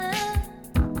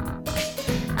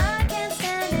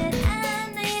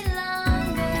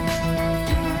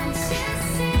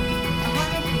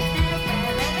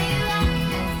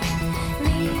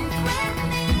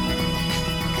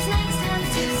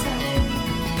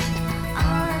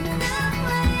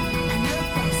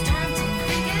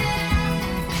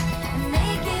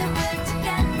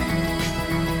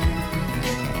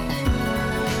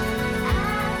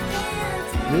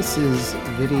This is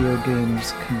Video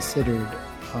Games Considered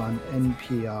on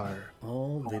NPR.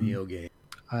 All video games.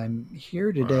 I'm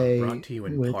here today Brought to you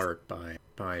in with part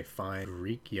by Fine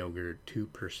Greek Yogurt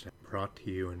 2%. Brought to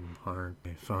you in part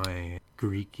by Fine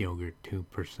Greek Yogurt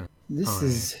 2%. This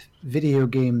is Video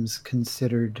Games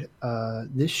Considered.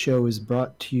 This show is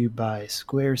brought to you by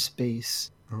Squarespace,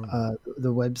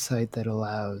 the website that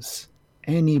allows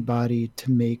anybody to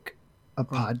make a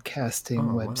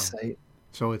podcasting website. Wow.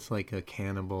 So it's like a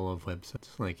cannibal of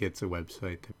websites. Like it's a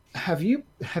website. Have you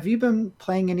been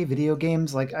playing any video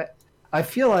games? Like I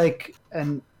feel like,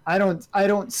 and I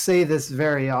don't say this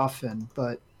very often,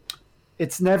 but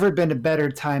it's never been a better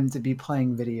time to be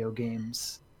playing video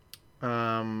games.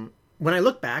 When I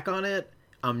look back on it,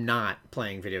 I'm not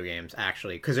playing video games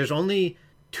actually, because there's only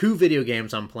 2 video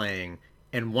games I'm playing,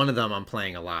 and one of them I'm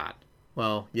playing a lot.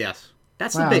 Well, yes.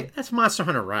 That's that's Monster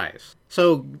Hunter Rise.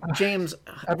 So, James,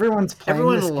 everyone's playing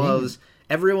this game.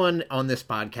 Everyone on this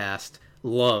podcast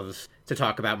loves to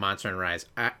talk about Monster Hunter Rise.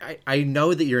 I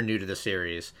know that you're new to the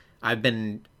series. I've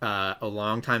been a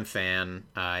longtime fan.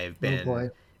 I've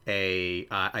been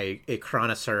a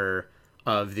connoisseur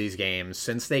of these games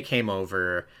since they came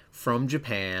over from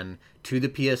Japan to the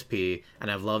PSP,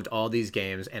 and I've loved all these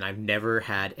games, and I've never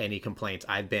had any complaints.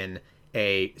 I've been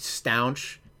a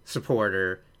staunch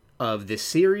supporter of this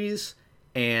series,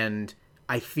 and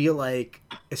I feel like,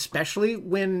 especially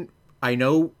when I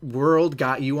know World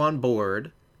got you on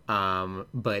board,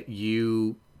 but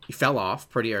you fell off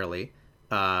pretty early,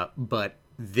 but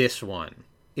this one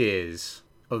is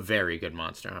a very good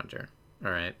Monster Hunter. All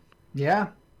right? Yeah.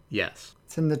 Yes.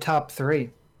 It's in the top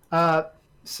 3.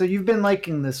 So you've been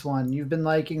liking this one. You've been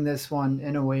liking this one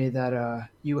in a way that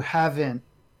you haven't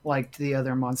liked the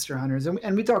other Monster Hunters.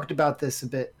 And we talked about this a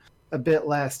bit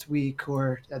last week,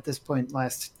 or at this point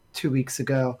last 2 weeks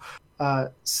ago.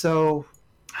 So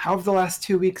how have the last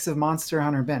 2 weeks of Monster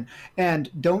Hunter been? And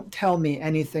don't tell me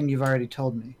anything you've already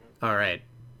told me. All right.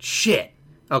 Shit.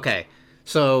 Okay.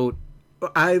 So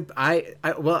I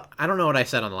don't know what I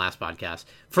said on the last podcast.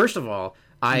 First of all,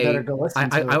 I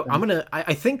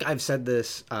think I've said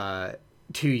this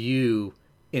to you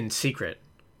in secret,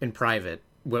 in private.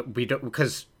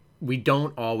 Because we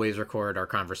don't always record our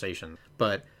conversation,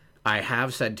 but I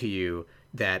have said to you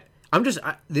that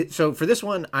so for this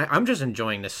one, I'm just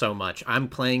enjoying this so much. I'm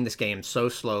playing this game so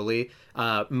slowly.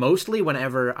 Mostly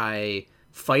whenever I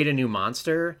fight a new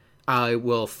monster, I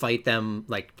will fight them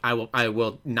like I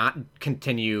will not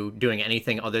continue doing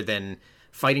anything other than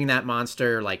fighting that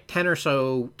monster like 10 or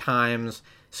so times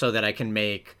so that I can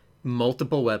make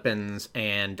multiple weapons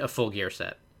and a full gear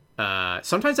set.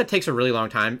 Sometimes that takes a really long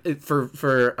time.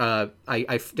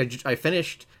 I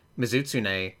finished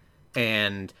Mizutsune,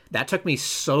 and that took me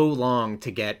so long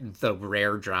to get the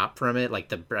rare drop from it, like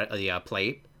the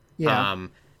plate. Yeah.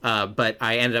 But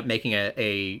I ended up making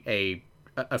a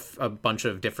bunch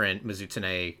of different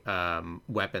Mizutsune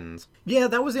weapons. Yeah,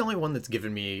 that was the only one that's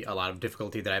given me a lot of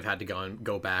difficulty that I've had to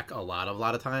go back a lot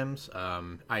of times.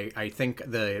 I think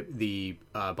the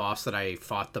boss that I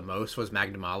fought the most was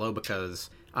Magnamalo, because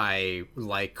I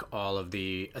like all of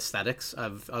the aesthetics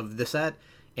of the set,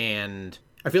 and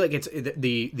I feel like it's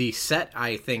the set,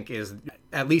 I think, is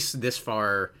at least this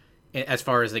far, as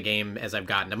far as the game as I've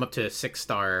gotten. I'm up to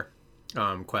 6-star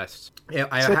quests. Yeah,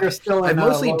 I'm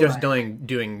mostly just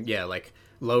doing like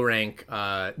low rank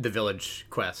the village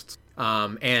quests.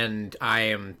 And I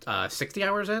am 60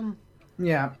 hours in.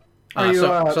 Yeah.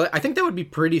 So I think that would be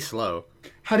pretty slow.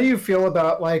 How do you feel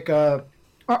about like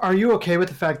are you okay with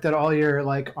the fact that all your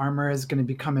like armor is going to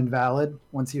become invalid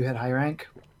once you hit high rank?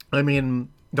 I mean,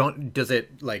 is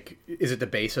it the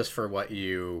basis for what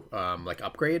you like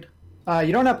upgrade?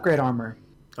 You don't upgrade armor.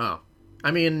 Oh,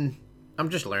 I mean, I'm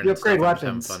just learning. You upgrade stuff.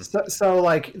 weapons. So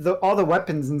like all the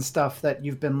weapons and stuff that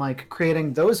you've been like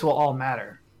creating, those will all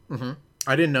matter. Mm-hmm.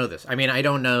 I didn't know this. I mean, I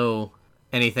don't know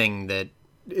anything that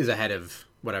is ahead of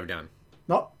what I've done.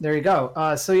 Well, there you go.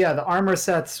 So yeah, the armor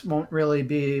sets won't really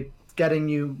be getting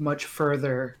you much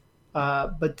further,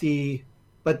 but the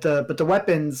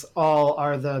weapons all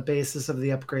are the basis of the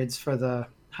upgrades for the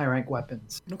high rank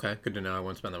weapons. Okay, good to know. I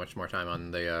won't spend that much more time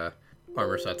on the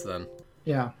armor sets then.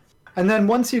 Yeah, and then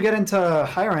once you get into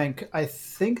high rank, I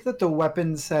think that the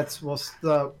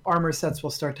armor sets will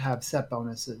start to have set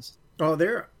bonuses.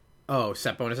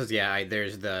 Set bonuses. Yeah,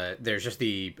 there's just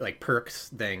the like perks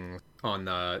thing on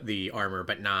the armor,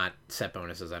 but not set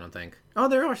bonuses, I don't think. Oh,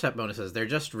 there are set bonuses. They're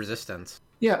just resistance.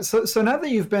 Yeah. So now that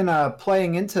you've been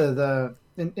playing into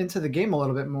the game a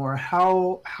little bit more,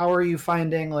 how are you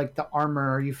finding like the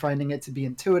armor? Are you finding it to be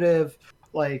intuitive?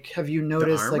 Like, have you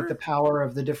noticed like the power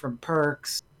of the different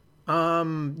perks?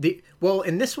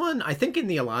 In this one, I think in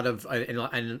the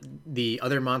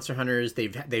other Monster Hunters,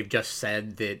 they've just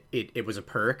said that it was a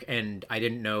perk, and I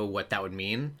didn't know what that would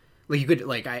mean. Like you could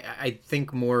I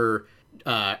think more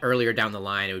earlier down the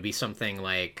line it would be something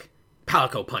like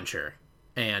Palico Puncher,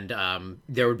 and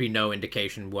there would be no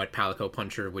indication what Palico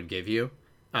Puncher would give you.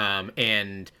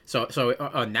 And so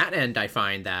on that end, I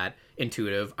find that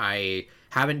intuitive. I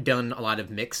haven't done a lot of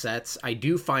mixed sets. I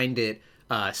do find it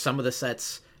some of the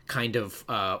sets kind of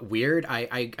weird.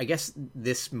 I guess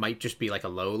this might just be like a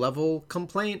low level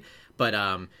complaint, but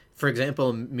for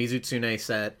example, Mizutsune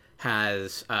set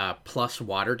has plus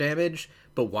water damage,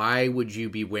 but why would you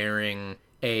be wearing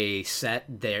a set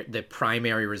there the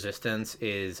primary resistance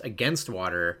is against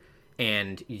water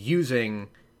and using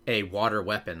a water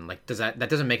weapon? Like, that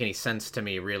doesn't make any sense to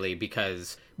me, really,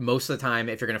 because most of the time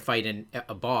if you're going to fight in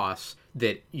a boss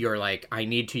that you're like, I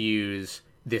need to use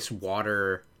this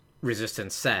water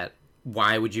resistance set,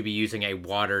 why would you be using a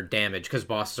water damage? Because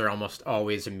bosses are almost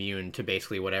always immune to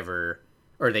basically whatever,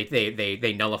 or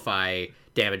they nullify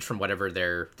damage from whatever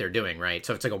they're doing, right?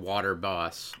 So if it's like a water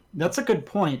boss, that's a good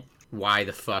point. Why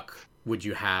the fuck would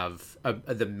you have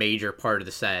the major part of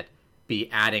the set be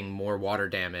adding more water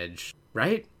damage,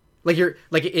 right? Like you're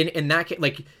like in that case,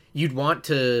 like you'd want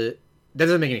to. That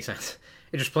doesn't make any sense.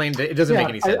 It just it doesn't make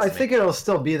any sense. I think it'll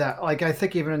still be that. Like I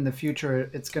think even in the future,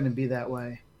 it's going to be that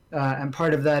way. And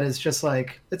part of that is just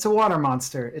like it's a water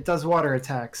monster. It does water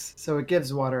attacks, so it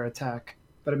gives water attack,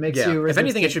 but it makes you. If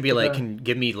anything, it should be like can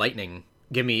give me lightning.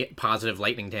 Give me positive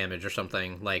lightning damage or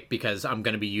something, like, because I'm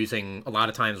going to be using a lot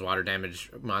of times water damage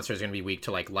monsters are going to be weak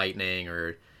to like lightning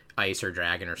or ice or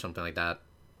dragon or something like that.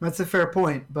 That's a fair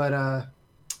point, but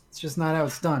it's just not how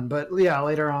it's done. But yeah,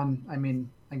 later on, I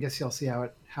mean, I guess you'll see how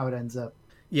it ends up.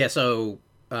 Yeah. So,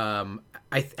 have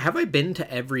I been to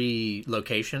every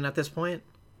location at this point?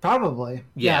 Probably.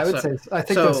 Yeah, I would say. I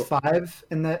think there's 5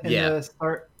 in the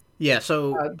start. Yeah.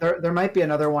 So there might be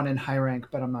another one in high rank,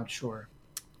 but I'm not sure.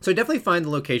 So I definitely find the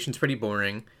locations pretty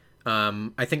boring.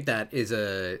 I think that is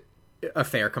a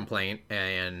fair complaint,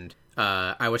 and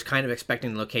I was kind of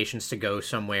expecting the locations to go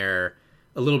somewhere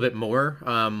a little bit more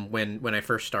when I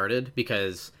first started,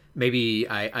 because maybe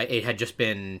it had just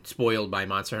been spoiled by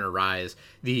Monster Hunter Rise.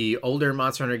 The older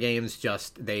Monster Hunter games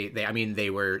they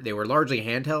were largely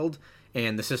handheld,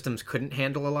 and the systems couldn't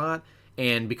handle a lot,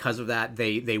 and because of that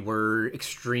they were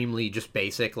extremely just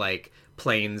basic, like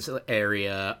plains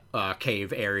area,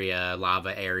 cave area,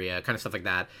 lava area, kind of stuff like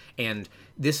that. And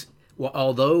this,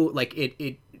 although like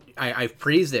I've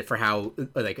praised it for how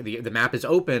like the map is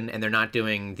open and they're not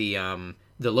doing the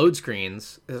load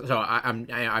screens, so I'm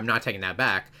not taking that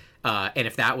back. And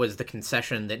if that was the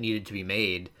concession that needed to be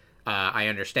made, I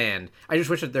understand. I just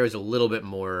wish that there was a little bit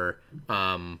more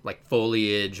like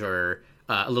foliage or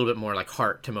a little bit more like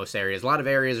heart to most areas. A lot of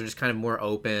areas are just kind of more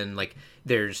open. Like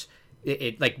there's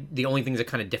like the only things that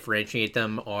kind of differentiate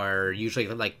them are usually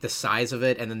like the size of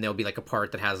it, and then there'll be like a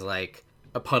part that has like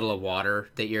a puddle of water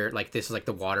that you're like, this is like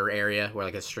the water area where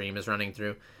like a stream is running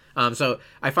through. So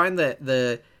I find that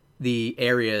the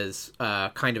areas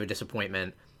kind of a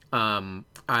disappointment.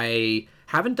 I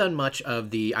haven't done much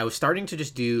of I was starting to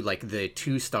just do like the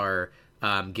 2-star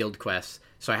guild quests,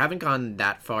 so I haven't gone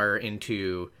that far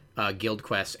into guild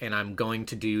quests, and I'm going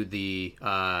to do the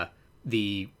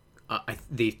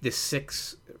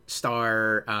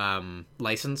 6-star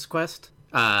license quest.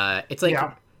 It's like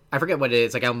I forget what it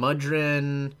is, like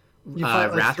Almudron,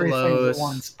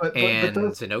 Rathalos, and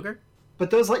Zinogre.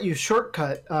 But those let you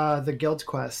shortcut the guild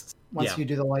quests once you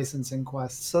do the licensing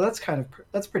quests, so that's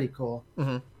pretty cool.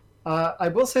 Mm-hmm. I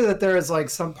will say that there is like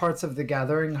some parts of the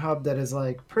Gathering Hub that is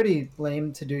like pretty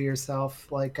lame to do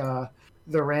yourself, like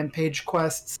the Rampage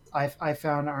quests I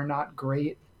found are not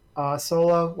great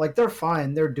solo. Like they're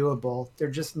fine, they're doable, they're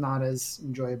just not as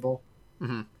enjoyable.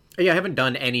 Mm-hmm. Yeah, I haven't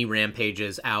done any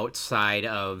Rampages outside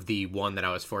of the one that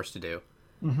I was forced to do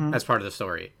as part of the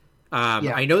story.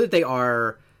 I know that they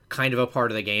are kind of a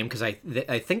part of the game because I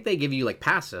think they give you like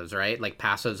passives, right? Like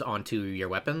passives onto your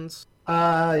weapons.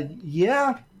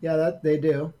 Yeah, that they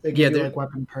do. They give you like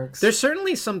weapon perks. There's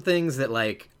certainly some things that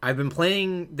like I've been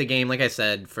playing the game, like I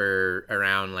said, for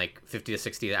around like 50 to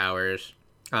 60 hours.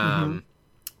 And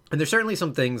there's certainly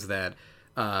some things that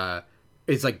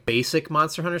is like basic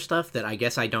Monster Hunter stuff that I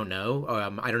guess I don't know.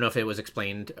 I don't know if it was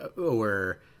explained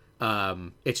or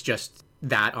it's just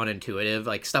that unintuitive.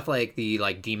 Like stuff like the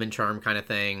like demon charm kind of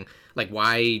thing. Like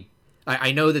why?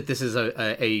 I know that this is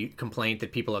a complaint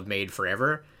that people have made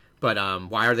forever. But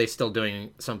why are they still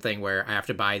doing something where I have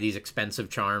to buy these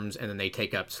expensive charms and then they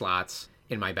take up slots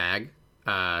in my bag?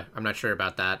 I'm not sure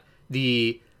about that.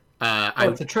 The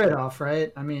It's a trade-off,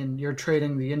 right? I mean, you're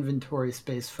trading the inventory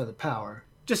space for the power.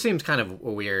 Just seems kind of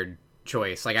a weird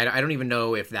choice. Like, I don't even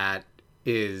know if that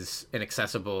is an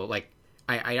accessible, like,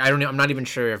 I don't know. I'm not even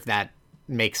sure if that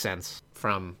makes sense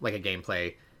from like a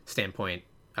gameplay standpoint.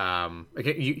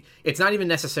 It's not even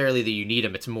necessarily that you need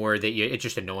them. It's more that it's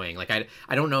just annoying. Like,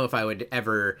 I don't know if I would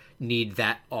ever need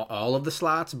that all of the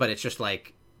slots, but it's just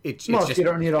like, it's just, you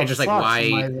don't need all it's the just slots,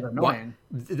 like why is it annoying?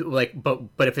 like,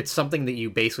 but if it's something that you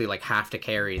basically like have to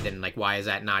carry, then like, why is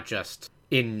that not just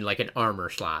in like an armor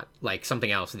slot, like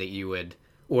something else that you would,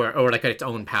 or like its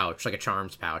own pouch, like a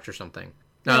charms pouch or something?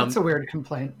 Yeah, it's a weird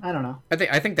complaint. I don't know.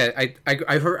 I think that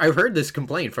I've heard this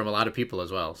complaint from a lot of people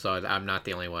as well, so I'm not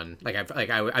the only one. Like,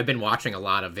 I've been watching a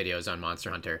lot of videos on Monster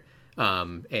Hunter,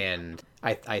 and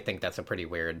I think that's a pretty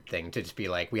weird thing to just be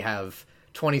like, we have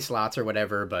 20 slots or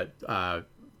whatever, but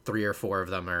 3 or 4 of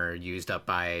them are used up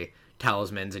by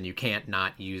talismans, and you can't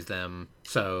not use them,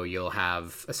 so you'll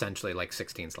have essentially like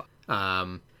 16 slots.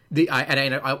 I'm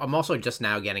also just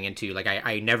now getting into, like,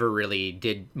 I never really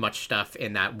did much stuff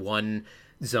in that one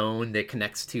zone that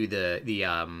connects to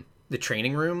the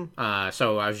training room.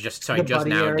 So I just now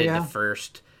area. Did the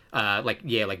first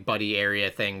like buddy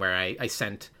area thing where I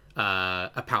sent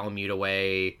a Palamute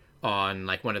away on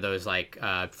like one of those like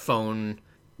phone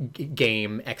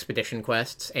game expedition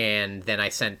quests, and then I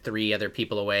sent 3 other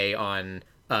people away on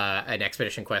an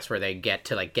expedition quest where they get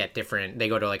to like get different. They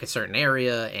go to like a certain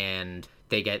area and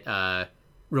they get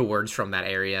rewards from that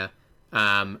area.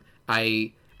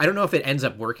 I don't know if it ends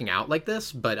up working out like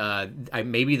this, but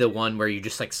maybe the one where you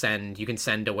just like you can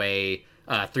send away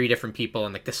 3 different people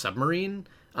in like the submarine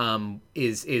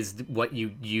is what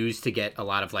you use to get a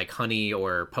lot of like honey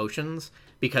or potions,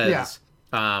 because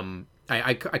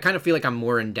I kind of feel like I'm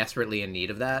more desperately in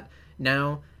need of that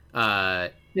now.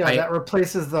 That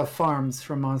replaces the farms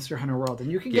from Monster Hunter World,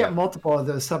 and you can get multiple of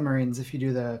those submarines if you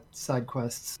do the side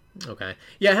quests. Okay.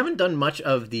 Yeah, I haven't done much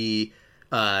of the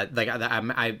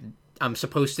I'm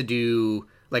supposed to do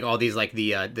like all these like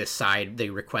the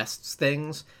requests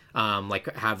things,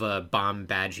 like have a bomb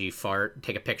badgie fart,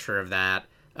 take a picture of that,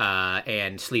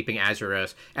 and Sleeping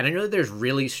Azuros. And I know that there's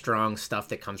really strong stuff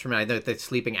that comes from it. I know that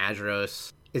Sleeping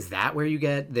Azuros, is that where you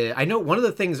get the? I know one of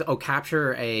the things.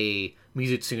 Capture a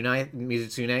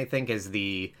Mizutsune, I think, is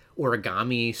the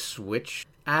origami switch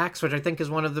axe, which I think is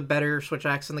one of the better switch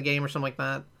axes in the game, or something like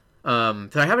that.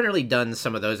 So I haven't really done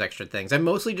some of those extra things. I've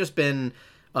mostly just been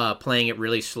playing it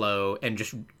really slow and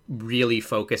just really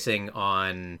focusing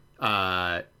on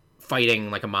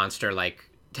fighting like a monster like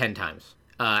 10 times.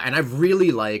 And I've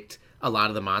really liked a lot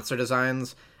of the monster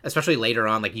designs, especially later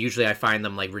on. Like, usually I find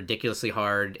them like ridiculously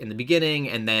hard in the beginning,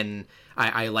 and then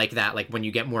I like that, like, when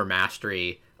you get more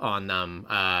mastery on them,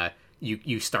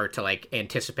 you start to like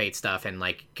anticipate stuff, and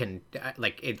like can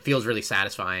like it feels really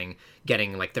satisfying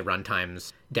getting like the run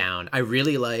times down. I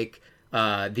really like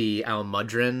the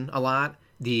Almudron a lot.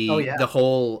 The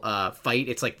whole fight,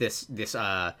 it's like this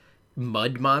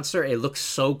mud monster. It looks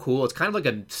so cool. It's kind of like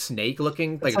a snake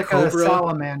looking, like a cobra, a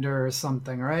salamander or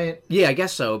something, right? Yeah, I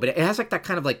guess so. But it has like that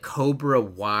kind of like cobra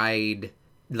wide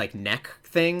like neck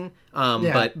thing.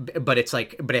 But it's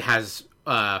like, but it has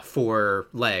 4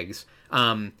 legs.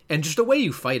 And just the way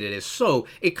you fight it is so,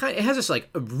 it has this like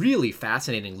a really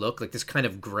fascinating look, like this kind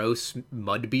of gross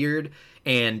mud beard,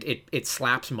 and it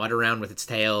slaps mud around with its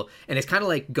tail, and it's kind of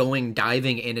like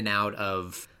diving in and out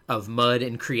of mud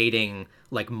and creating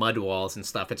like mud walls and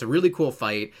stuff. It's a really cool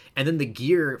fight. And then the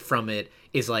gear from it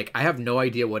is like, I have no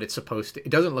idea what it's supposed to, it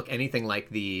doesn't look anything like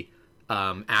the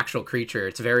actual creature.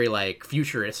 It's very like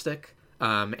futuristic,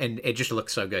 and it just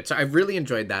looks so good. So I really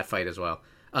enjoyed that fight as well.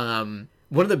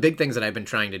 One of the big things that I've been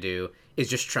trying to do is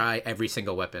just try every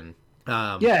single weapon.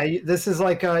 This is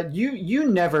like you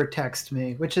never text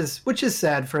me, which is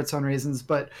sad for its own reasons.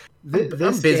 But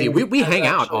I'm busy. We hang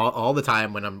out all the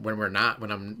time when I'm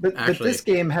But this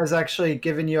game has actually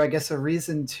given you, I guess, a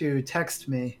reason to text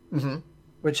me,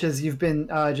 which is you've been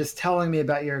just telling me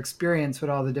about your experience with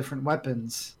all the different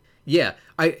weapons. Yeah,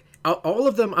 all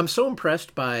of them. I'm so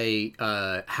impressed by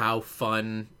how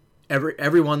fun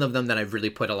every one of them that I've really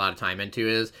put a lot of time into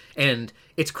is, and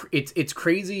it's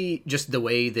crazy just the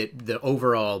way that the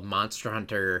overall Monster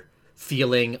Hunter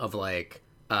feeling of like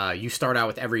you start out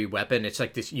with every weapon. It's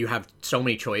like this, you have so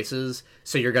many choices,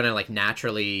 so you're gonna like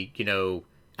naturally,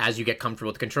 as you get comfortable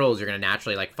with the controls, you're gonna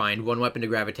naturally like find one weapon to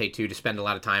gravitate to spend a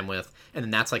lot of time with, and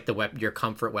then that's like your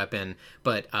comfort weapon.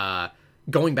 But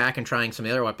going back and trying some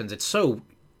other weapons, it's so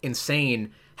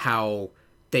insane how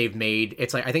they've made,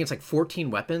 it's like, I think it's like 14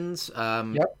 weapons,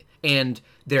 and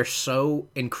they're so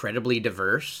incredibly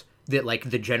diverse that like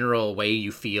the general way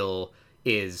you feel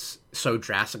is so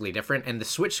drastically different, and the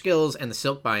switch skills and the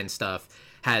Silkbind stuff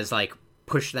has like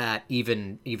pushed that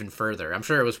even further. I'm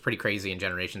sure it was pretty crazy in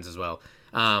Generations as well,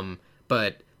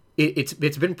 but it's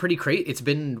been pretty crazy. It's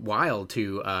been wild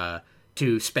to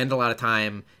spend a lot of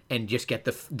time and just get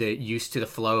the used to the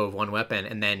flow of one weapon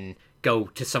and then go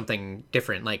to something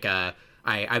different. Like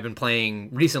I've been playing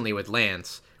recently with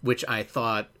Lance, which I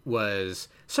thought was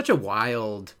such a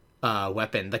wild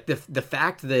weapon. Like the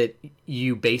fact that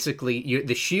you basically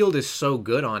the shield is so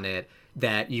good on it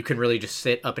that you can really just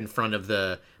sit up in front of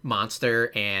the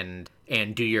monster and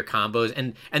do your combos,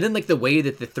 and then like the way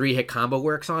that the 3-hit combo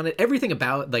works on it, everything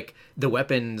about like the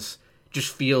weapons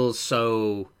just feels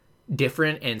so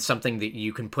different and something that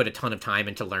you can put a ton of time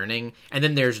into learning. And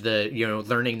then there's the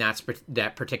learning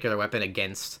that particular weapon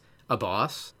against a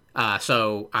boss.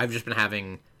 So I've just been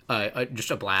having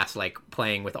just a blast like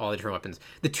playing with all the different weapons.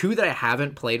 The two that I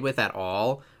haven't played with at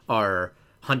all are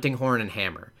Hunting Horn and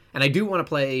Hammer, and I do want to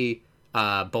play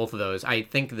both of those. I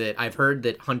think that I've heard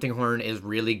that Hunting Horn is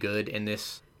really good in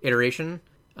this iteration.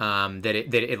 That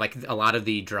it like a lot of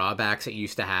the drawbacks it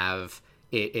used to have,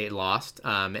 it lost,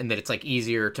 and that it's like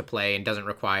easier to play and doesn't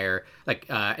require like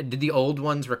did the old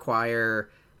ones require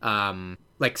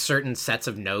like certain sets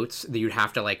of notes that you'd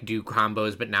have to like do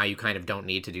combos, but now you kind of don't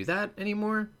need to do that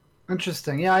anymore?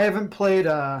 Interesting. Yeah, I haven't played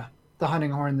the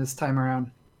Hunting Horn this time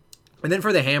around. And then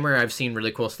for the Hammer, I've seen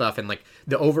really cool stuff, and like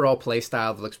the overall play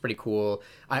style looks pretty cool.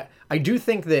 I do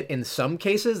think that in some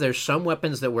cases there's some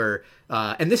weapons that were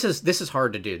and this is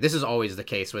hard to do. This is always the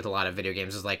case with a lot of video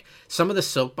games, is like some of the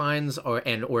Silkbinds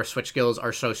or switch skills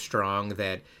are so strong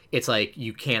that it's like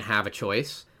you can't have a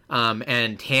choice.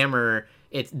 And Hammer,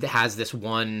 it has this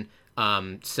one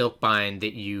Silkbind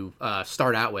that you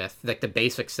start out with, like the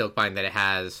basic Silkbind that it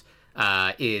has.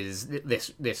 Is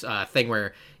this thing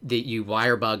where you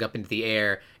wire bug up into the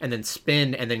air and then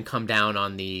spin and then come down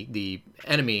on the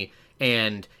enemy,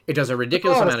 and it does a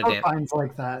ridiculous amount of damage. Silkbinds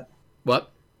like that.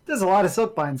 What? There's a lot of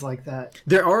Silkbinds like that.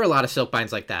 There are a lot of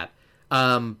Silkbinds like that.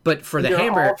 But for the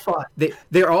Hammer,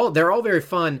 they're all very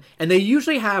fun, and they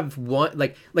usually have one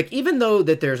like even though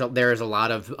that there is a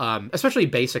lot of especially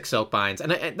basic Silkbinds,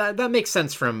 and that makes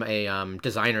sense from a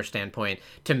designer standpoint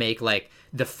to make like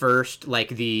the first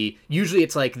like usually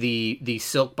it's like the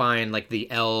Silkbind, like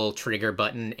the L trigger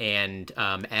button and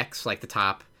X like the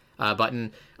top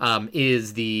button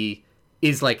is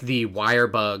like the wire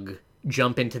bug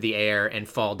jump into the air and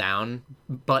fall down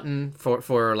button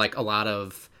for like a lot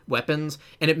of weapons.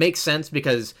 And it makes sense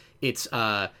because it's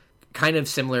kind of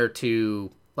similar to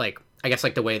like I guess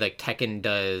like the way like Tekken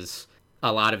does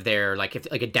a lot of their like if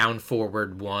like a down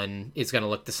forward one is going to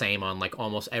look the same on like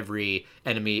almost every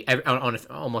enemy on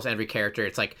almost every character.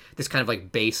 It's like this kind of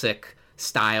like basic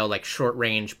style like short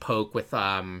range poke with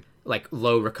like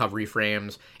low recovery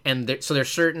frames, and so there's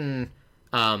certain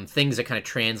things that kind of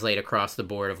translate across the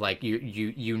board of like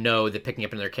you know that picking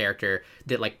up another character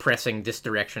that like pressing this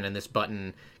direction and this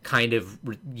button kind of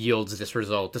yields this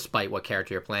result despite what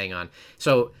character you're playing on.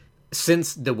 So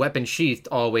since the weapon sheath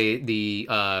always the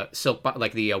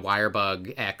wire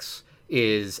bug X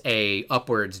is a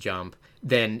upwards jump,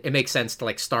 then it makes sense to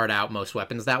like start out most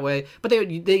weapons that way. But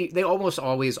they almost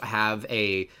always have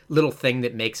a little thing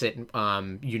that makes it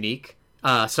unique.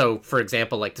 So, for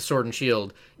example, like the Sword and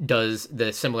Shield does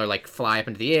the similar, like, fly up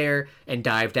into the air and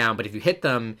dive down, but if you hit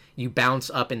them, you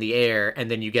bounce up in the air, and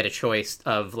then you get a choice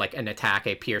of, like, an attack,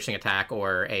 a piercing attack,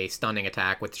 or a stunning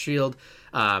attack with the shield.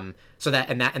 So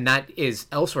that is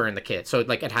elsewhere in the kit. So,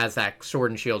 like, it has that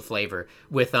Sword and Shield flavor.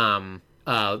 With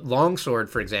Longsword,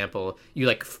 for example,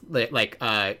 you,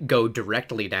 go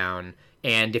directly down,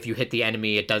 and if you hit the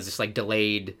enemy, it does this, like,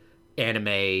 delayed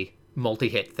anime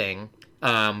multi-hit thing.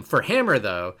 For Hammer,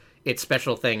 though, its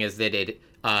special thing is that it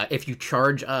if you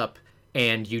charge up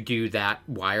and you do that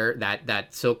wire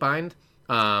that Silkbind,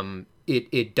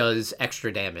 it does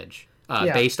extra damage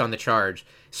based on the charge.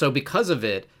 So because of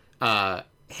it,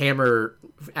 Hammer,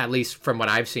 at least from what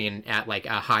I've seen at like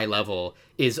a high level,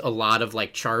 is a lot of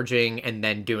like charging and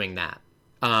then doing that.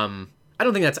 I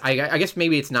don't think that's. I guess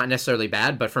maybe it's not necessarily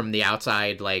bad, but from the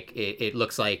outside, like it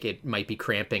looks like it might be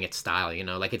cramping its style. You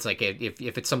know, like it's like if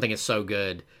it's something is so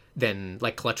good, then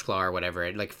like Clutch Claw or whatever,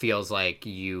 it like feels like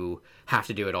you have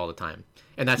to do it all the time,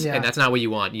 and that's not what you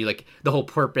want. You like the whole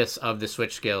purpose of the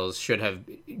switch skills should have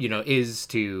is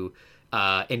to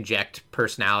inject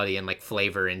personality and like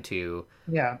flavor into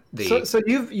So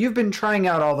you've been trying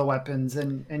out all the weapons,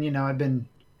 and I've been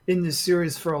in this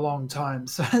series for a long time,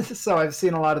 so I've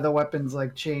seen a lot of the weapons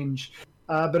like change,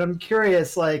 but I'm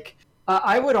curious, like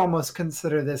I would almost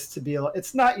consider this to be,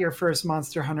 it's not your first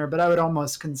Monster Hunter, but I would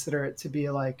almost consider it to be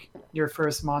like your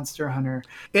first Monster Hunter.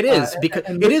 It is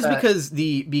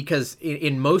because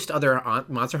in most other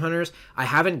Monster Hunters, I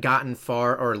haven't gotten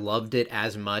far or loved it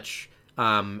as much.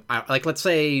 Like let's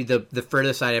say the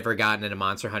furthest I'd ever gotten in a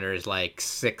Monster Hunter is like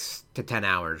 6 to 10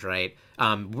 hours, right?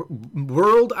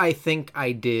 World, I think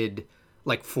I did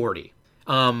like 40.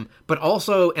 But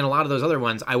also in a lot of those other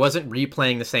ones, I wasn't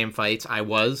replaying the same fights. I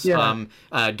was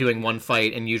doing one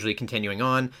fight and usually continuing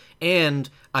on, and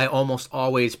I almost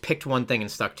always picked one thing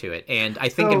and stuck to it. And I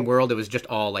think in World it was just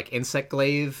all like insect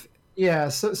glaive. Yeah.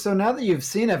 So now that you've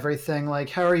seen everything, like,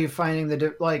 how are you finding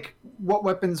what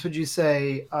weapons would you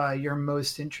say you're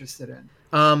most interested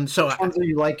in? So which ones are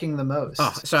you liking the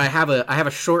most? So I have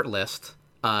a short list.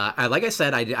 Like I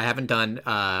said, I haven't done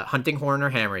hunting horn or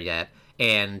hammer yet.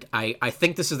 And I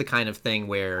think this is the kind of thing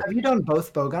where... Have you done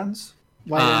both bowguns?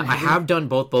 I have done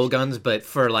both bowguns, but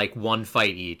for like one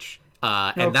fight each.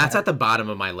 And that's at the bottom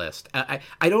of my list. I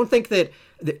don't think that...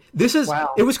 This is...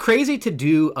 Wow. It was crazy to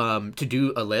do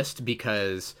a list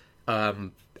because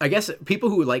I guess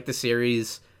people who like the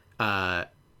series...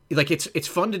 like it's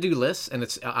fun to do lists, and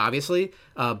it's obviously...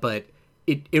 but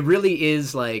it really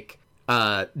is like...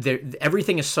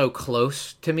 everything is so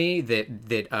close to me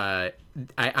that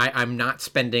I'm not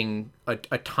spending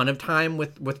a ton of time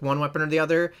with one weapon or the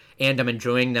other, and I'm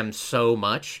enjoying them so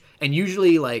much. And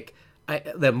usually, like,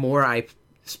 the more I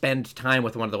spend time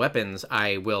with one of the weapons,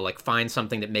 I will like find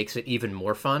something that makes it even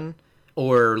more fun,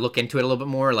 or look into it a little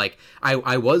bit more. Like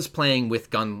I was playing with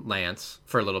Gun Lance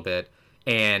for a little bit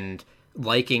and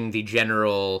liking the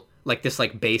general, like, this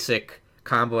like basic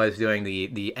combo I was doing,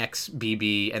 the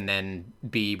XBB and then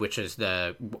B, which is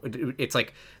it's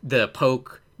like the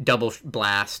poke, double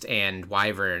blast, and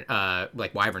wyvern,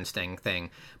 like wyvern sting thing.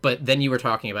 But then you were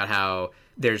talking about how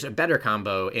there's a better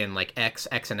combo in like X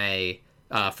and A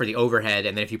for the overhead,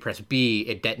 and then if you press B,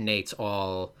 it detonates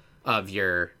all of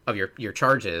your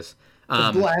charges.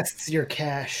 It blasts your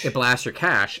cache. It blasts your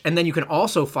cache, and then you can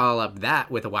also follow up that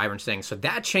with a wyvern sting. So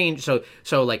that changed.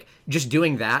 So like just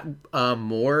doing that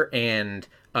more and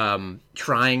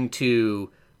trying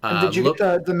to. And did you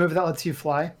get the move that lets you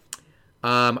fly?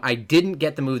 I didn't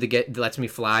get the move that lets me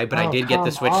fly, but I did get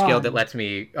the switch skill that lets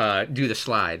me do the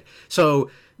slide. So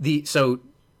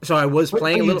I was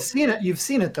playing a little. You've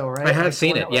seen it though, right? I have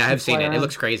seen it. Yeah, I have seen it. It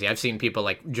looks crazy. I've seen people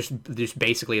like just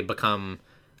basically become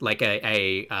like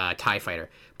a TIE fighter.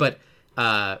 But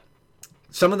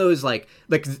some of those like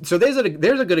so there's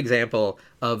a good example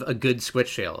of a good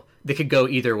switch skill that could go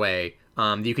either way.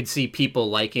 You could see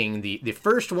people liking the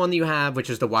first one that you have, which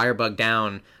is the wire bug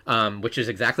down, which is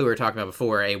exactly what we were talking about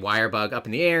before, a wire bug up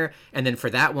in the air. And then for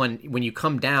that one, when you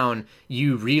come down,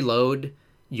 you reload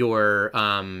your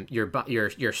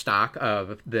stock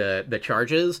of the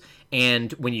charges,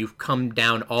 and when you come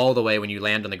down all the way, when you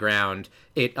land on the ground,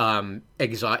 it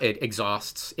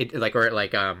exhausts it, like, or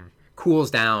it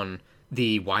cools down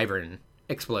the wyvern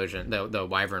explosion, the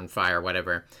wyvern fire,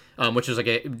 whatever, which is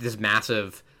like this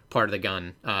massive part of the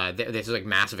gun. This is like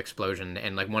massive explosion,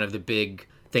 and like one of the big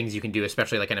things you can do,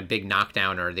 especially like in a big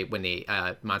knockdown or when the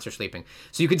monster's sleeping.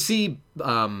 So you can see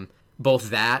both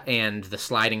that and the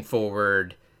sliding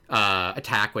forward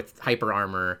attack with hyper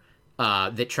armor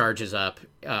that charges up,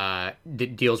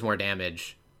 deals more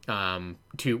damage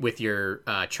with your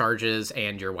charges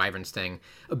and your wyvern sting,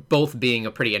 both being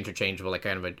a pretty interchangeable, like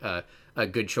kind of a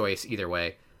good choice either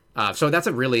way. So that's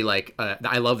a really like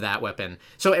I love that weapon.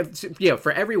 So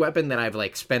for every weapon that I've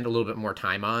like spent a little bit more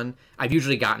time on, I've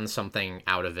usually gotten something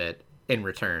out of it in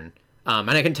return.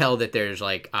 And I can tell that there's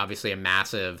like obviously a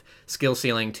massive skill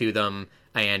ceiling to them,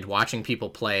 and watching people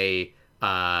play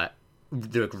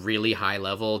the really high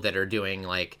level that are doing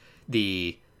like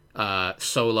the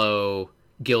solo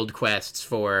guild quests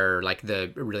for like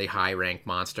the really high ranked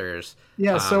monsters.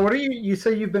 Yeah. So what are you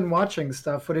say you've been watching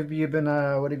stuff? What have you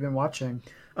been watching?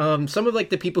 Some of like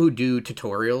the people who do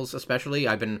tutorials, especially.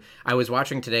 I was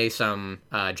watching today some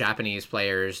Japanese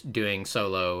players doing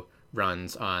solo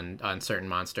runs on certain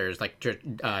monsters, like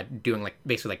doing like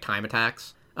basically like time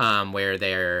attacks, where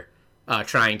they're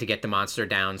trying to get the monster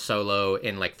down solo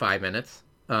in like 5 minutes.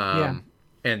 And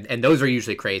those are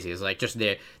usually crazy. It's like just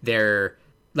they're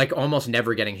like almost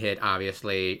never getting hit,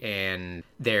 obviously, and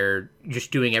they're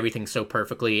just doing everything so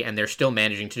perfectly, and they're still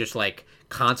managing to just like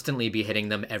constantly be hitting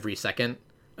them every second.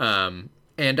 And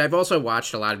I've also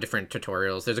watched a lot of different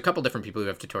tutorials. There's a couple different people who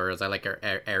have tutorials. I like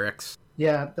Eric's.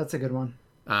 Yeah, that's a good one.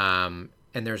 And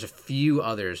there's a few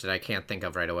others that I can't think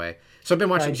of right away. So I've been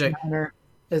watching Gaijin Hunter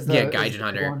Gaijin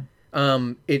Hunter.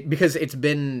 Because it's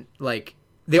been like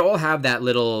they all have that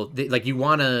little like you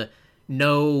want to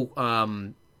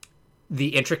know the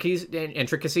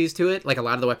intricacies to it. Like a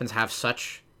lot of the weapons have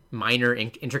such minor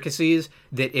intricacies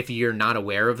that if you're not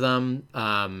aware of them,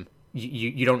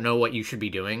 you don't know what you should be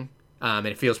doing, and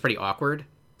it feels pretty awkward.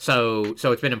 So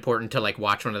it's been important to like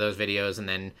watch one of those videos and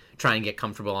then try and get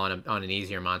comfortable on an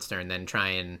easier monster, and then try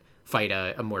and fight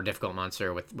a more difficult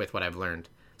monster with what I've learned.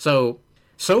 So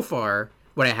far,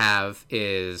 what I have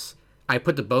is I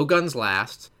put the bow guns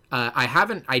last.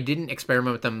 I didn't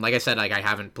experiment with them. Like I said, like I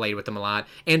haven't played with them a lot,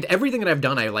 and everything that I've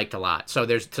done I liked a lot. So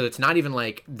it's not even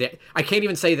like I can't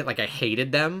even say that like I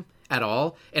hated them at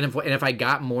all. And if I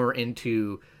got more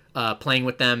into playing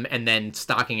with them and then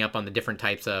stocking up on the different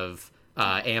types of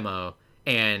ammo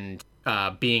and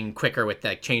being quicker with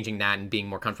like changing that and being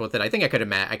more comfortable with it, I think I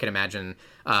could imagine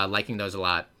liking those a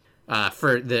lot.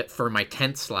 For my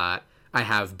 10th slot, I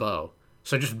have bow.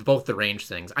 So just both the range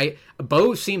things.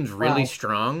 Bow seems really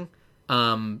strong,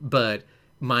 but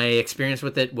my experience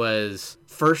with it was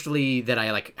firstly that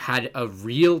I like had a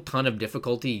real ton of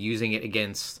difficulty using it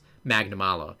against Magnum.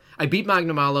 I beat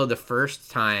Magnum the first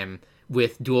time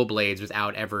with dual blades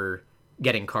without ever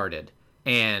getting carded,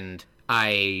 and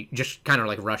I just kind of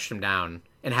like rushed him down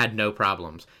and had no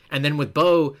problems. And then with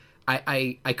bow,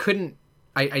 I couldn't.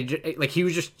 Like he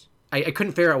was just I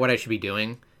couldn't figure out what I should be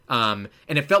doing. And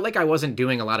it felt like I wasn't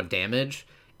doing a lot of damage,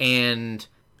 and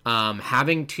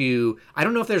having to, I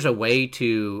don't know if there's a way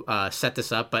to set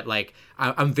this up, but like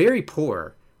I'm very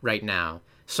poor right now.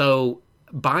 So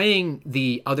buying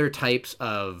the other types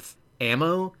of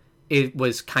ammo, it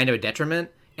was kind of a detriment.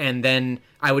 And then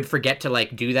I would forget to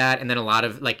like do that. And then a lot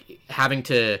of like having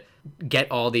to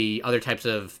get all the other types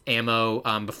of ammo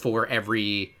before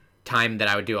every time that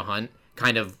I would do a hunt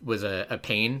kind of was a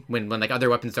pain when like other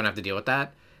weapons don't have to deal with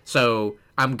that. So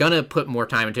I'm gonna put more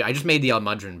time into it. I just made the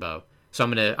Almudron bow, so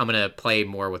I'm gonna play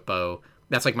more with bow.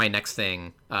 That's like my next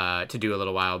thing to do a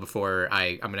little while before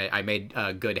I made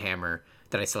a good hammer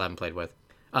that I still haven't played with.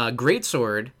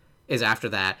 Greatsword is after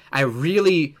that. I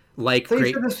really like. So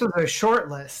you said this was a short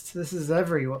list. This is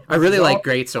everyone. I really like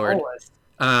Greatsword.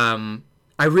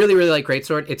 I really like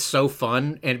Greatsword. It's so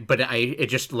fun, but it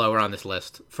just lower on this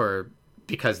list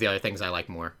because the other things I like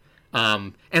more.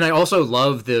 And I also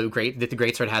love that the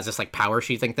Greatsword has this like power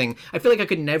sheathing thing. I feel like I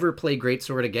could never play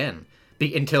Greatsword again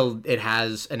until it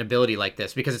has an ability like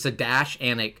this, because it's a dash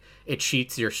and it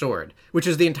sheaths your sword, which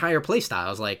is the entire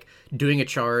playstyle, is like doing a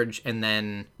charge and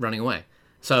then running away.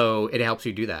 So it helps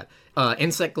you do that.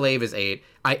 Insect Glaive is 8.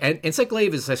 Insect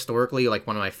Glaive is historically like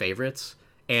one of my favorites,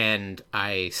 and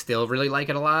I still really like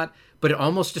it a lot, but it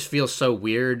almost just feels so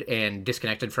weird and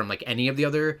disconnected from like any of the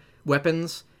other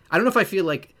weapons. I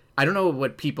don't know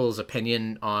what people's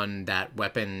opinion on that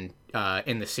weapon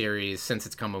in the series since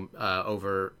it's come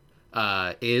over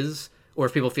is, or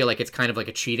if people feel like it's kind of like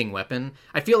a cheating weapon.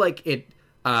 I feel like it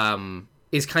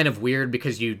is kind of weird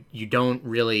because you don't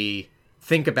really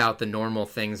think about the normal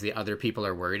things the other people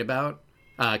are worried about,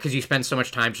 because you spend so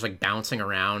much time just like bouncing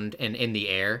around and in the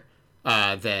air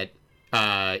that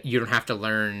you don't have to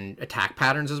learn attack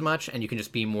patterns as much, and you can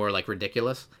just be more like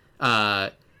ridiculous.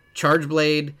 Charge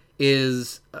Blade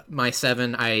is my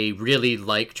 7. I really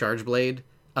like Charge Blade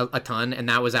a ton, and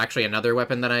that was actually another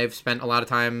weapon that I've spent a lot of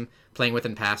time playing with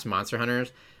in past Monster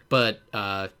Hunters. But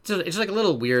it's like a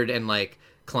little weird and like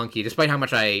clunky, despite how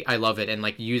much I love it and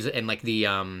like use it. And like the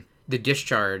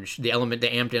discharge, the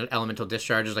amped elemental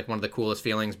discharge is like one of the coolest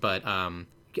feelings. But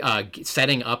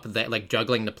setting up that, like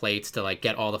juggling the plates to like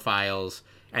get all the files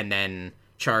and then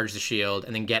charge the shield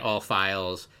and then get all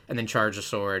files and then charge the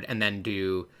sword and then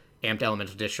do amped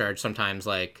elemental discharge, sometimes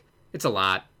like it's a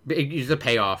lot. It's a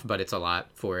payoff, but it's a lot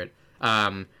for it.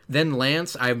 Then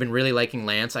Lance, I've been really liking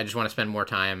Lance. I just want to spend more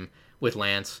time with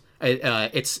Lance.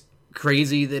 It's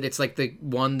crazy that it's like the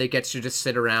one that gets you to just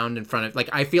sit around in front of, like,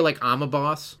 I feel like I'm a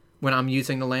boss when I'm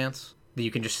using the Lance, that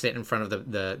you can just sit in front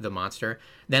of the monster.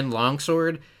 Then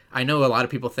Longsword, I know a lot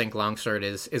of people think Longsword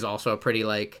is also a pretty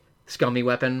like scummy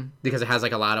weapon because it has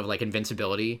like a lot of like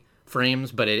invincibility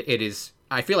frames, but it is,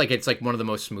 I feel like it's like one of the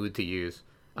most smooth to use,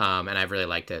 and I've really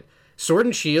liked it. Sword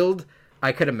and Shield,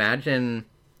 I could imagine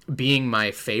being my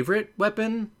favorite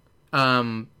weapon.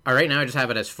 Right now I just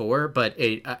have it as 4, but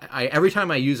every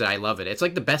time I use it, I love it. It's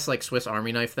like the best like Swiss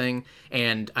Army knife thing,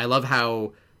 and I love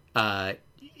how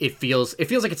it feels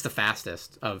like it's the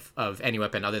fastest of any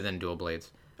weapon other than dual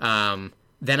blades. Then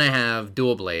I have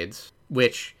dual blades,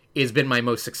 which has been my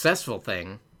most successful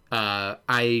thing.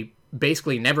 I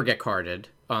basically never get carded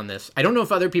on this. I don't know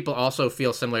if other people also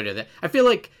feel similar to that. I feel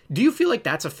like, do you feel like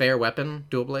that's a fair weapon,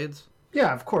 dual blades?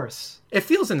 Yeah, of course. It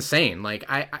feels insane. Like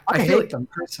I feel hate them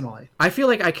personally. I feel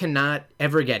like I cannot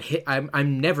ever get hit.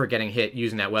 I'm never getting hit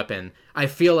using that weapon. I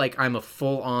feel like I'm a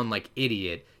full on like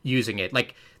idiot using it.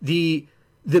 Like the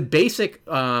basic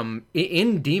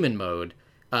in demon mode,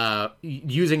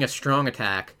 using a strong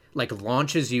attack like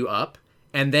launches you up,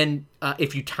 and then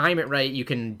if you time it right, you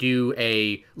can do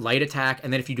a light attack,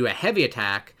 and then if you do a heavy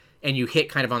attack and you hit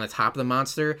kind of on the top of the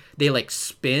monster, they like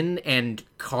spin and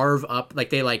carve up, like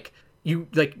they like you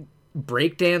like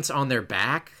breakdance on their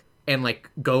back and like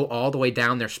go all the way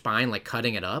down their spine, like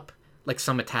cutting it up, like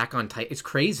some Attack on Titan. It's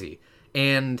crazy,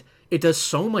 and it does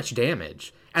so much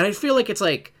damage. And I feel like it's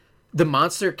like the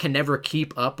monster can never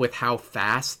keep up with how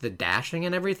fast the dashing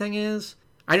and everything is.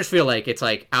 I just feel like it's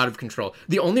like out of control.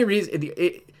 The only reason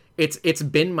it's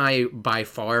been my by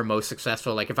far most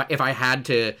successful. Like if I had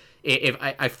to, if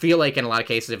I feel like in a lot of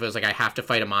cases, if it was like I have to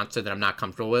fight a monster that I'm not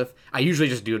comfortable with, I usually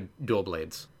just do dual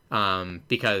blades,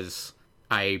 because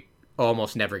I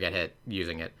almost never get hit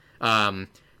using it.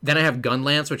 Then I have Gun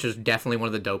Lance, which is definitely one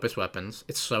of the dopest weapons.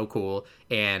 It's so cool,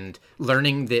 and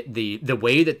learning the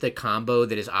way that the combo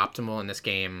that is optimal in this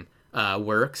game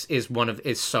works is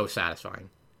so satisfying.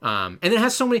 And it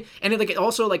has so many, and it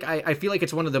also I feel like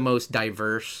it's one of the most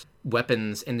diverse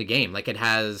weapons in the game. Like it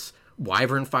has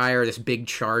Wyvern Fire, this big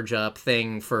charge up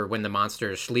thing for when the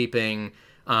monster is sleeping,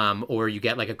 or you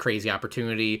get like a crazy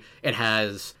opportunity. It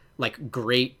has like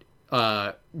great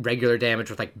regular damage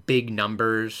with like big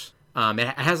numbers. It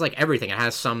has like everything. It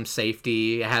has some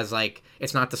safety. It has like,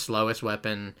 it's not the slowest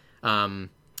weapon. It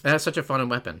has such a fun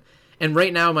weapon. And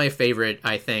right now my favorite,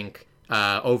 I think,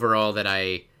 overall that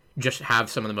I just have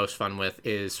some of the most fun with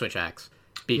is Switch Axe,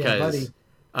 because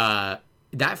first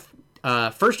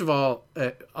of all,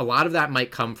 a lot of that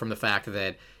might come from the fact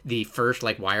that the first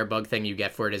like wire bug thing you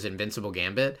get for it is Invincible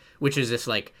Gambit, which is this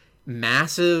like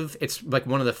massive, it's like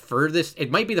one of the furthest,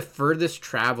 it might be the furthest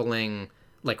traveling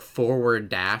like forward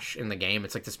dash in the game.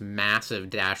 It's like this massive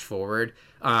dash forward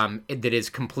that is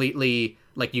completely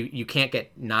like you can't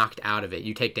get knocked out of it.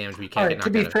 You take damage, but you can't get knocked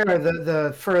out of it. To be fair,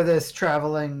 the furthest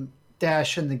traveling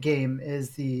dash in the game is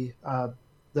the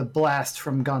blast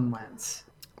from Gun Lance.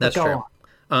 That's true.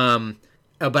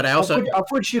 But I also, of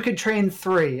which you could train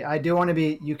 3. I do want to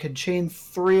be. You could chain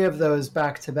 3 of those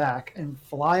back to back and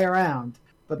fly around.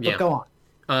 But go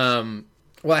on.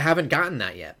 Well, I haven't gotten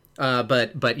that yet.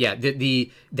 But yeah,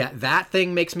 that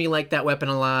thing makes me like that weapon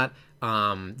a lot.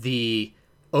 The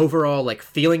overall like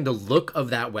feeling, the look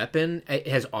of that weapon, it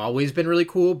has always been really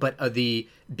cool. But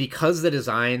because the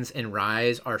designs in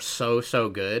Rise are so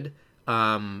good,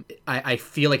 I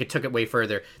feel like it took it way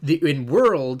further. In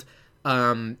World,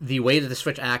 the way that the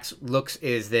Switch Axe looks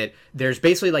is that there's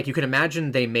basically like, you can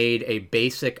imagine they made a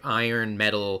basic iron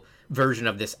metal version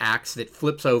of this axe that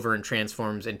flips over and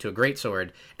transforms into a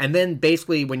greatsword, and then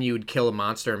basically when you would kill a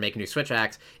monster and make a new Switch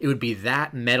Axe, it would be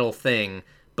that metal thing,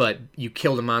 but you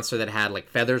killed a monster that had like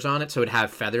feathers on it, so it'd have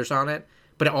feathers on it,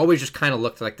 but it always just kind of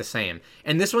looked like the same.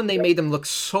 And this one, they made them look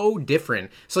so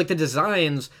different. So like the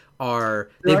designs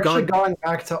they've going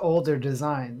back to older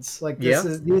designs. Like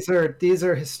these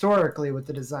are historically what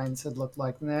the designs had looked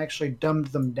like, and they actually dumbed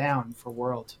them down for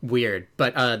World. Weird,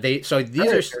 but these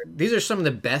are some of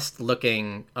the best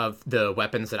looking of the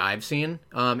weapons that I've seen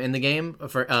in the game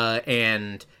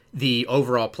and the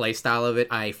overall play style of it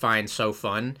I find so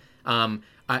fun.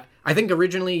 I think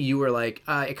originally you were like,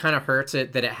 it kind of hurts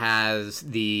it that it has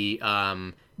the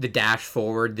dash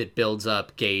forward that builds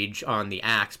up gauge on the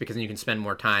axe, because then you can spend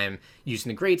more time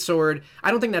using the greatsword. I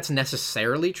don't think that's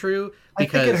necessarily true,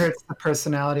 because I think it hurts the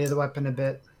personality of the weapon a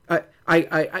bit.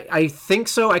 I think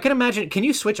so. I can imagine. Can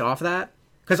you switch off that?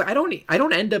 Because I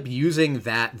don't end up using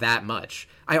that much.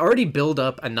 I already build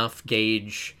up enough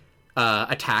gauge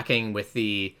attacking with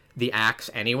the axe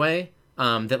anyway,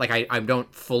 that like I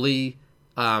don't fully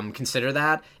consider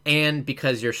that, and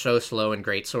because you're so slow in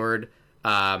greatsword,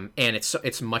 and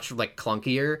it's much like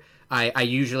clunkier, I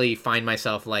usually find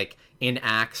myself like in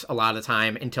axe a lot of the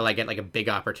time until I get like a big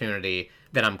opportunity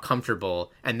that I'm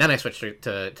comfortable, and then I switch to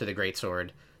the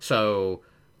greatsword. So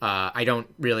I don't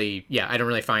really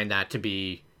find that to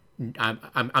be,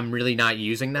 I'm really not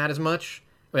using that as much.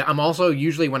 I'm also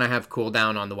usually, when I have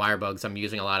cooldown on the wire bugs, I'm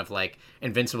using a lot of like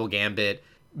Invincible Gambit,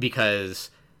 because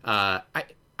I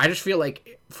just feel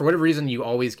like for whatever reason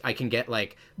I can get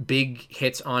like big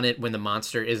hits on it when the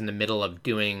monster is in the middle of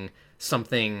doing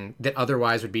something that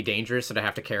otherwise would be dangerous that I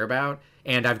have to care about.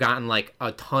 And I've gotten like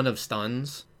a ton of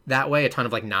stuns that way, a ton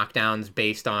of like knockdowns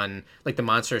based on like the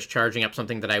monster is charging up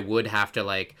something that I would have to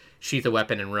like sheath a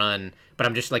weapon and run, but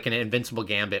I'm just like an Invincible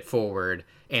Gambit forward.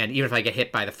 And even if I get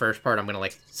hit by the first part, I'm going to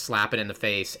like slap it in the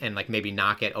face and like maybe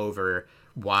knock it over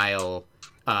while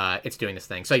it's doing this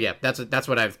thing. So yeah, that's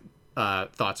what I've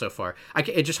thought so far.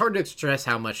 It's just hard to stress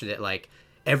how much that like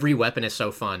every weapon is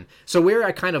so fun. So where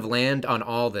I kind of land on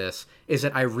all this is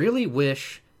that I really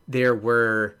wish there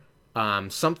were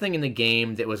something in the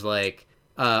game that was like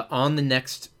on the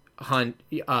next hunt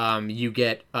you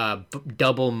get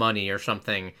double money or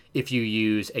something if you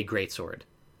use a greatsword.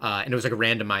 And it was like a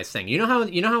randomized thing. You know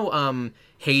how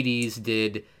Hades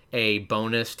did a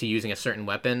bonus to using a certain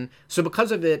weapon? So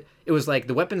because of it, it was like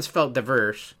the weapons felt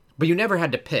diverse, but you never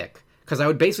had to pick, because I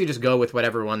would basically just go with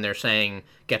whatever one they're saying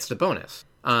gets the bonus.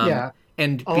 Yeah.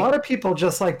 And a lot of people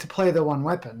just like to play the one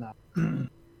weapon, though.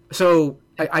 So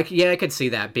I could see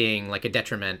that being like a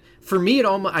detriment. For me,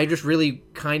 I just really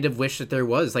kind of wish that there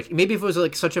was, like, maybe if it was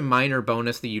like such a minor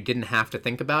bonus that you didn't have to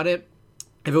think about it.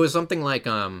 If it was something like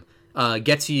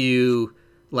gets you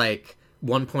like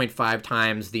 1.5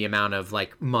 times the amount of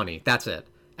like money, that's it,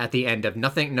 at the end of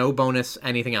nothing, no bonus,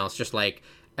 anything else, just like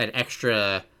an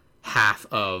extra half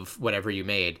of whatever you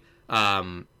made,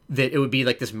 that it would be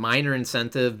like this minor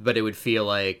incentive, but it would feel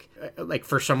like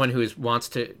for someone who wants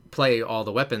to play all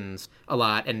the weapons a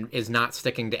lot and is not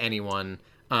sticking to anyone,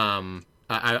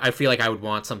 I feel like I would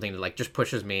want something that like just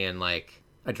pushes me in like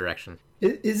a direction.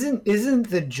 Isn't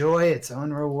the joy its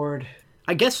own reward?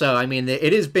 I guess so. I mean,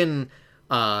 it has been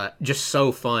just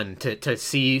so fun to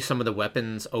see some of the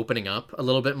weapons opening up a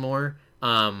little bit more.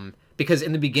 Because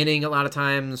in the beginning, a lot of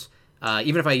times,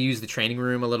 even if I use the training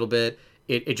room a little bit,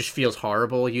 it just feels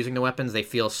horrible using the weapons. They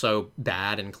feel so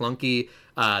bad and clunky.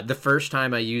 The first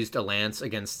time I used a lance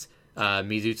against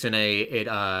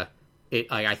Mizutsune,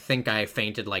 I think I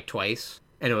fainted like twice,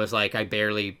 and it was like I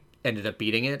barely ended up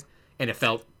beating it, and it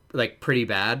felt like pretty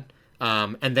bad.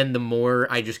 And then the more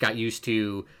I just got used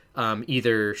to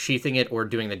either sheathing it or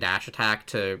doing the dash attack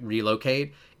to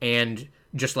relocate, and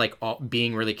just like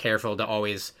being really careful to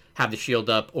always have the shield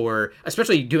up, or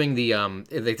especially doing the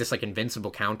this like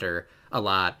invincible counter a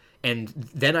lot. And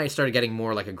then I started getting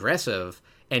more like aggressive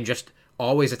and just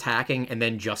always attacking and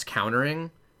then just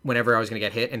countering whenever I was going to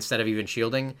get hit instead of even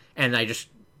shielding. And I just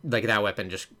like that weapon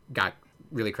just got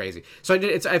really crazy. So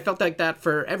I felt like that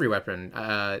for every weapon,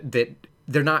 that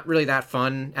they're not really that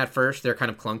fun at first. They're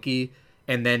kind of clunky.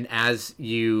 And then as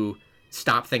you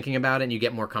stop thinking about it and you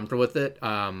get more comfortable with it,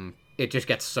 it just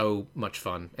gets so much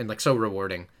fun and like so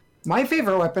rewarding. My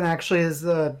favorite weapon actually is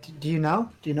the. Do you know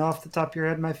off the top of your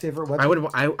head my favorite weapon?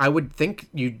 I would think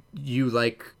you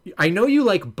like. I know you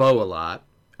like bow a lot.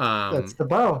 That's the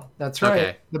bow. That's right.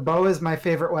 Okay. The bow is my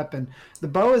favorite weapon. The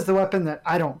bow is the weapon that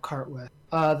I don't cart with.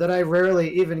 That I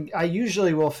rarely even. I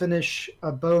usually will finish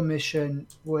a bow mission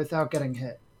without getting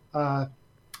hit. I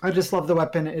just love the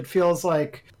weapon. It feels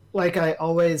like I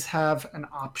always have an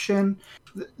option.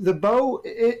 The bow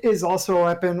is also a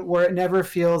weapon where it never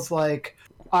feels like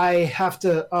I have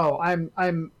to. Oh,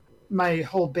 I'm. My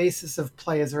whole basis of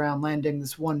play is around landing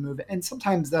this one move, and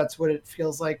sometimes that's what it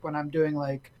feels like when I'm doing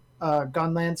like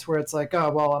gun lance, where it's like, oh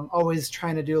well, I'm always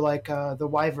trying to do like the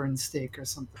wyvern stake or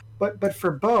something. But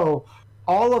for bow,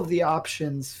 all of the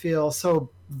options feel so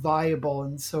viable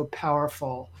and so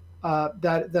powerful.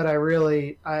 That I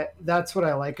really that's what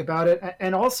I like about it,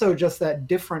 and also just that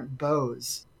different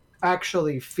bows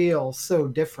actually feel so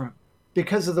different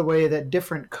because of the way that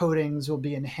different coatings will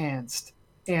be enhanced,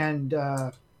 and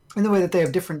in the way that they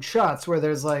have different shots, where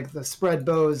there's like the spread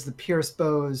bows, the pierce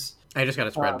bows. I just got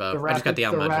a spread bow. I just got the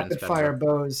rapid fire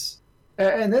bows,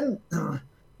 and then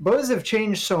bows have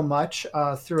changed so much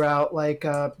throughout like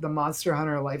the Monster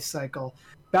Hunter life cycle.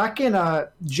 Back in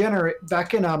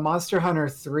Monster Hunter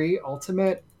 3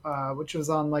 Ultimate, which was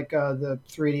on like the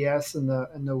 3DS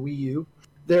and the Wii U,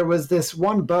 there was this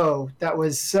one bow that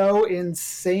was so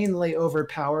insanely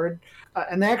overpowered,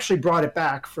 and they actually brought it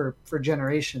back for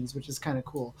generations, which is kind of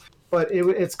cool. But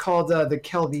it's called the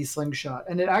Kelby Slingshot,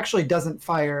 and it actually doesn't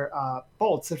fire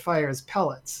bolts; it fires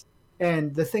pellets.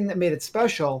 And the thing that made it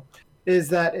special is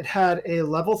that it had a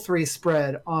level 3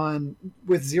 spread on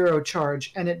with 0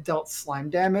 charge, and it dealt slime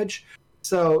damage.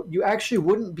 So you actually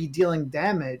wouldn't be dealing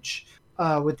damage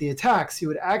with the attacks. You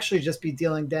would actually just be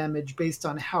dealing damage based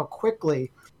on how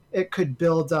quickly it could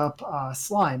build up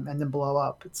slime and then blow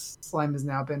up. Slime has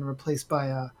now been replaced by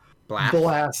a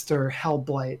blast or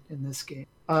Hellblight in this game.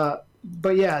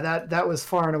 But yeah, that was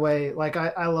far and away, like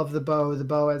I love the bow. The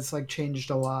bow has like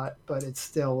changed a lot, but it's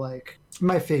still like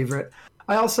my favorite.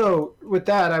 I also, with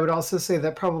that, I would also say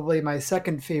that probably my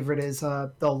second favorite is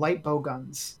the light bow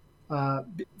guns.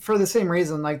 For the same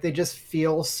reason, like they just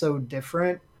feel so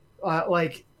different.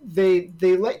 Like they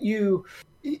let you.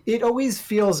 It always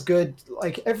feels good.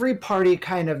 Like every party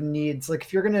kind of needs. Like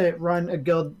if you're gonna run a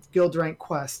guild rank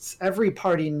quests, every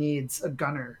party needs a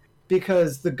gunner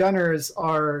because the gunners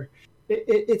are.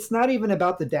 It's not even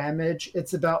about the damage.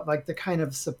 It's about like the kind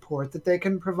of support that they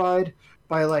can provide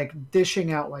by like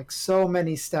dishing out like so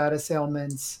many status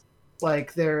ailments.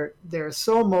 Like they're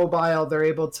so mobile. They're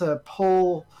able to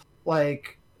pull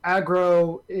like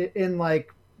aggro in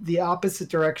like the opposite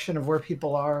direction of where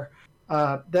people are.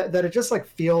 That it just like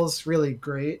feels really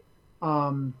great.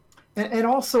 And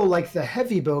also like the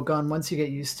heavy bow gun, once you get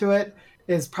used to it,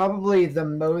 is probably the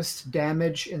most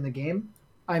damage in the game.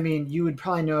 I mean, you would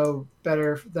probably know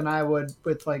better than I would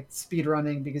with like speed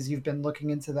running because you've been looking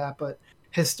into that. But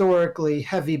historically,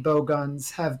 heavy bow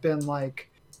guns have been like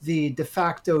the de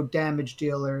facto damage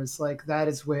dealers. Like that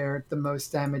is where the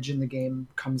most damage in the game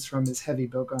comes from, is heavy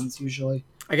bow guns usually.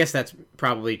 I guess that's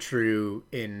probably true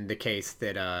in the case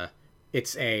that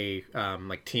it's a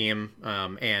like team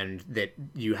and that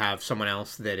you have someone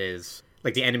else that is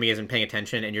like the enemy isn't paying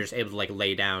attention and you're just able to like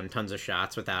lay down tons of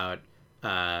shots without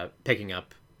picking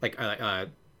up like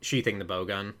sheathing the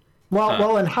bowgun.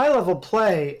 Well, in high level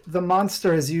play, the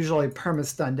monster is usually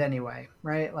perma-stunned anyway,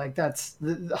 right? Like that's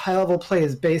the high level play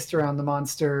is based around the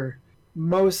monster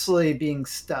mostly being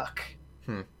stuck.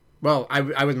 Well,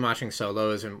 I was watching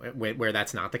solos and where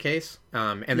that's not the case,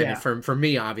 and then for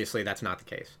me, obviously, that's not the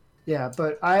case. Yeah,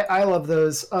 but I love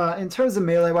those. In terms of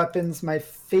melee weapons, my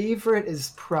favorite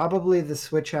is probably the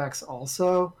switch axe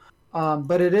also,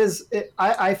 but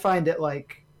I find it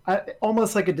like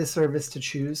almost like a disservice to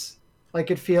choose. Like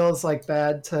it feels like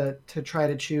bad to try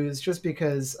to choose just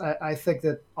because I think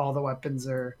that all the weapons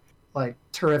are like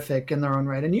terrific in their own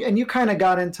right, and you kind of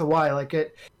got into why. Like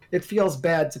it feels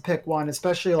bad to pick one,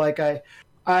 especially like I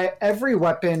every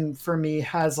weapon for me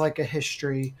has like a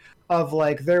history of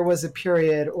like there was a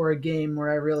period or a game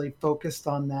where I really focused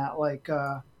on that. Like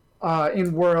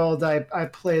in World, I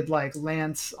played like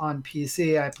Lance on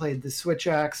PC. I played the Switch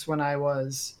Axe when I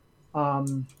was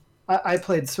I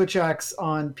played Switch Axe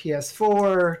on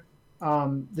PS4.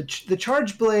 The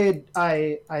Charge Blade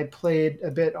I played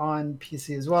a bit on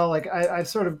PC as well. Like I've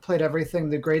sort of played everything.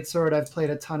 The Greatsword I've played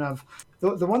a ton of.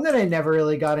 The one that I never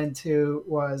really got into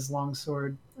was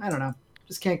Longsword. I don't know.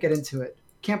 Just can't get into it.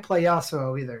 Can't play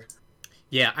Yasuo either.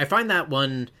 Yeah, I find that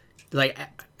one like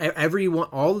everyone,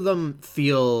 all of them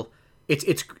feel it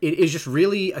is just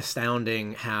really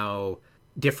astounding how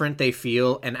different they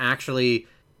feel, and actually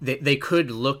they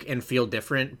could look and feel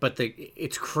different, but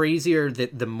it's crazier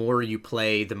that the more you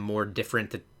play, the more different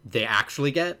that they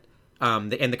actually get,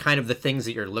 and the kind of the things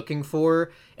that you're looking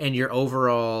for, and your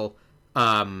overall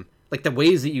like the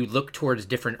ways that you look towards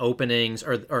different openings,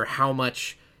 or how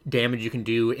much damage you can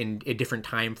do in a different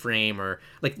time frame, or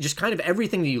like just kind of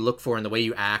everything that you look for and the way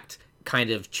you act kind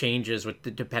of changes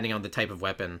depending on the type of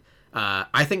weapon.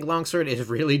 I think Longsword is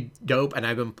really dope, and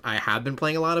I have been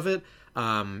playing a lot of it.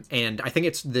 And I think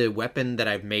it's the weapon that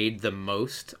I've made the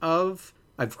most of.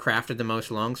 I've crafted the most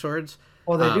longswords.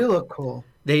 Well, they do look cool.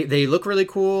 They look really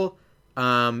cool.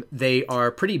 They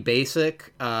are pretty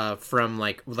basic. From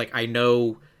like I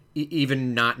know,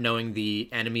 even not knowing the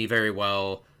enemy very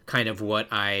well, kind of what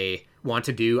I want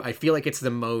to do. I feel like it's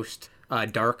the most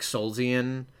Dark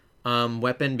Soulsian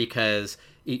weapon because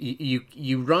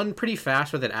you run pretty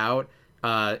fast with it out,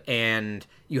 and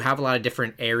you have a lot of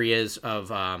different areas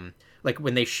of like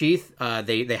when they sheath,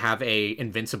 they have a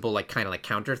invincible like kind of like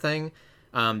counter thing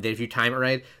that if you time it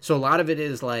right. So a lot of it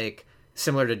is like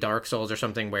similar to Dark Souls or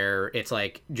something where it's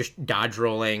like just dodge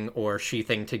rolling or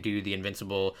sheathing to do the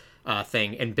invincible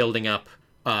thing and building up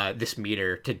this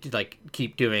meter to like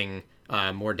keep doing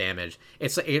more damage.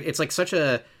 It's like such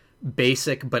a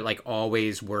basic but like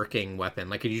always working weapon.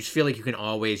 Like you just feel like you can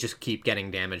always just keep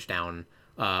getting damage down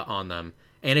on them,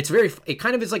 and it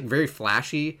kind of is like very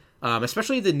flashy.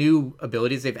 Especially the new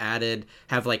abilities they've added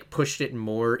have like pushed it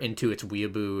more into its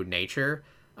weeaboo nature.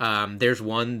 There's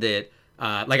one that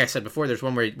like I said before, there's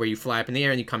one where you fly up in the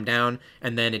air and you come down,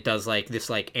 and then it does like this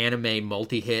like anime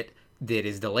multi-hit that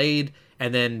is delayed,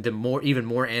 and then the even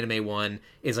more anime one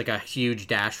is like a huge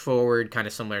dash forward, kind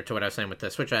of similar to what I was saying with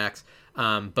the Switch Axe.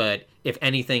 But if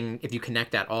anything, if you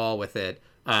connect at all with it,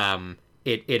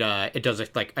 it does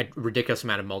like a ridiculous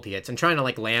amount of multi-hits, and trying to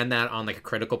like land that on like a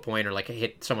critical point or like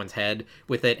hit someone's head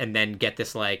with it and then get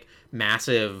this like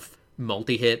massive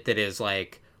multi-hit that is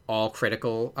like all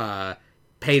critical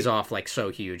pays off like so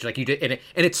huge. Like you did, and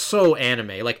it's so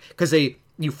anime, like because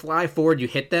you fly forward, you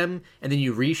hit them, and then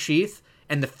you resheath,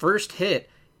 and the first hit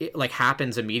it like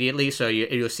happens immediately, so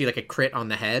you'll see like a crit on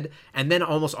the head, and then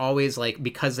almost always like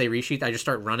because they resheath, I just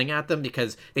start running at them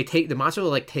because the monster will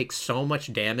like take so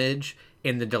much damage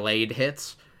in the delayed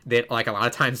hits that like a lot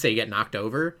of times they get knocked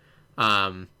over.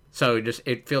 So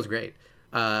it feels great.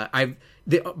 My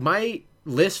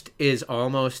list is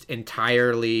almost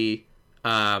entirely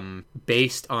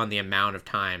based on the amount of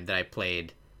time that I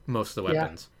played most of the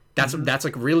weapons. That's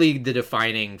like really the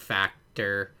defining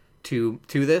factor to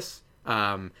this.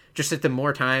 Just that the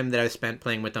more time that I've spent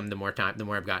playing with them, the more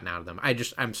I've gotten out of them.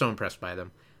 I'm so impressed by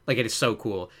them. Like, it is so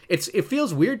cool. It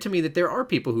feels weird to me that there are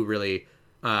people who really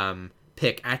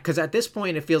pick, because at this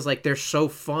point it feels like they're so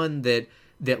fun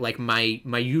that like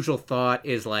my usual thought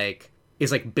is like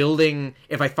building.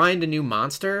 If I find a new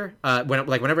monster,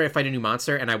 whenever I find a new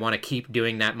monster and I want to keep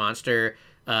doing that monster,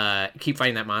 keep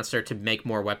fighting that monster to make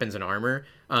more weapons and armor,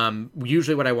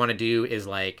 usually what I want to do is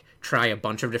like try a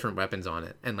bunch of different weapons on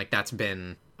it, and like that's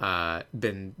been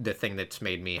the thing that's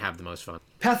made me have the most fun.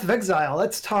 Path of Exile,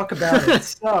 let's talk about it.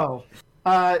 So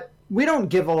we don't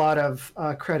give a lot of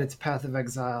credit to Path of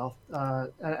Exile,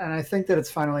 and I think that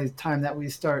it's finally time that we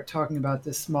start talking about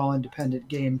this small independent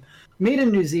game made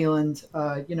in New Zealand.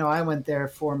 I went there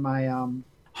for my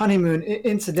honeymoon.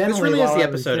 Incidentally, this really is the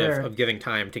episode of giving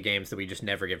time to games that we just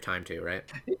never give time to, right?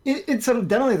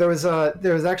 Incidentally, there was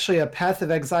actually a Path of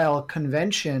Exile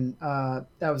convention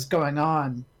that was going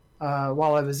on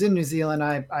while I was in New Zealand.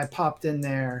 I popped in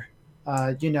there,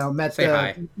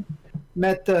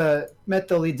 met the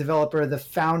lead developer, the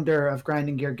founder of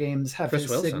Grinding Gear Games, have Chris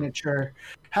his Wilson. Signature,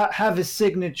 have his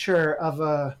signature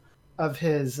of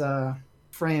his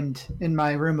framed in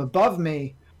my room above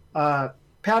me.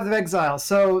 Path of Exile.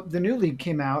 So the new league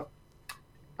came out,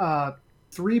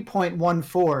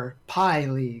 3.14 Pi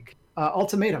League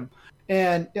Ultimatum,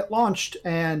 and it launched,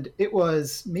 and it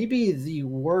was maybe the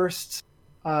worst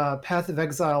Path of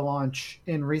Exile launch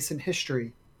in recent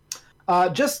history.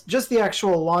 Just the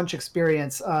actual launch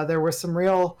experience. There were some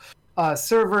real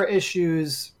server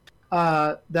issues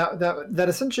that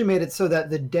essentially made it so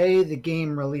that the day the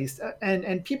game released,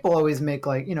 and people always make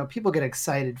people get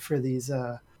excited for these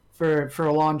for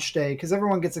a launch day because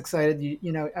everyone gets excited.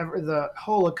 The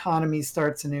whole economy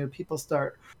starts anew. People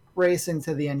start racing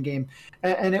to the end game,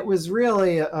 and it was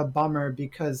really a bummer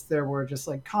because there were just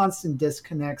like constant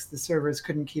disconnects. The servers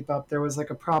couldn't keep up. There was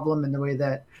like a problem in the way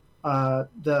that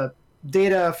the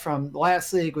data from the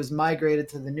last league was migrated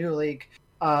to the new league,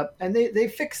 and they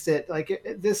fixed it.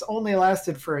 This only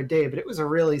lasted for a day, but it was a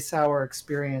really sour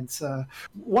experience.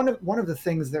 One of the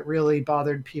things that really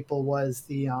bothered people was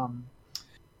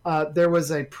there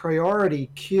was a priority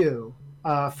queue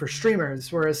for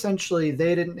streamers where essentially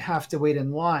they didn't have to wait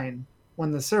in line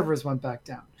when the servers went back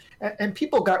down. And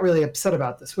people got really upset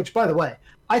about this, which, by the way,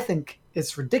 I think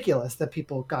it's ridiculous that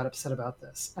people got upset about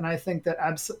this. And I think that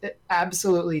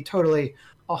absolutely, totally,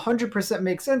 100%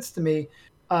 makes sense to me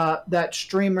that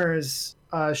streamers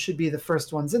should be the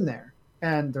first ones in there.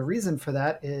 And the reason for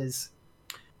that is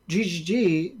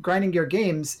GGG, Grinding Gear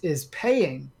Games, is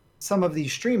paying some of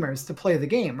these streamers to play the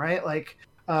game, right? Like,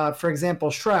 for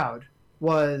example, Shroud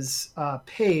was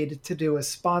paid to do a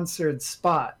sponsored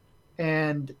spot.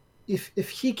 And if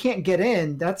he can't get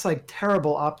in, that's like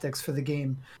terrible optics for the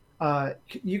game.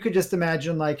 You could just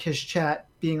imagine like his chat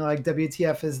being like,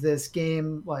 WTF is this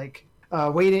game? Like,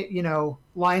 waiting,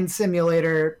 line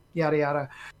simulator, yada, yada.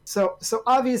 So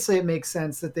obviously it makes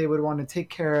sense that they would want to take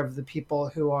care of the people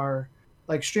who are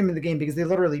like streaming the game because they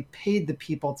literally paid the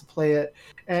people to play it.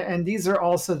 And these are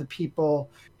also the people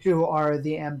who are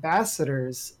the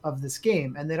ambassadors of this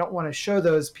game. And they don't want to show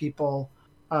those people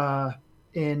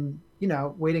in,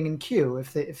 waiting in queue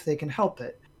if they can help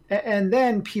it. And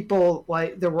then people,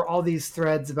 like, there were all these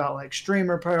threads about like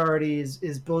streamer priorities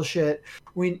is bullshit.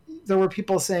 There were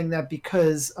people saying that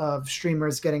because of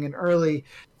streamers getting in early,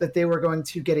 that they were going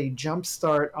to get a jump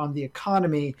start on the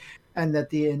economy and that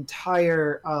the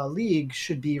entire league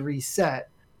should be reset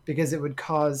because it would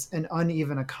cause an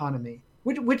uneven economy,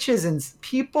 which isn't.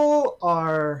 People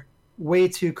are way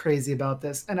too crazy about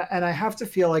this. And I have to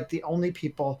feel like the only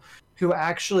people who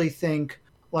actually think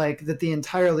like that the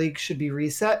entire league should be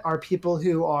reset are people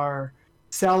who are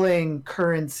selling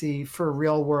currency for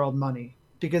real world money,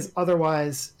 because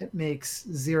otherwise it makes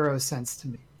zero sense to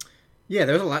me. Yeah,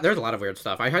 there's a lot of weird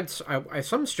stuff. I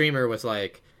some streamer was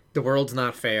like, the world's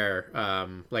not fair.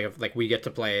 Like we get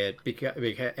to play it because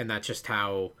and that's just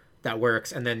how that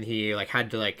works. And then he like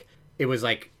had to like, it was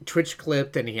like Twitch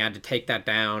clipped and he had to take that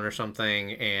down or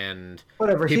something. And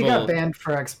whatever, he got banned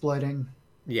for exploiting.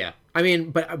 Yeah, I mean,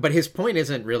 but his point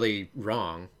isn't really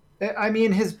wrong. I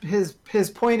mean, his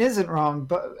point isn't wrong,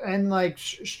 but and like,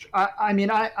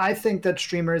 I think that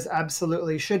streamers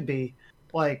absolutely should be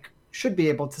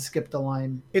able to skip the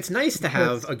line. It's nice to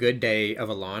have a good day of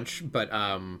a launch, but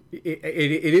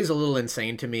it is a little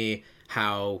insane to me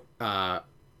how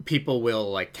people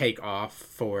will like take off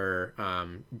for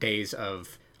days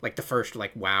of like the first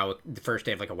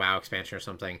day of like a WoW expansion or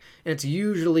something, and it's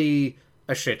usually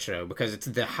a shit show because it's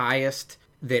the highest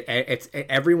that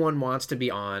everyone wants to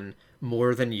be on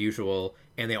more than usual,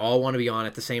 and they all want to be on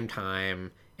at the same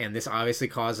time, and this obviously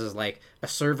causes like a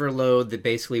server load that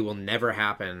basically will never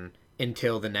happen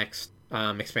until the next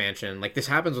expansion. Like this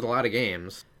happens with a lot of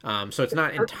games, so it's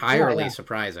not entirely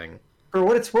surprising. For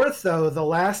what it's worth, though, the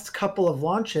last couple of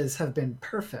launches have been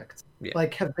perfect. Yeah.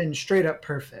 Like, have been straight up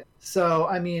perfect. So,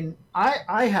 I mean,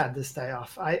 I had this day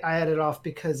off. I had it off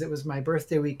because it was my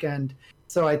birthday weekend.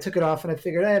 So I took it off and I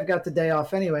figured, hey, I've got the day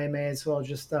off anyway. May as well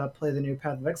just play the new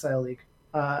Path of Exile League.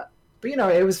 But, you know,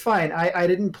 it was fine. I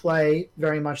didn't play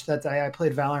very much that day. I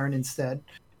played Valorant instead.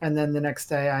 And then the next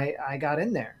day I got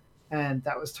in there. And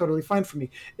that was totally fine for me.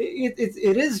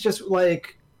 It is just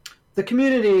like the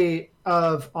community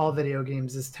of all video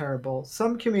games is terrible.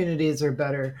 Some communities are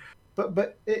better.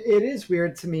 But it is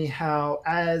weird to me how,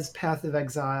 as Path of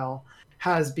Exile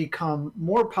has become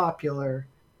more popular,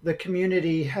 the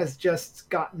community has just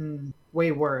gotten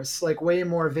way worse, like way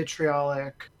more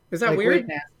vitriolic. Is that like, weird?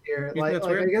 Way nastier. Like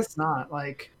I guess not.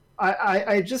 Like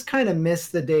I just kind of miss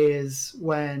the days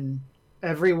when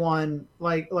everyone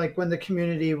like when the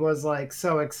community was like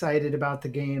so excited about the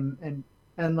game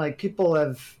and like people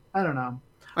have, I don't know.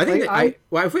 I think I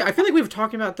feel like we've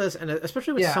talked about this, and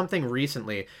especially with something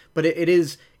recently. But it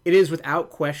is without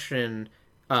question,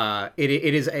 it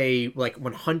is a like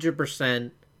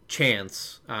 100%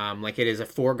 chance. Like it is a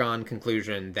foregone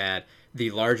conclusion that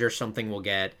the larger something will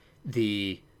get,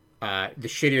 the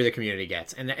shittier the community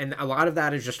gets, and a lot of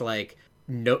that is just like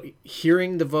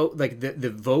hearing the the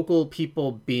vocal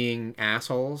people being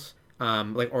assholes,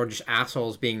 or just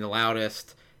assholes being the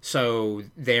loudest. So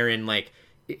they're in like.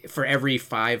 For every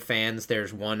 5 fans,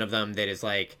 there's one of them that is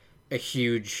like a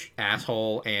huge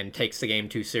asshole and takes the game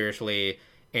too seriously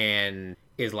and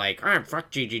is like, oh,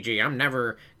 fuck GGG, I'm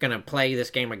never gonna play this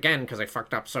game again because I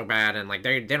fucked up so bad, and like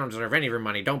they don't deserve any of your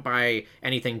money, don't buy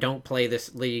anything, don't play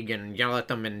this league, and yell at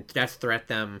them and death threat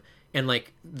them, and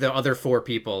like the other 4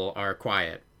 people are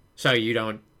quiet. So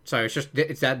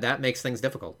it's that makes things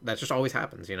difficult. That just always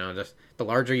happens, you know. Just the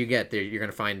larger you get, you're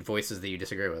gonna find voices that you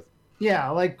disagree with.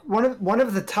 Yeah, like one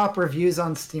of the top reviews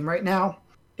on Steam right now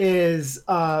is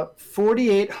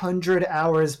 4,800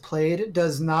 hours played,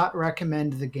 does not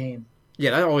recommend the game. Yeah,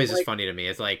 that always is funny to me.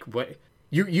 It's like, what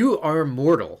you are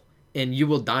mortal and you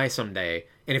will die someday.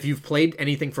 And if you've played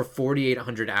anything for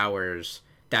 4,800 hours,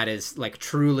 that is like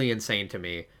truly insane to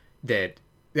me. That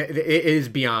it is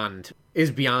beyond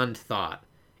thought.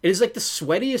 It is like the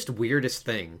sweatiest, weirdest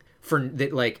thing for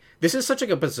that. Like this is such like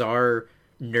a bizarre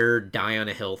nerd die on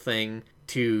a hill thing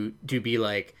to be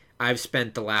like, I've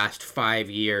spent the last 5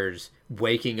 years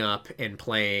waking up and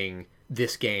playing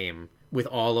this game with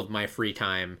all of my free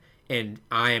time, and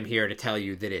I am here to tell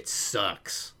you that it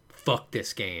sucks. Fuck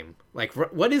this game. Like,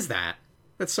 what is that?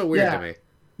 That's so weird to me.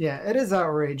 Yeah, it is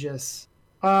outrageous.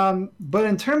 But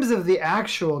in terms of the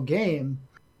actual game,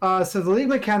 so the league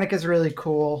mechanic is really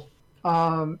cool.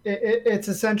 It's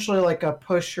essentially like a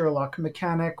push your luck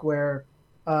mechanic where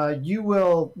you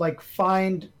will like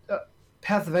find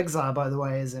Path of Exile, by the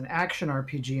way, is an action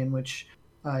RPG in which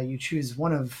you choose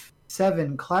one of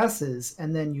 7 classes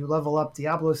and then you level up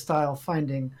Diablo style,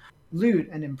 finding loot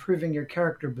and improving your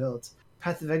character builds.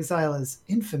 Path of Exile is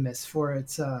infamous for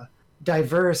its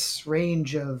diverse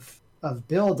range of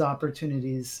build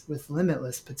opportunities with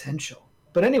limitless potential.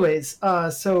 But anyways,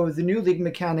 so the new league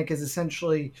mechanic is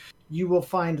essentially you will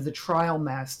find the trial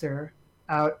master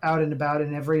out and about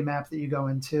in every map that you go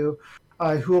into,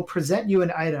 who will present you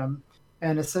an item,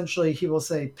 and essentially he will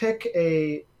say, pick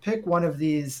one of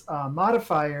these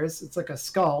modifiers. It's like a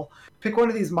skull. Pick one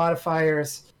of these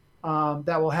modifiers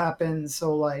that will happen.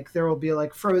 So like there will be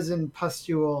like frozen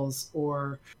pustules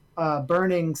or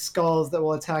burning skulls that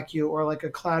will attack you, or like a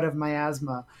cloud of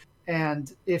miasma.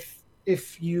 And if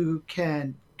you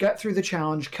can get through the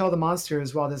challenge, kill the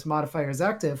monsters while this modifier is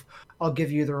active, I'll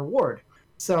give you the reward.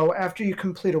 So after you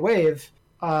complete a wave,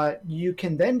 you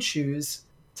can then choose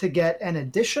to get an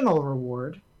additional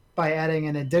reward by adding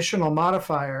an additional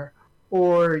modifier,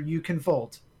 or you can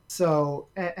fold. So,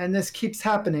 and this keeps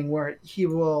happening where he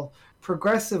will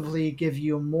progressively give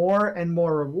you more and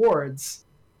more rewards.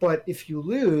 But if you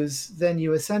lose, then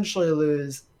you essentially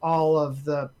lose all of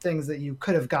the things that you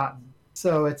could have gotten.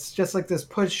 So it's just like this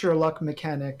push your luck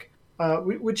mechanic,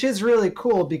 which is really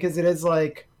cool because it is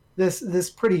like this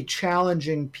pretty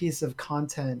challenging piece of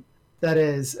content that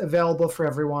is available for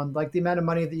everyone. Like the amount of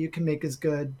money that you can make is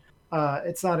good.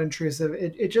 It's not intrusive.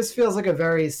 It just feels like a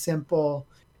very simple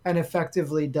and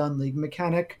effectively done league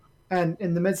mechanic. And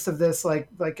in the midst of this, like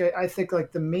I think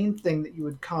like the main thing that you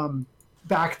would come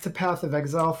back to Path of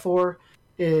Exile for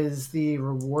is the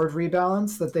reward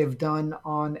rebalance that they've done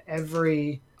on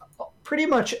pretty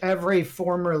much every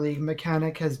former League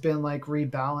mechanic has been like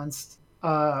rebalanced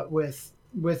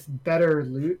with better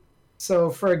loot. So,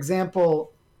 for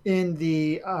example, in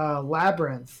the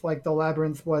Labyrinth, like the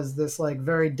Labyrinth was this like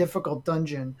very difficult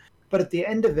dungeon, but at the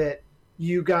end of it,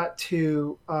 you got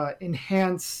to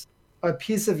enhance a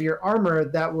piece of your armor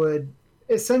that would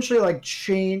essentially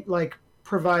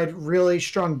provide really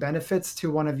strong benefits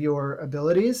to one of your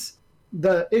abilities.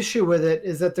 The issue with it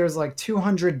is that there's like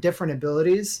 200 different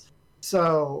abilities.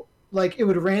 So like it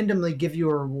would randomly give you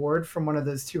a reward from one of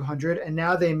those 200. And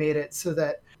now they made it so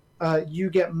that you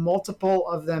get multiple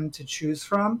of them to choose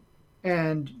from.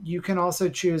 And you can also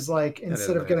choose like,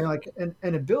 instead of getting like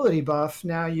an ability buff,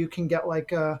 now you can get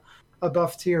like a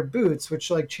buff to your boots,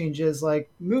 which like changes like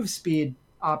move speed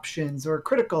options or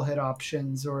critical hit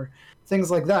options or things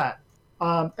like that.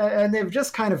 And they've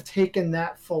just kind of taken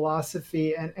that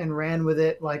philosophy and ran with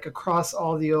it like across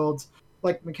all the old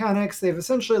like mechanics. They've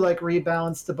essentially like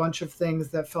rebalanced a bunch of things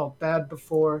that felt bad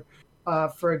before.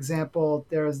 For example,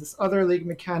 there's this other League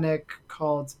mechanic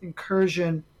called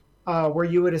Incursion, where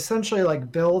you would essentially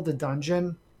like build a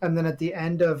dungeon, and then at the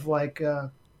end of like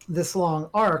this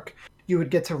long arc, you would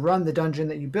get to run the dungeon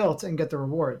that you built and get the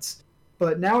rewards.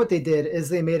 But now what they did is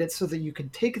they made it so that you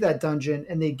could take that dungeon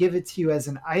and they give it to you as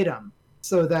an item.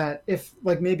 So that if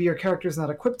like maybe your character is not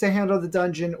equipped to handle the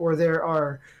dungeon, or there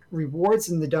are rewards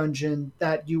in the dungeon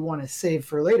that you want to save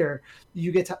for later,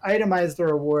 you get to itemize the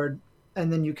reward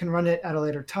and then you can run it at a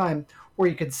later time, or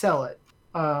you could sell it.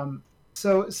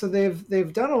 So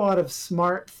they've done a lot of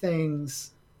smart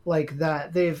things like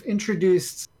that. They've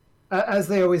introduced, as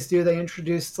they always do, they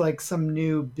introduced like some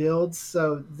new builds.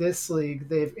 So this league,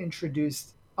 they've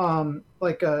introduced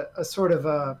like a sort of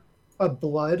a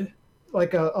blood,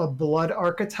 like a blood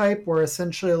archetype, where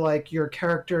essentially like your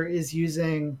character is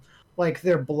using like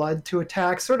their blood to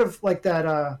attack, sort of like that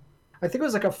I think it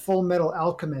was like a Full Metal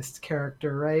Alchemist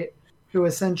character, right, who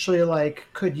essentially like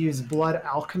could use blood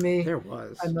alchemy. There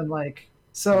was. And then like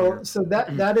so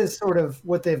that is sort of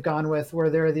what they've gone with, where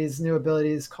there are these new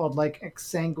abilities called like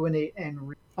Exsanguinate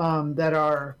and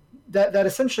that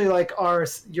essentially like are,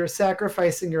 you're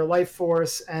sacrificing your life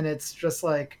force, and it's just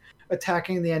like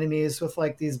attacking the enemies with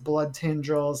like these blood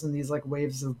tendrils and these like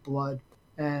waves of blood.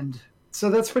 And so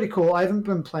that's pretty cool. I haven't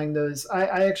been playing those.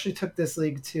 I actually took this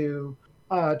league to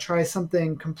try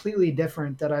something completely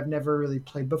different that I've never really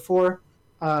played before,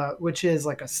 which is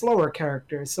like a slower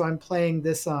character. So I'm playing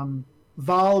this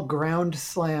Val Ground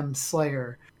Slam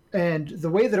Slayer. And the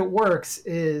way that it works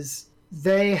is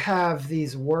they have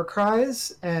these war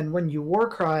cries, and when you war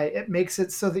cry, it makes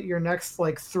it so that your next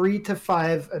like 3 to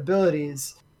 5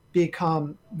 abilities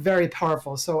become very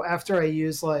powerful. So after I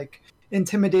use like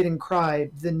Intimidating Cry,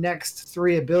 the next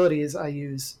 3 abilities I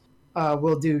use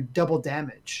will do double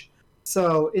damage.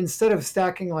 So instead of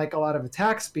stacking like a lot of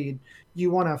attack speed,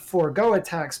 you want to forego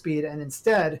attack speed and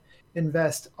instead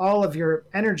invest all of your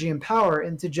energy and power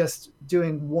into just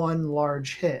doing one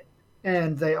large hit.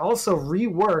 And they also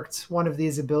reworked one of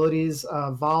these abilities,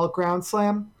 Val Ground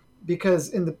Slam, because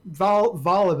in the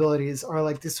Val abilities are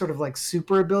like these sort of like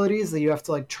super abilities that you have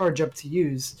to like charge up to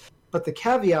use. But the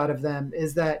caveat of them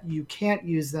is that you can't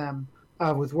use them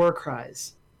with war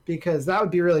cries, because that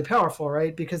would be really powerful,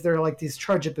 right? Because they're like these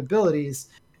charge up abilities,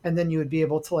 and then you would be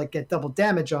able to like get double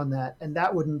damage on that, and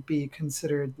that wouldn't be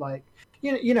considered like,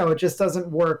 you know, it just doesn't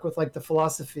work with like the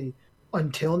philosophy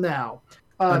until now.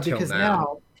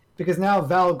 Because now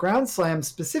Val Ground Slam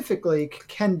specifically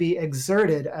can be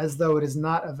exerted as though it is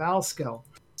not a Val skill.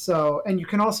 So, and you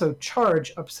can also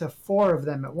charge up to 4 of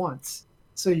them at once.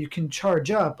 So you can charge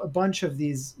up a bunch of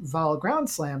these Val Ground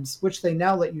Slams, which they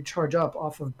now let you charge up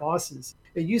off of bosses.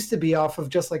 It used to be off of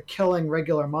just like killing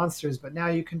regular monsters, but now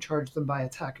you can charge them by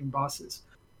attacking bosses,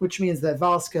 which means that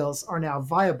Val skills are now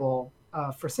viable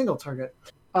for single target.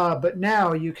 But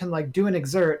now you can like do an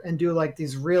exert and do like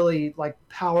these really like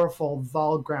powerful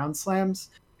Val Ground Slams,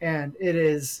 and it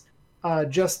is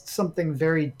just something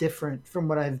very different from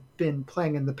what I've been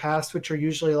playing in the past, which are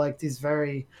usually like these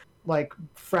very like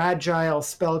fragile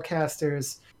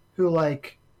spellcasters who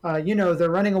like they're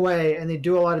running away and they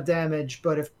do a lot of damage,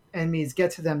 but if enemies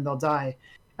get to them, they'll die.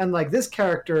 And like this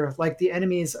character, like the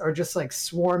enemies are just like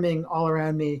swarming all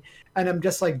around me, and I'm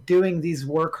just like doing these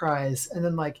war cries and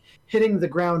then like hitting the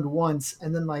ground once,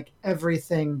 and then like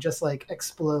everything just like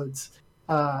explodes.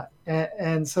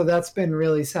 And so that's been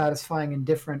really satisfying and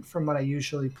different from what I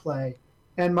usually play.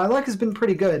 And my luck has been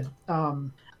pretty good.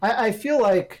 I feel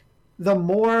like the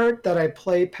more that I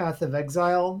play Path of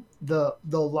Exile, the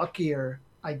luckier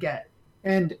I get.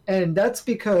 And that's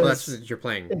because you're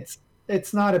playing.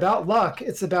 It's not about luck.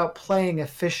 It's about playing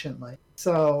efficiently.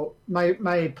 So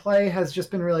my play has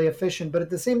just been really efficient. But at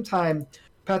the same time,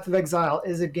 Path of Exile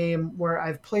is a game where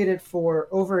I've played it for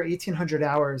over 1,800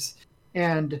 hours,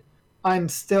 and I'm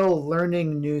still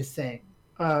learning new things,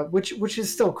 which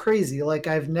is still crazy. Like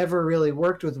I've never really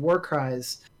worked with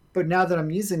Warcries, but now that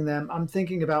I'm using them, I'm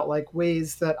thinking about like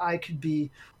ways that I could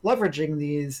be leveraging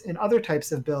these in other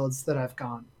types of builds that I've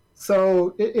gone.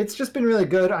 So it's just been really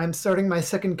good. I'm starting my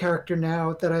second character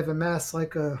now that I've amassed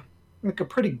like a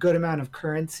pretty good amount of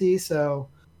currency. So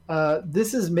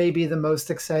this is maybe the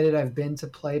most excited I've been to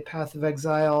play Path of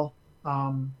Exile,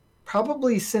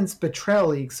 probably since Betrayal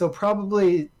League. So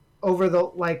probably over the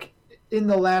like in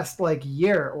the last like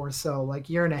year or so,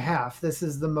 like year and a half. This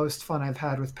is the most fun I've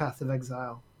had with Path of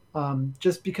Exile.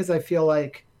 Just because I feel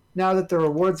like now that the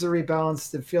rewards are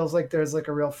rebalanced, it feels like there's like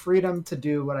a real freedom to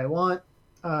do what I want.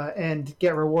 And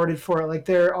get rewarded for it. Like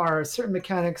there are certain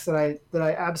mechanics that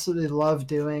I absolutely love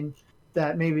doing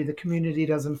that maybe the community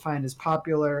doesn't find as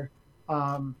popular.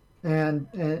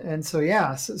 And so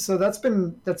yeah, so that's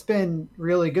been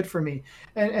really good for me.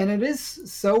 And it is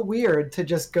so weird to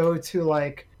just go to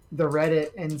like the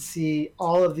Reddit and see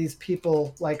all of these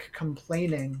people like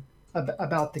complaining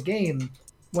about the game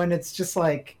when it's just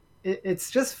like it's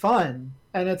just fun,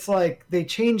 and it's like they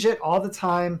change it all the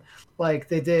time. Like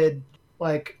they did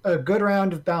like a good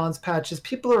round of balance patches.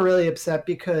 People are really upset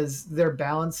because their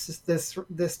balance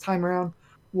this time around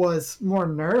was more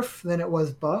nerf than it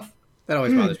was buff. That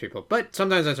always bothers people, but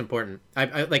sometimes that's important.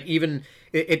 I like even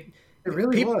it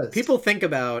really was. People think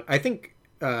about. I think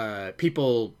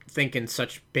people think in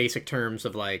such basic terms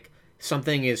of like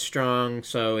something is strong,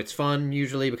 so it's fun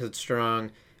usually because it's strong,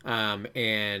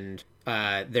 and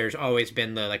there's always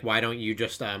been the like, why don't you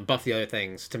just buff the other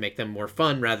things to make them more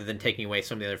fun rather than taking away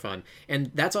some of the other fun?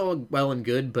 And that's all well and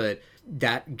good, but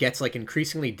that gets like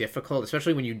increasingly difficult,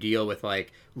 especially when you deal with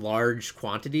like large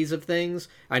quantities of things.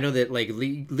 I know that like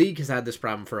League has had this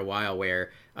problem for a while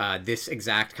where this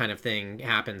exact kind of thing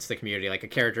happens to the community. Like a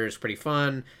character is pretty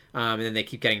fun, and then they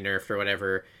keep getting nerfed or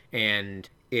whatever, and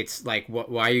it's like,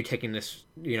 why are you taking this,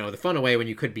 the fun away when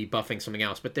you could be buffing something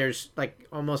else? But there's like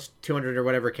almost 200 or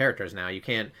whatever characters now. You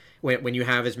can't, when you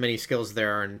have as many skills as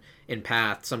there are in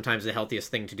Path, sometimes the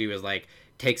healthiest thing to do is like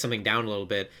take something down a little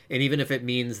bit. And even if it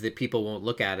means that people won't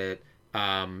look at it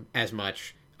as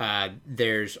much,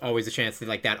 there's always a chance that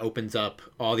like that opens up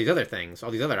all these other things,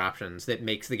 all these other options that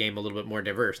makes the game a little bit more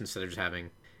diverse instead of just having,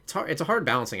 it's a hard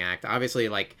balancing act. Obviously,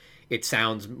 like, it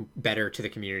sounds better to the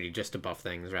community just to buff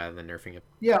things rather than nerfing it.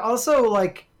 Yeah, also,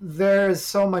 like, there's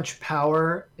so much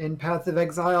power in Path of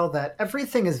Exile that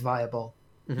everything is viable.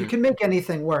 Mm-hmm. You can make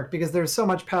anything work because there's so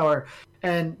much power.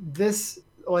 And this,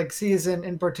 like, season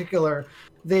in particular,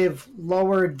 they've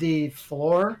lowered the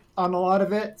floor on a lot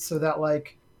of it so that,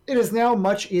 like, it is now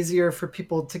much easier for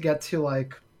people to get to,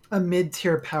 like, a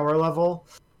mid-tier power level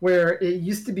where it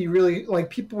used to be really, like,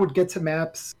 people would get to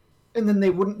maps and then they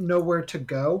wouldn't know where to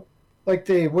go. Like,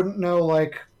 they wouldn't know,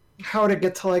 like, how to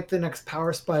get to, like, the next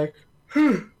power spike.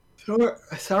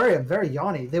 Sorry, I'm very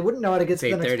yawny. They wouldn't know how to get to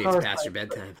the next power spike. It's past your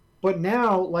bedtime. But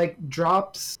now, like,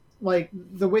 drops, like,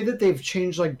 the way that they've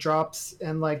changed, like, drops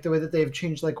and, like, the way that they've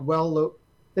changed, like,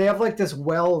 they have, like, this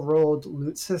well-rolled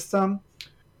loot system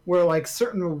where, like,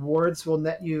 certain rewards will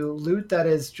net you loot that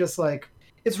is just, like,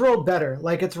 it's rolled better.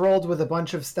 Like, it's rolled with a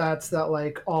bunch of stats that,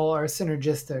 like, all are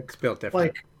synergistic. It's built different.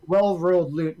 Like,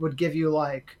 well-rolled loot would give you,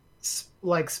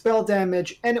 like spell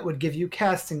damage, and it would give you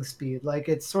casting speed. Like,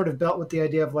 it's sort of built with the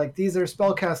idea of like, these are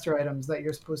spellcaster items that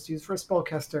you're supposed to use for a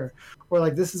spellcaster, or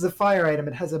like, this is a fire item,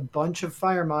 it has a bunch of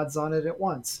fire mods on it at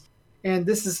once. And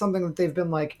this is something that they've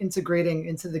been like integrating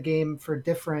into the game for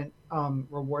different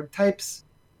reward types.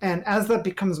 And as that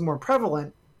becomes more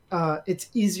prevalent, it's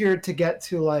easier to get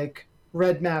to like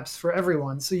red maps for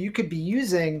everyone. So you could be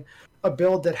using a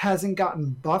build that hasn't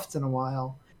gotten buffed in a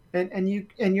while, and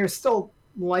you're still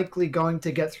likely going to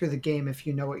get through the game if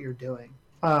you know what you're doing.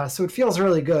 So it feels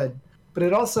really good, but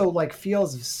it also like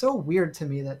feels so weird to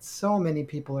me that so many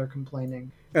people are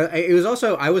complaining. It was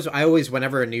also, I always,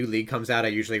 whenever a new league comes out, I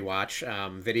usually watch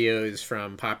videos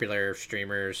from popular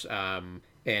streamers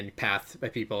and Path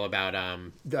people about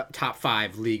the top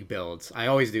 5 league builds. I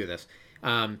always do this.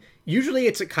 Usually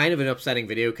it's a kind of an upsetting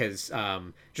video because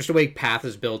just the way Path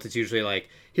is built, it's usually like,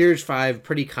 here's 5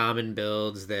 pretty common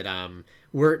builds that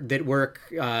work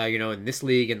in this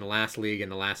league, in the last league,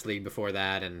 and the last league before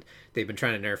that, and they've been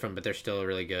trying to nerf them, but they're still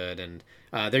really good, and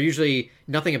they're usually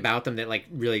nothing about them that like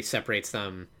really separates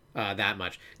them that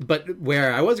much. But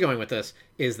where I was going with this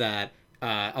is that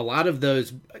a lot of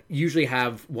those usually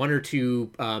have one or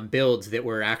two builds that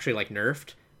were actually like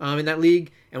nerfed in that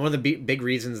league. And one of the big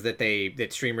reasons that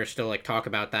streamers still like talk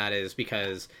about that is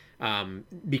because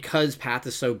Path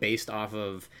is so based off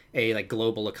of a like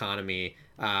global economy.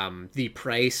 The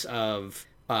price of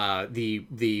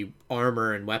the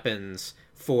armor and weapons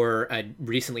for a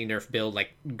recently nerfed build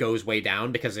like goes way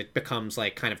down because it becomes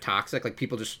like kind of toxic. Like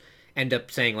people just end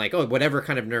up saying like, oh, whatever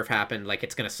kind of nerf happened, like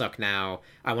it's gonna suck now.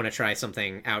 I want to try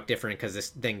something out different because this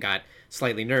thing got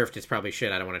slightly nerfed. It's probably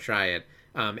shit. I don't want to try it.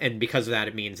 And because of that,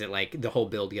 it means that like the whole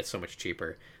build gets so much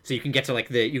cheaper. So you can get to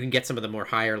like you can get some of the more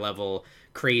higher level,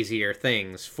 crazier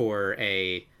things for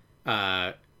a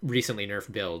recently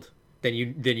nerfed build than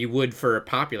you would for a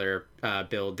popular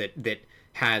build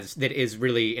that is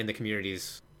really in the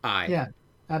community's eye. Yeah,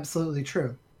 absolutely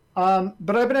true.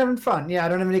 But I've been having fun. Yeah, I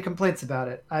don't have any complaints about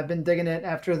it. I've been digging it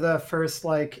after the first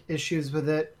like issues with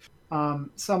it.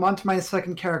 So I'm on to my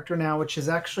second character now, which is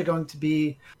actually going to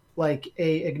be like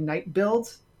a Ignite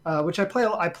build, which I play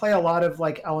a lot of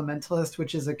like Elementalist,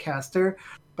 which is a caster,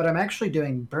 but I'm actually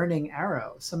doing Burning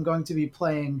Arrow. So I'm going to be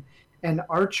playing an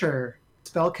Archer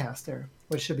spellcaster,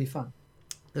 which should be fun.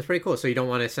 That's pretty cool. So you don't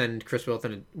want to send Chris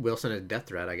Wilson a death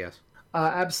threat, I guess?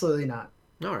 Absolutely not.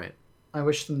 All right. I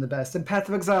wish them the best. And Path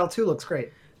of Exile 2 looks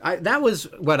great. That was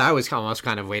what I was almost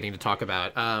kind of waiting to talk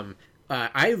about.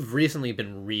 I've recently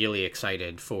been really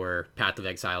excited for Path of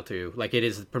Exile 2. Like, it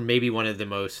is maybe one of the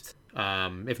most,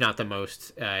 if not the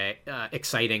most,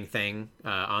 exciting thing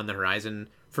on the horizon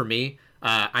for me.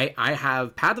 I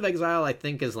have Path of Exile, I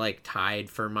think, is like tied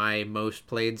for my most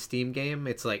played Steam game.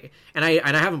 It's like, and I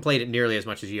haven't played it nearly as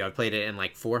much as you. I've played it in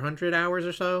like 400 hours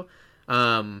or so.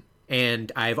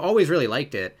 And I've always really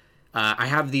liked it. I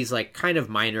have these like kind of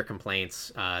minor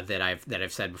complaints that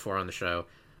I've said before on the show.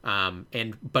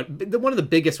 But one of the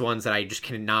biggest ones that I just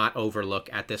cannot overlook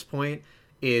at this point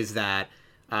is that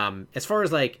as far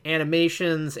as like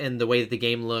animations and the way that the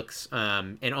game looks,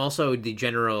 and also the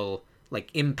general like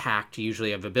impact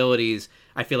usually of abilities,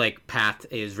 I feel like Path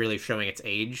is really showing its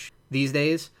age these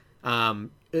days.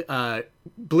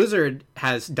 Blizzard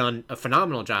has done a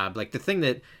phenomenal job. Like the thing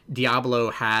that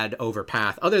Diablo had over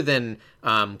Path, other than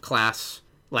class,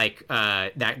 like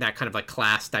that kind of like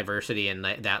class diversity and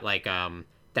that like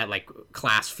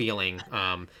class feeling,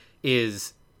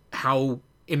 is how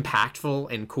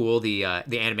impactful and cool the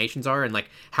animations are, and like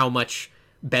how much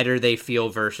better they feel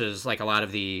versus like a lot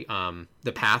of the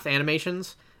Path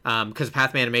animations. Because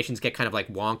Path animations get kind of like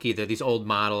wonky. They're these old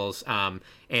models,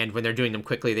 and when they're doing them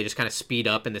quickly, they just kind of speed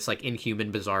up in this like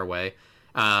inhuman, bizarre way.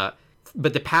 But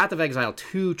the Path of Exile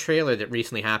 2 trailer that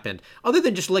recently happened, other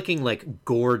than just looking like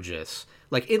gorgeous,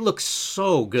 like it looks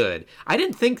so good. I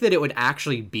didn't think that it would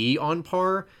actually be on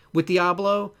par with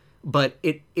Diablo, but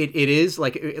it is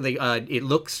like it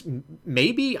looks,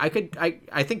 maybe I think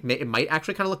it might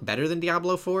actually kind of look better than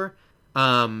Diablo 4.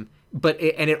 But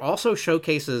it also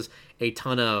showcases a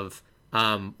ton of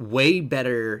way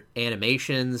better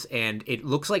animations, and it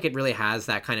looks like it really has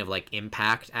that kind of like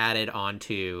impact added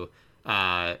onto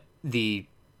the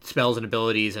spells and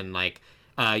abilities. And like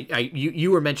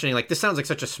you were mentioning, like, this sounds like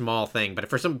such a small thing, but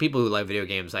for some people who love video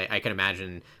games, I can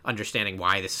imagine understanding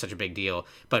why this is such a big deal.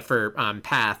 But for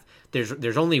Path,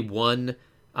 there's only one.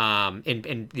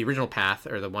 In the original Path,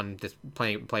 or the one that's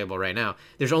playable right now,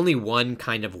 there's only one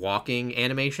kind of walking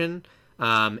animation,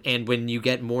 and when you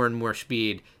get more and more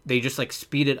speed, they just like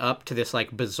speed it up to this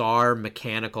like bizarre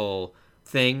mechanical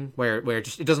thing where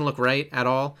it doesn't look right at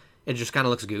all. It just kind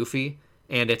of looks goofy,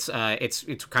 and it's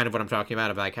kind of what I'm talking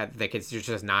about like it's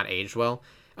just not aged well.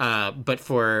 But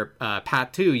for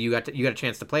Path 2, you got a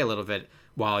chance to play a little bit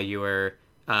while you were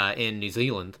in New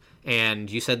Zealand, and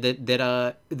you said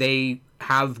that they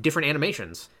have different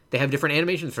animations. They have different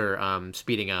animations for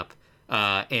speeding up,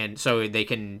 and so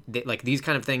like these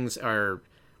kind of things are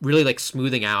really like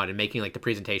smoothing out and making like the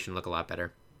presentation look a lot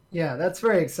better. Yeah, that's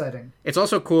very exciting. It's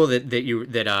also cool that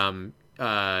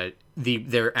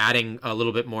they're adding a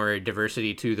little bit more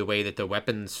diversity to the way that the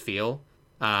weapons feel.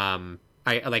 You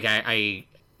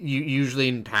usually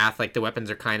in Path, like the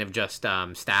weapons are kind of just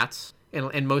stats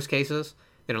in most cases.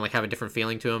 They don't like have a different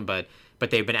feeling to them, but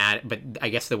they've been but I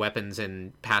guess the weapons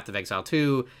in Path of Exile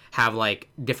 2 have like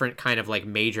different kind of like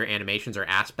major animations or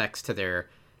aspects to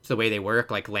the way they work.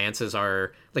 Like lances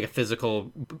are like a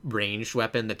physical ranged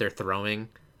weapon that they're throwing,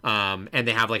 and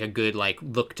they have like a good like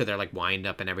look to their like wind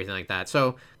up and everything like that.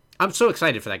 So I'm so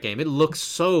excited for that game. It looks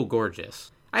so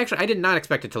gorgeous. I did not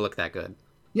expect it to look that good.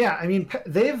 Yeah, I mean,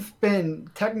 they've been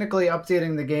technically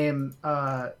updating the game,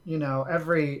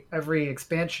 every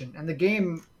expansion, and the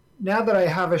game now that I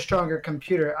have a stronger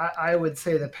computer, I would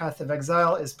say that Path of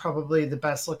Exile is probably the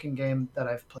best looking game that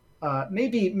I've played.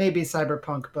 Maybe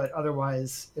Cyberpunk, but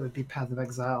otherwise it would be Path of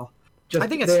Exile. Just I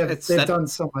think they've done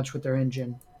so much with their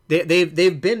engine.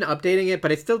 They've been updating it,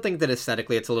 but I still think that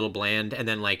aesthetically it's a little bland, and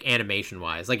then like animation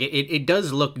wise, like it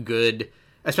does look good,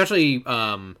 especially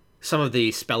some of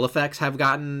the spell effects have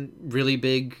gotten really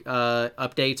big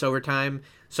updates over time.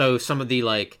 So some of the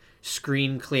like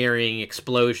screen clearing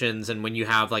explosions, and when you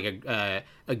have like a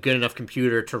good enough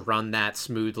computer to run that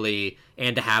smoothly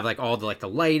and to have like all the like the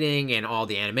lighting and all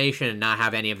the animation and not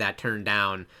have any of that turned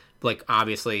down, like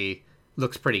obviously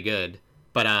looks pretty good.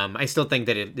 But I still think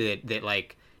that that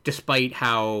like, despite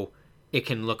how it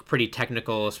can look pretty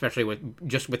technical, especially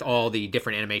with all the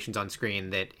different animations on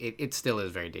screen, that it still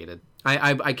is very dated.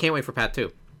 I can't wait for Path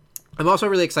 2. I'm also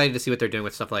really excited to see what they're doing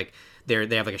with stuff like they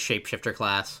have like a shapeshifter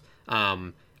class.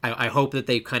 I hope that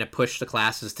they kind of push the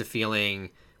classes to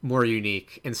feeling more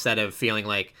unique instead of feeling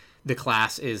like the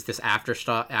class is this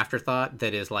afterthought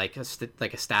that is like a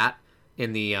stat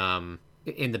in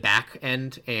the back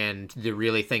end, and the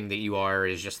really thing that you are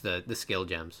is just the skill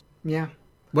gems. Yeah.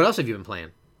 What else have you been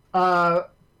playing?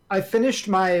 I finished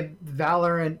my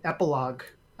Valorant epilogue.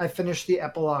 I finished the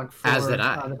epilogue for As did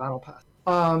I. The Battle Pass.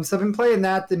 So I've been playing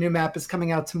that. The new map is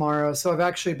coming out tomorrow. So I've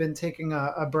actually been taking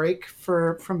a break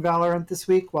from Valorant this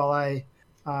week while I,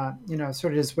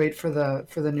 sort of just wait for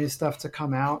the new stuff to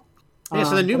come out. Yeah.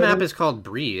 So the new map is called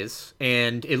Breeze,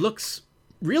 and it looks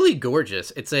really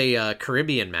gorgeous. It's a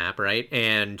Caribbean map, right?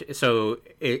 And so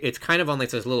it's kind of on like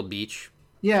this little beach.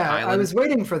 Yeah, island. I was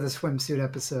waiting for the swimsuit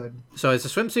episode. So it's a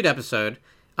swimsuit episode,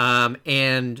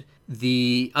 and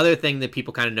the other thing that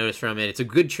people kind of notice from it, it's a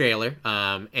good trailer,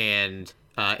 and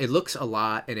it looks a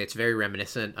lot, and it's very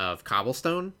reminiscent of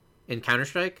Cobblestone in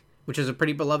Counter-Strike, which is a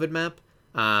pretty beloved map,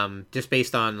 just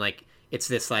based on, like, it's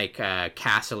this, like,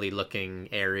 castle-y looking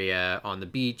area on the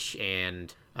beach,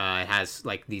 and it has,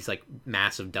 like, these, like,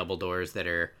 massive double doors that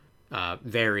are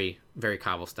very, very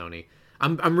Cobblestone-y.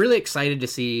 I'm really excited to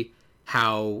see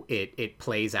how it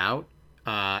plays out,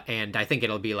 and I think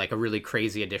it'll be, like, a really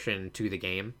crazy addition to the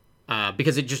game.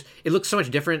 Because it looks so much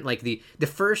different. Like the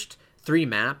first 3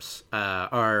 maps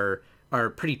are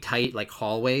pretty tight, like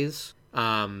hallways.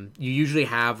 You usually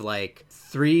have like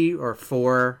 3 or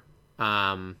 4,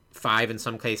 5 in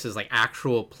some cases, like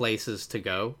actual places to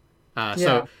go.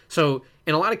 So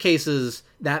in a lot of cases,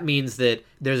 that means that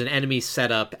there's an enemy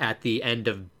set up at the end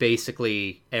of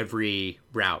basically every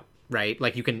route, right?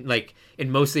 Like you can, like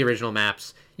in most of the original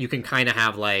maps, you can kind of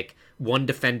have like one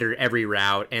defender every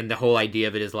route, and the whole idea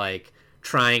of it is like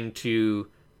trying to,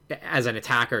 as an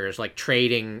attacker, is like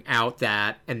trading out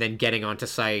that and then getting onto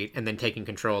site and then taking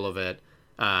control of it.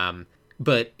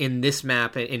 But in this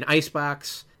map, in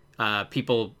Icebox,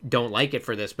 people don't like it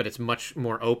for this, but it's much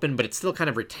more open, but it still kind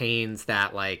of retains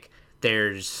that like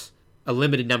there's a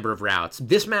limited number of routes.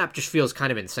 This map just feels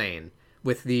kind of insane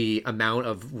with the amount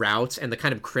of routes and the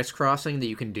kind of crisscrossing that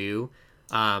you can do.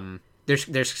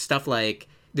 There's stuff like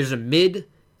there's a mid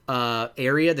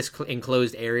area, this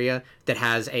enclosed area that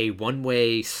has a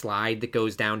one-way slide that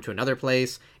goes down to another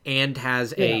place, and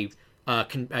has a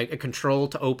control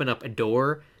to open up a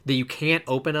door that you can't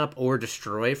open up or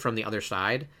destroy from the other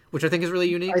side, which I think is really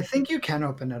unique. I think you can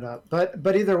open it up,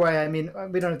 but either way, I mean,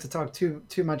 we don't have to talk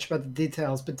too much about the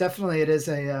details, but definitely it is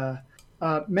a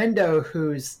Mendo,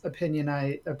 whose opinion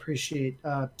I appreciate,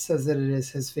 says that it is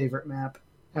his favorite map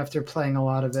after playing a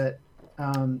lot of it.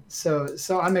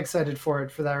 So I'm excited for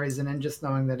it for that reason, and just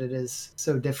knowing that it is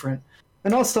so different,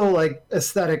 and also like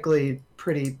aesthetically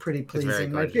pretty pleasing. It's very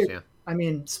gorgeous, yeah. I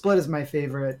mean, Split is my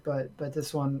favorite, but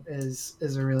this one is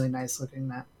a really nice looking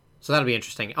map. So that'll be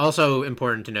interesting. Also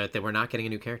important to note that we're not getting a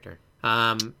new character.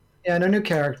 Yeah, no new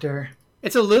character.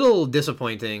 It's a little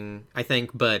disappointing, I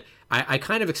think, but I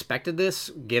kind of expected this,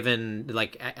 given,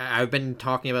 like, I've been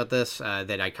talking about this,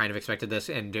 that I kind of expected this,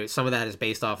 and some of that is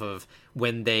based off of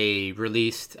when they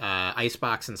released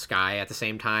Icebox and Sky at the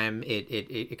same time.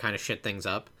 It kind of shit things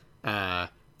up.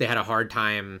 They had a hard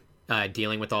time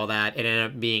dealing with all that. It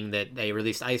ended up being that they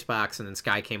released Icebox, and then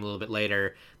Sky came a little bit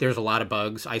later. There was a lot of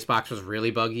bugs. Icebox was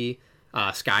really buggy.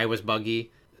 Sky was buggy.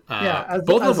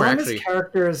 Both of them were actually, as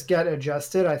characters get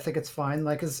adjusted, I think it's fine.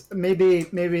 Like, maybe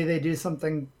they do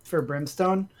something for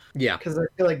Brimstone. Yeah, because I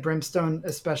feel like Brimstone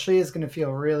especially is going to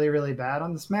feel really, really bad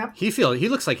on this map. He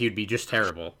looks like he'd be just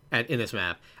terrible in this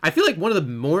map. I feel like one of the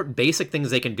more basic things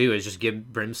they can do is just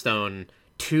give Brimstone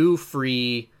 2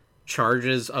 free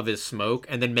charges of his smoke,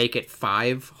 and then make it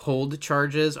 5 hold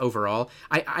charges overall.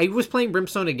 I was playing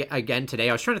Brimstone again today.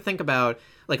 I was trying to think about,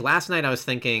 like, last night I was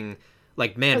thinking,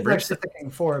 like, man, I was actually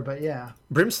thinking 4, but yeah.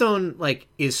 Brimstone, like,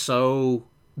 is so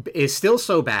is still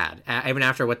so bad, even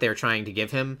after what they're trying to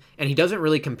give him, and he doesn't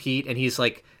really compete, and he's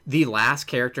like the last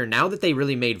character, now that they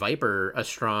really made Viper a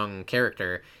strong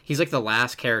character, he's like the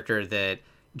last character that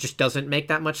just doesn't make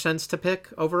that much sense to pick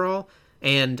overall.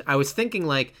 And I was thinking,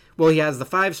 like, well, he has the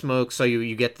 5 smokes, so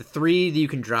you get the 3 that you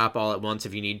can drop all at once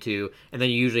if you need to, and then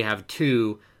you usually have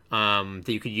 2 that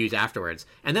you could use afterwards.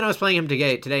 And then I was playing him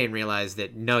today and realized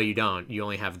that, no, you don't. You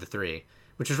only have the 3,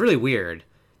 which is really weird.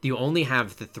 You only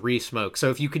have the 3 smokes. So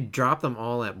if you could drop them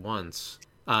all at once,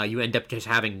 you end up just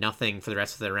having nothing for the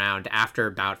rest of the round after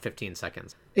about 15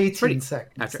 seconds. 18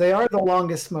 seconds. They are the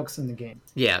longest smokes in the game.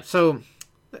 Yeah, so,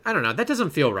 I don't know. That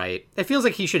doesn't feel right. It feels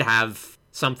like he should have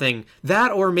something that,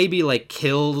 or maybe like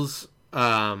kills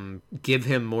give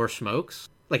him more smokes,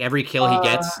 like every kill he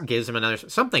gets gives him another,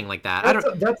 something like that.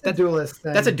 That's a duelist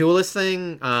thing. That's a duelist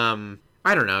thing. I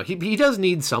don't know, he does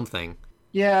need something.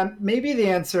 Yeah, maybe the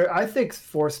answer, I think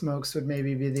 4 smokes would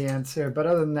maybe be the answer, but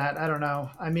other than that, I don't know.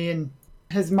 I mean,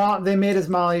 they made his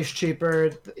mollies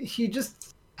cheaper. He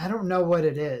just, I don't know what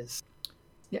it is.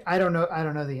 Yeah, I don't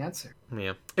know the answer.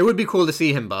 Yeah, it would be cool to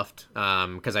see him buffed,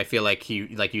 because I feel like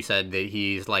he, like you said, that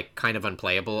he's like kind of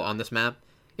unplayable on this map.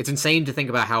 It's insane to think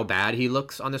about how bad he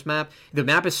looks on this map. The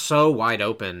map is so wide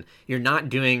open. You're not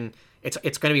doing. It's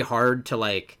going to be hard to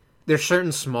like. There's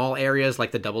certain small areas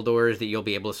like the double doors that you'll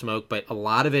be able to smoke, but a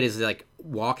lot of it is like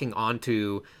walking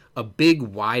onto a big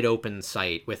wide open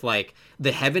site with like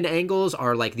the heaven angles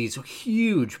are like these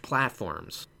huge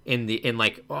platforms.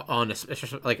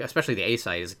 Especially the A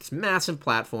site is this massive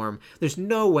platform. There's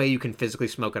no way you can physically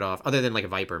smoke it off, other than like a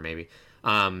Viper maybe.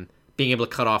 Being able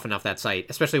to cut off enough that site,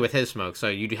 especially with his smoke. So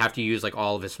you'd have to use like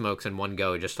all of his smokes in one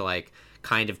go just to like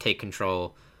kind of take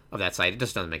control of that site. It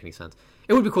just doesn't make any sense.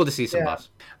 It would be cool to see some buffs.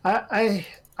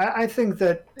 I think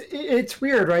that it's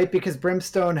weird, right? Because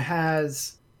Brimstone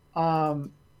has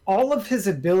all of his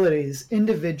abilities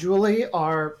individually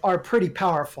are pretty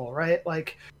powerful, right?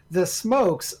 Like the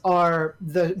smokes are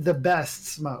the best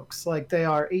smokes. Like they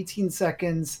are 18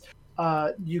 seconds.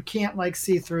 You can't like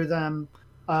see through them.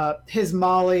 His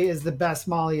molly is the best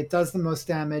molly. It does the most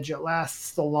damage. It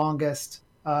lasts the longest.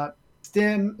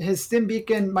 His stim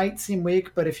beacon might seem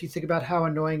weak, but if you think about how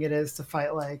annoying it is to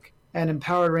fight like an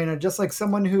empowered Reyna, just like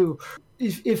someone who,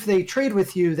 if they trade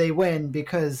with you, they win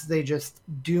because they just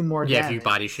do more damage. Yeah, if you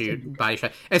body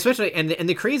shot. Especially, and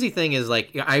the crazy thing is,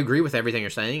 like, I agree with everything you're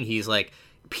saying. He's like,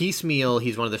 piecemeal,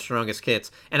 he's one of the strongest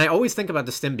kits. And I always think about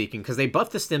the stim beacon, because they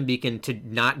buffed the stim beacon to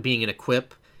not being an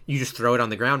equip. You just throw it on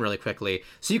the ground really quickly.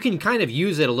 So you can kind of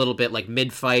use it a little bit like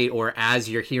mid-fight or as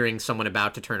you're hearing someone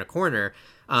about to turn a corner.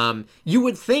 You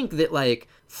would think that, like,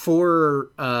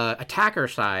 for attacker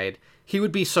side, he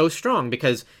would be so strong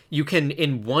because you can,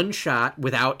 in one shot,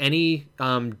 without any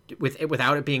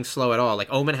without it being slow at all.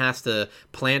 Like, Omen has to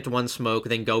plant one smoke,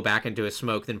 then go back into a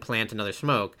smoke, then plant another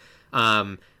smoke.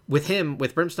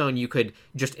 With Brimstone, you could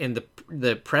just, in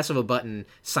the press of a button,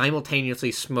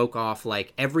 simultaneously smoke off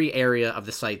like every area of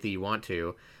the site that you want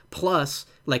to, plus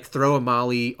like throw a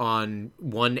molly on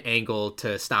one angle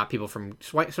to stop people from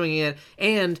swinging it.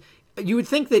 And you would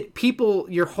think that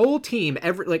your whole team,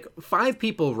 like 5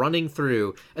 people running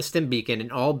through a stim beacon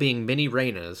and all being mini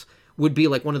Reynas, would be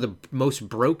like one of the most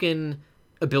broken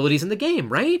abilities in the game,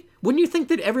 right? Wouldn't you think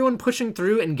that everyone pushing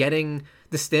through and getting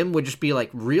the stim would just be like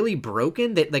really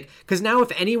broken? That, like, because now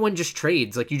if anyone just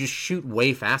trades, like, you just shoot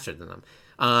way faster than them,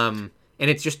 and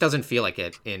it just doesn't feel like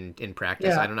it in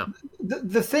practice. Yeah. I don't know.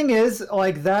 The thing is,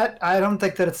 like, that I don't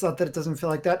think that it's not that it doesn't feel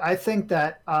like that. I think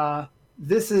that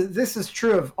this is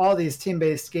true of all these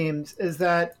team-based games, is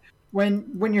that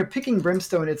when you're picking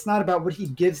Brimstone, it's not about what he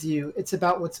gives you, it's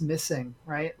about what's missing,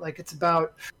 right? Like, it's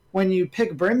about when you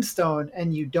pick Brimstone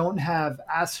and you don't have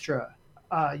Astra,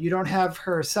 you don't have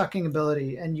her sucking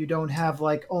ability, and you don't have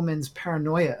like Omen's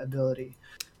paranoia ability.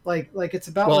 Like it's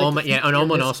about, well, like, and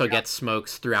Omen also gets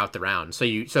smokes throughout the round. So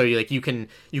you can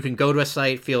go to a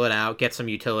site, feel it out, get some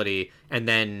utility, and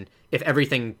then if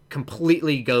everything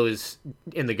completely goes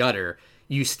in the gutter,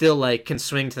 you still like can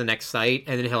swing to the next site,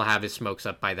 and then he'll have his smokes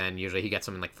up by then. Usually he gets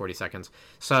them in like 40 seconds.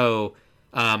 So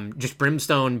just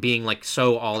Brimstone being like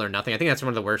so all or nothing. I think that's one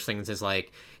of the worst things, is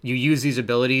like you use these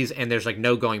abilities and there's like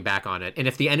no going back on it. And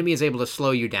if the enemy is able to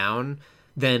slow you down,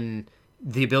 then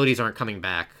the abilities aren't coming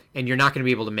back, and you're not going to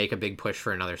be able to make a big push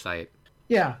for another site.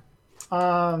 Yeah.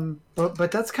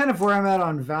 But that's kind of where I'm at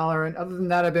on Valorant. Other than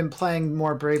that, I've been playing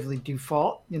more Bravely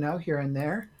Default, here and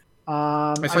there.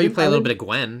 I saw you play a little bit of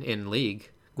Gwen in League.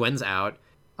 Gwen's out.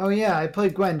 Oh yeah, I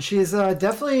played Gwen. She's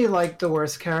definitely like the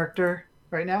worst character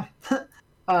right now.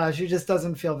 She just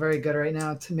doesn't feel very good right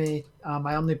now to me.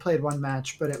 I only played one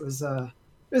match, but it was a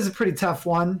pretty tough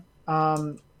one.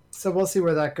 So we'll see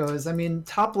where that goes. I mean,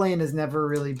 top lane has never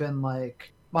really been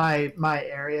like my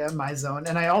area, my zone,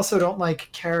 and I also don't like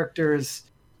characters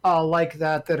like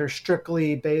that are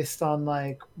strictly based on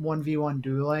like 1v1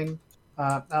 dueling.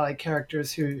 I like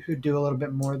characters who do a little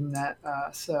bit more than that.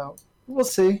 So we'll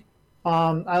see.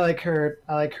 I like her.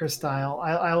 I like her style.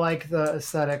 I like the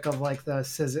aesthetic of like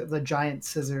the giant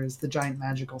scissors, the giant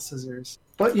magical scissors.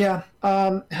 But yeah,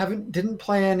 didn't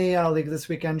play any League this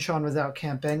weekend. Sean was out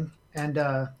camping, and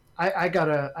I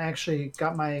actually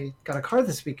got a car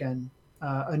this weekend,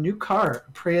 a new car,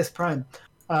 a Prius Prime.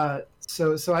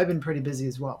 So I've been pretty busy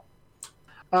as well.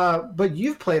 But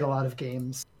you've played a lot of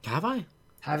games. Have I?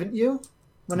 Haven't you?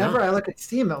 Whenever I look at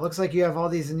Steam, it looks like you have all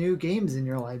these new games in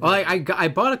your library. Well, I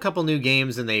bought a couple new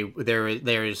games, and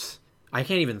there's I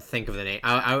can't even think of the name.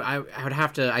 I would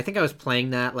have to. I think I was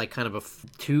playing that like kind of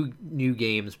 2 new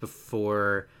games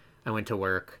before I went to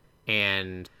work,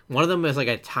 and one of them is like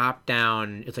a top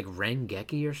down. It's like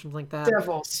Rengeki or something like that.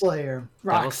 Devil Slayer,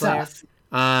 Roxas.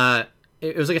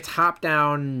 It was like a top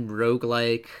down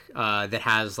roguelike that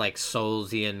has like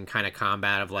Soulsian kind of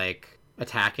combat of like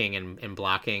attacking and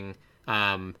blocking.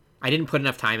 I didn't put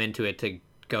enough time into it to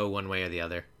go one way or the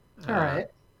other. All right.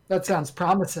 That sounds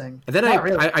promising. And then I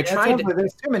tried. Like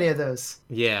there's too many of those.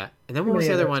 Yeah. And then what was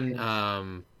the other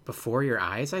one? Before Your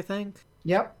Eyes, I think?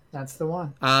 Yep. That's the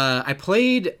one. I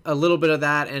played a little bit of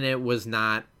that, and it was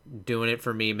not doing it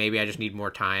for me. Maybe I just need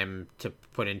more time to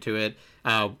put into it.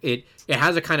 It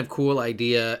has a kind of cool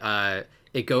idea.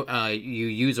 You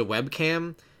use a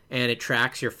webcam, and it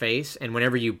tracks your face, and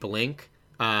whenever you blink,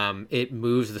 it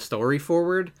moves the story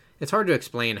forward. It's hard to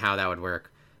explain how that would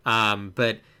work.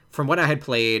 But from what I had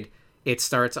played, it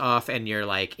starts off and you're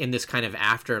like in this kind of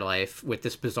afterlife with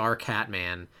this bizarre cat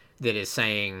man that is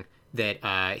saying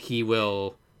that he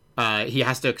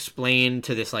has to explain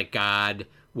to this like god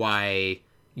why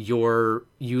you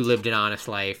lived an honest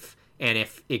life, and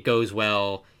if it goes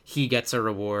well, he gets a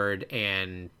reward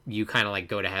and you kind of like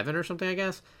go to heaven or something, I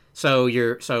guess. So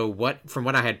from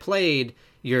what I had played,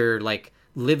 you're like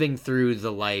living through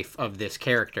the life of this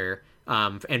character,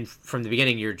 and from the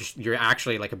beginning you're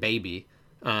actually like a baby,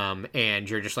 and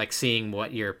you're just like seeing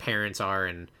what your parents are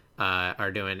and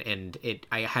are doing, and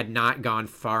I had not gone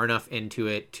far enough into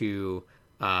it to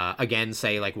again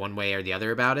say like one way or the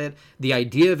other about it. The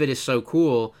idea of it is so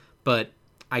cool, but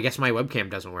I guess my webcam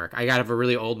doesn't work. I got a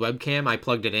really old webcam. I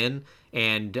plugged it in,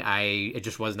 and it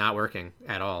just was not working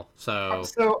at all. So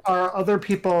are other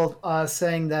people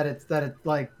saying that it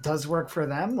like does work for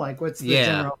them? Like, what's the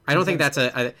general? I don't think that's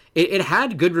it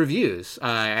had good reviews,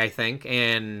 I think,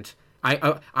 and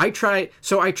I tried.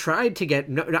 So I tried to get.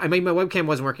 No, I mean, my webcam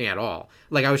wasn't working at all.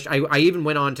 Like I even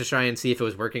went on to try and see if it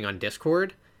was working on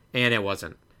Discord, and it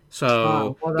wasn't.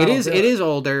 So it is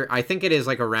older. I think it is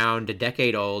like around a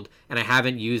decade old, and I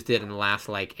haven't used it in the last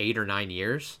like 8 or 9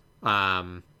 years.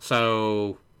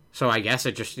 So I guess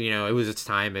it just, it was its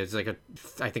time. It's like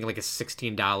I think like a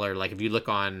 $16, like if you look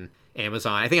on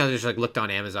Amazon, I think I just like looked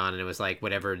on Amazon and it was like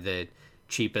whatever the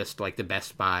cheapest, like the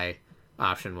Best Buy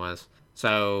option was.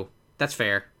 So that's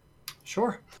fair.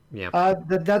 Sure. Yeah.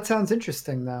 That sounds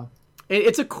interesting though.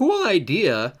 It's a cool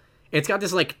idea. It's got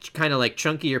this like kind of like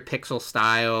chunkier pixel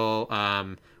style,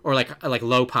 or like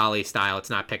low poly style. It's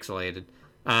not pixelated.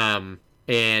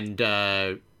 And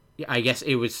I guess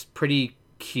it was pretty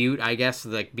cute. I guess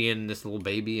like being this little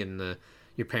baby and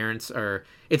your parents are.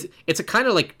 It's a kind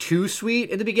of like too sweet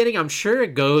in the beginning. I'm sure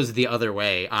it goes the other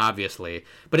way, obviously.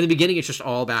 But in the beginning, it's just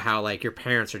all about how like your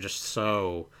parents are just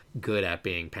so good at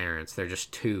being parents. They're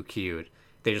just too cute.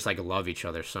 They just like love each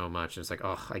other so much. And it's like,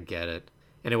 oh, I get it.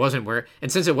 And it wasn't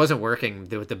and since it wasn't working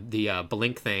with the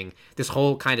blink thing, this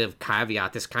whole kind of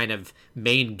caveat, this kind of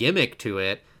main gimmick to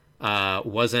it,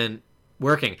 wasn't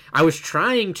working. I was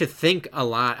trying to think a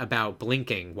lot about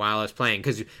blinking while I was playing,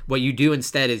 because what you do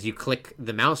instead is you click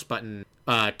the mouse button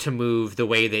to move the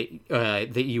way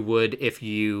that you would if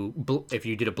you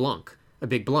did a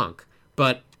big blunk.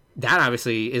 But that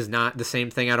obviously is not the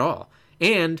same thing at all.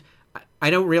 And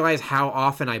I don't realize how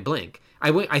often I blink.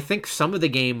 I think some of the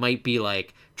game might be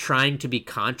like trying to be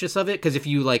conscious of it, because if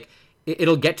you like,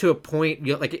 it'll get to a point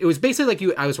like it was basically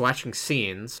like I was watching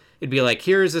scenes. It'd be like,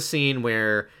 here's a scene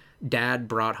where dad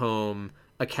brought home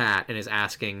a cat and is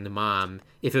asking the mom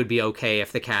if it would be okay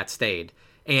if the cat stayed,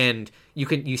 and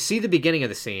you see the beginning of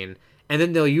the scene, and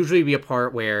then there'll usually be a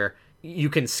part where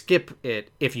you can skip it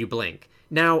if you blink.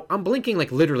 Now I'm blinking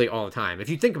like literally all the time. If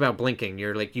you think about blinking,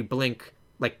 you're like, you blink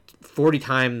like 40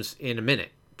 times in a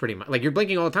minute. Pretty much, like you're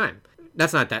blinking all the time.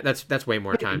 That's not that. That's way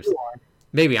more times.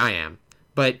 Maybe I am,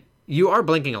 but you are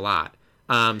blinking a lot.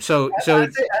 As a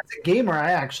gamer,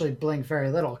 I actually blink very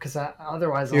little because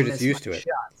otherwise you're I'll just miss used my to it.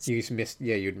 shots.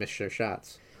 You'd miss your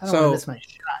shots. I don't want to miss my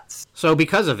shots. So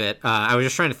because of it, I was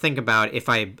just trying to think about if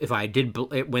I did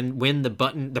when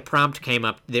the prompt came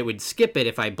up that would skip it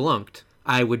if I blunked,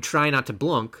 I would try not to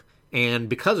blunk, and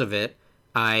because of it,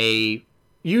 I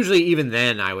usually even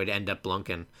then I would end up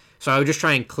blunking. So I would just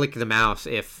try and click the mouse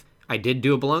if I did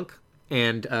do a blunk,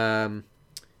 and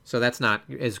so that's not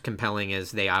as compelling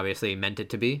as they obviously meant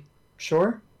it to be.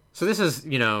 Sure. So this is,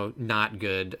 not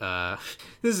good.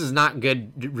 This is not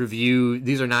good review.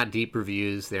 These are not deep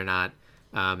reviews. They're not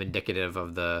indicative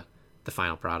of the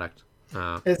final product.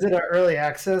 Is it an early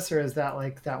access, or is that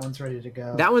like that one's ready to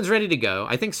go? That one's ready to go.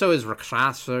 I think so is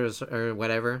Rakshas or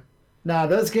whatever. No,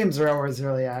 those games are always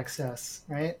early access,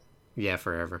 right? Yeah,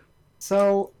 forever.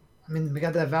 So, I mean, we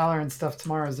got that Valorant stuff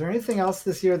tomorrow. Is there anything else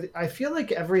this year? I feel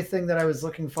like everything that I was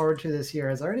looking forward to this year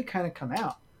has already kind of come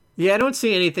out. Yeah, I don't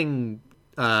see anything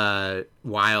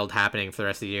wild happening for the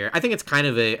rest of the year. I think it's kind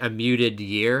of a muted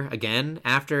year again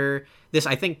after this.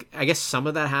 I guess some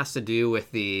of that has to do with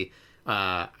the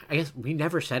I guess we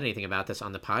never said anything about this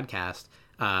on the podcast.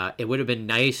 It would have been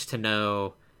nice to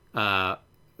know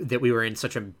that we were in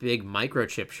such a big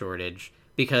microchip shortage.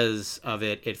 Because of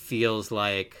it, it feels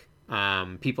like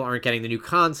people aren't getting the new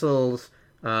consoles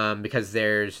because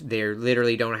they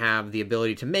literally don't have the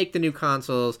ability to make the new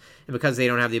consoles, and because they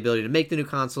don't have the ability to make the new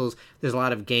consoles, there's a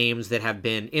lot of games that have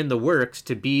been in the works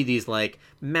to be these like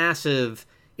massive,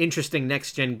 interesting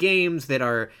next gen games that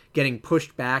are getting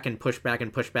pushed back and pushed back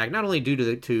and pushed back, not only due to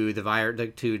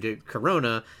the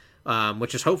Corona,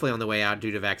 which is hopefully on the way out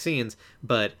due to vaccines,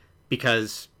 but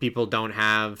because people don't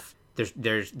have.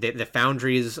 There's the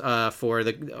foundries for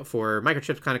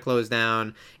microchips kind of closed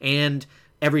down, and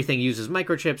everything uses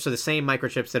microchips. So the same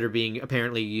microchips that are being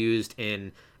apparently used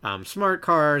in smart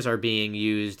cars are being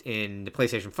used in the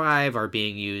PlayStation 5, are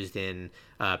being used in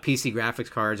PC graphics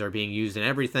cards, are being used in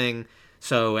everything.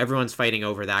 So everyone's fighting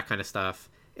over that kind of stuff,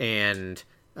 and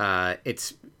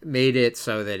it's made it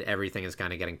so that everything is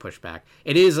kind of getting pushed back.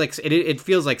 It is like it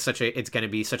feels like it's going to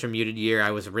be such a muted year.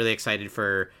 I was really excited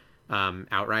for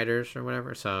Outriders or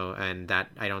whatever. So, and that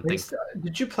I don't think.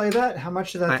 Did you play that? How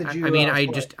much of that did you? I mean,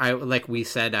 I like we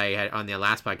said, I had on the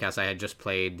last podcast, I had just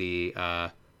played the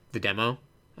demo.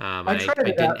 I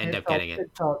didn't end up getting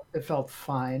it. It felt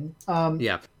fine.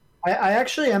 Yeah. I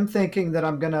actually am thinking that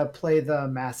I'm gonna play the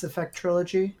Mass Effect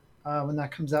trilogy when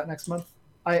that comes out next month.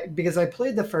 Because I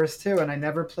played the first two and I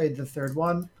never played the third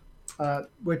one,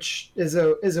 which is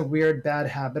a weird bad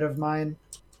habit of mine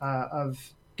of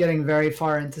getting very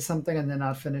far into something and then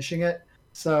not finishing it.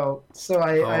 So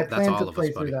I plan to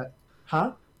play through that.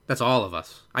 Huh? That's all of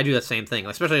us. I do the same thing,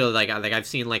 especially like I've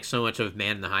seen like so much of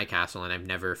Man in the High Castle, and I've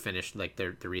never finished like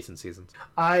the recent seasons.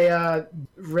 I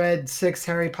read 6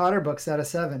 Harry Potter books out of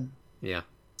 7. Yeah.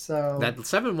 So that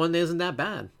 7 one isn't that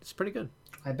bad. It's pretty good.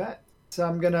 I bet. So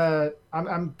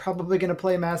I'm probably gonna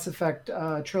play Mass Effect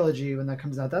trilogy when that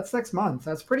comes out. That's next month.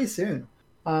 That's pretty soon.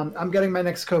 I'm getting my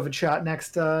next COVID shot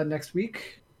next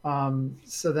week.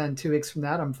 So then 2 weeks from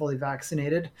that, I'm fully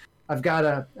vaccinated. I've got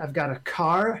a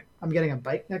car. I'm getting a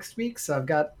bike next week, so I've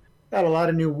got a lot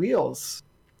of new wheels,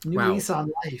 lease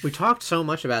on life. We talked so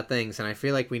much about things, and I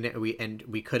feel like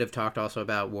we could have talked also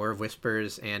about War of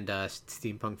Whispers and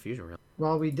Steampunk Fusion. Really.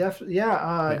 Well, we definitely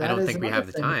I don't think we have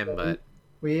the time, but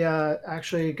we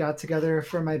actually got together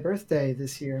for my birthday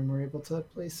this year, and we're able to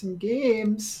play some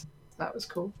games. That was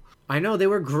cool. I know, they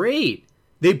were great.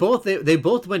 They both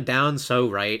went down so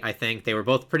right. I think they were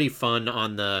both pretty fun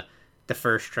on the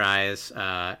first tries,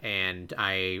 and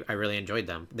I really enjoyed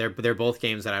them. They're both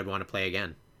games that I'd want to play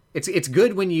again. It's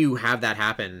good when you have that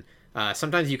happen.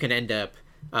 Sometimes you can end up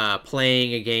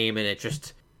playing a game and it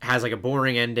just has like a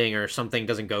boring ending, or something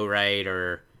doesn't go right,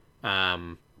 or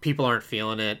people aren't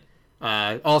feeling it.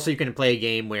 Also, you can play a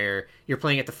game where you're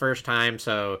playing it the first time,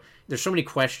 so there's so many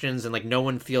questions, and like no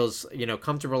one feels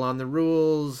comfortable on the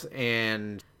rules,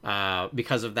 and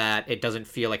because of that, it doesn't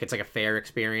feel like it's like a fair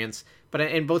experience. But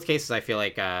in both cases, I feel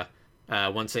like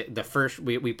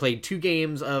we played 2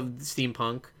 games of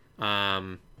Steampunk.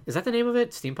 Is that the name of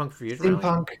it? Steampunk Fusion?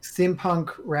 Steampunk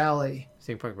Rally.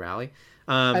 Steampunk Rally.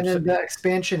 And then the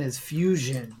expansion is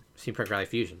Fusion. Steampunk Rally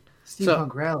Fusion.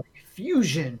 Steampunk Rally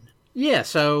Fusion. Yeah,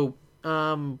 so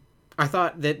I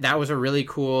thought that was a really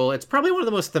cool. It's probably one of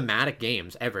the most thematic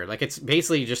games ever. Like, it's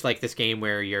basically just like this game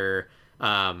where you're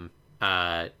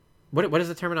what is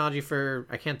the terminology for?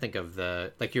 I can't think of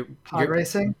the pod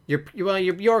racing. You're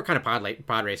kind of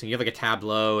pod racing. You have like a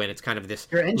tableau, and it's kind of this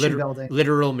building,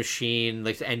 literal machine,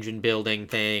 like engine building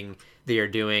thing that you're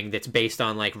doing. That's based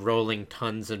on like rolling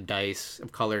tons of dice,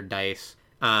 of colored dice,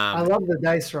 I love the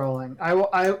dice rolling.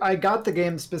 I got the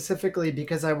game specifically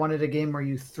because I wanted a game where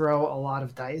you throw a lot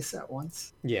of dice at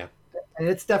once. Yeah. And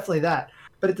it's definitely that.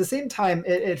 But at the same time,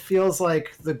 it feels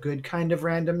like the good kind of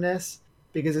randomness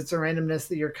because it's a randomness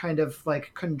that you're kind of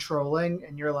like controlling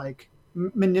and you're like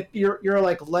you're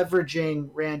like leveraging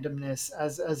randomness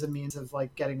as a means of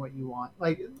like getting what you want.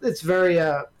 Like it's very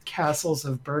Castles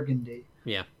of Burgundy.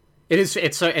 Yeah. It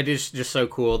is just so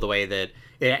cool the way that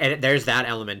there's that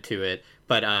element to it,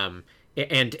 but and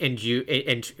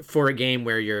for a game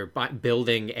where you're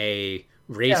building a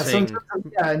racing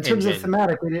in terms of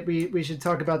thematic, we should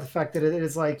talk about the fact that it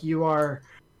is like you are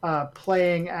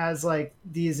playing as like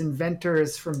these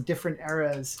inventors from different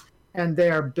eras, and they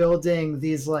are building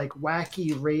these like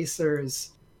wacky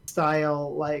racers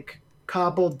style like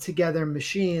cobbled together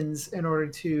machines in order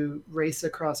to race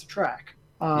across a track.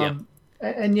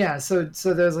 And yeah, so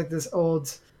there's like this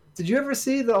old. Did you ever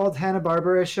see the old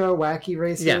Hanna-Barbera show, Wacky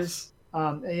Racers? Yes.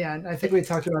 Yeah, and I think we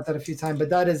talked about that a few times, but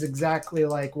that is exactly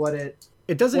like what it.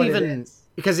 It doesn't even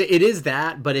because it is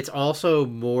that, but it's also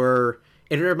more.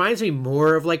 It reminds me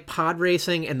more of like pod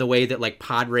racing and the way that like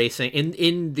pod racing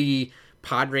in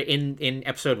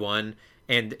episode 1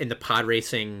 and in the pod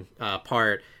racing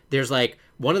part. There's like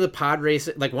one of the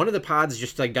pods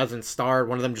just like doesn't start.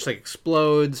 One of them just like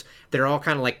explodes. They're all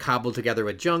kind of like cobbled together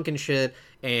with junk and shit,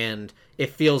 and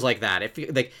it feels like that.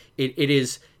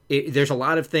 There's a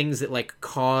lot of things that like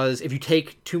cause if you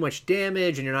take too much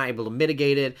damage and you're not able to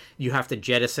mitigate it, you have to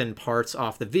jettison parts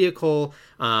off the vehicle.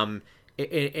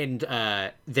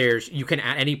 There's you can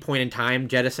at any point in time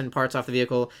jettison parts off the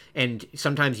vehicle, and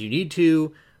sometimes you need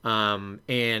to.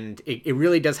 And it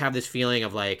really does have this feeling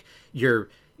of like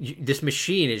this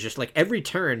machine is just like every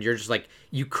turn you're just like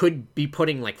you could be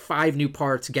putting like 5 new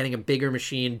parts, getting a bigger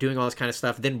machine, doing all this kind of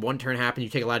stuff. Then one turn happens, you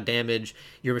take a lot of damage,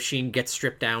 your machine gets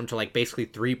stripped down to like basically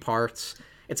 3 parts.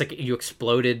 It's like you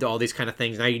exploded, all these kind of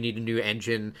things. Now you need a new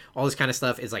engine. All this kind of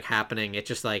stuff is like happening. It's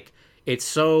just like it's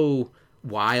so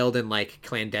wild and like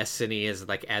clandestine is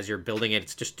like as you're building it,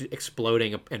 it's just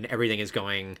exploding and everything is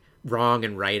going wrong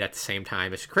and right at the same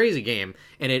time. It's a crazy game,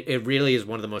 and it really is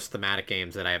one of the most thematic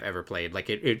games that I have ever played. Like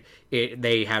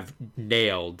they have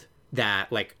nailed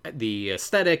that, like the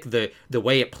aesthetic, the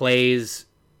way it plays,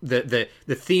 the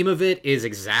theme of it is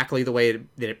exactly the way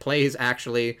that it plays.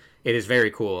 Actually, it is very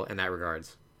cool in that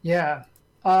regards. Yeah,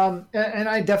 and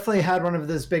I definitely had one of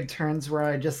those big turns where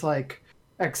I just like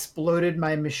exploded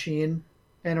my machine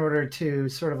in order to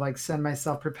sort of like send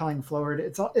myself propelling forward.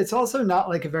 It's also not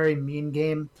like a very mean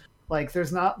game. Like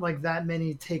there's not like that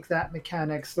many take that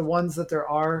mechanics. The ones that there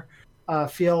are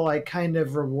feel like kind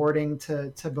of rewarding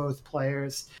to both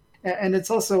players. And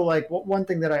it's also like one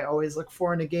thing that I always look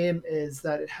for in a game is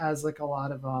that it has like a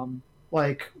lot of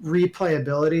like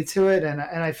replayability to it. And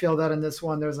I feel that in this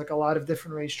one, there's like a lot of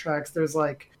different racetracks.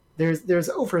 There's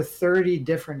over 30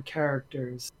 different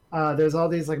characters. There's all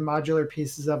these like modular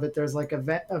pieces of it. There's like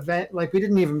event like we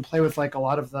didn't even play with like a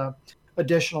lot of the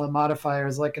additional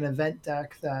modifiers, like an event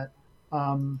deck that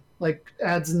like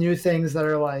adds new things that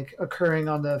are like occurring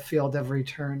on the field every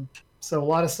turn. So a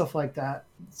lot of stuff like that.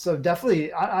 So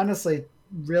definitely, honestly,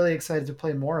 really excited to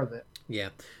play more of it. Yeah.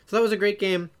 So that was a great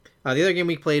game. The other game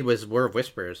we played was War of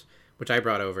Whispers, which I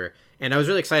brought over, and I was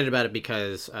really excited about it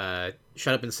because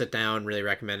Shut Up and Sit Down really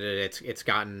recommended it. It's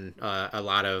gotten a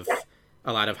lot of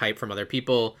hype from other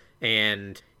people,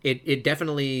 and it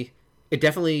definitely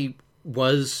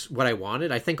was what I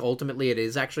wanted. I think ultimately it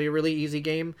is actually a really easy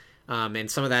game.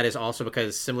 And some of that is also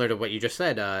because, similar to what you just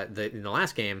said in the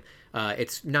last game,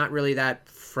 it's not really that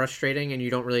frustrating and you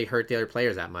don't really hurt the other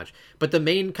players that much. But the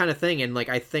main kind of thing, and like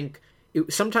I think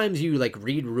sometimes you like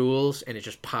read rules and it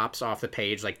just pops off the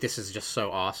page like this is just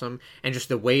so awesome, and just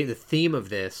the way the theme of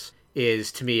this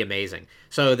is to me amazing.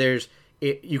 So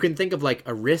you can think of like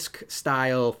a Risk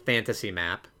style fantasy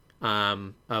map.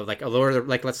 Of like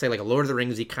let's say like a Lord of the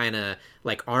Ringsy kind of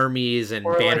like armies and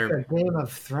or banner. Like a Game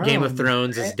of Thrones. Game of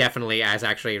Thrones right? is definitely as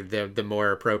actually the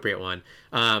more appropriate one.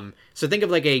 So think of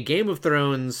like a Game of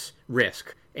Thrones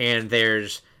Risk, and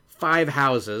there's 5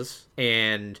 houses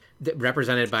and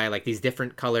represented by like these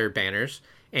different color banners,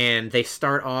 and they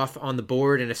start off on the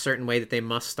board in a certain way that they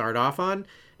must start off on,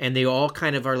 and they all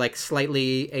kind of are like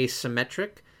slightly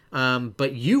asymmetric.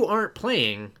 But you aren't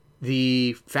playing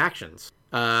the factions.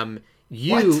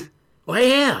 What? Oh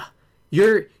yeah,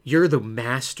 you're the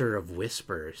master of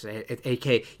whispers,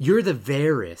 aka you're the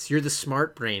Varys, you're the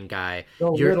smart brain guy.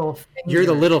 You're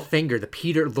the little finger,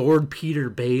 the Lord Peter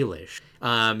Baelish.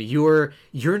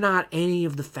 You're not any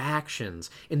of the factions.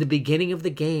 In the beginning of the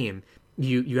game,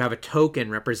 you have a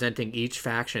token representing each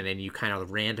faction, and you kind of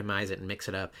randomize it and mix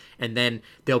it up, and then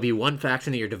there'll be one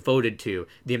faction that you're devoted to.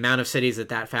 The amount of cities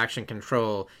that faction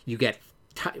control, you get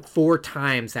 4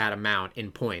 times that amount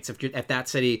in points. If you're at that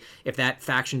city, if that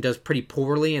faction does pretty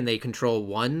poorly and they control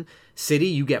 1 city,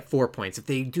 you get 4 points. If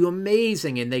they do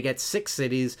amazing and they get 6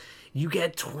 cities, you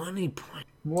get 20 points.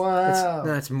 Wow,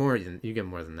 that's more than you get.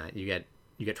 More than that, you get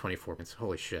 24 points.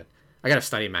 Holy shit! I gotta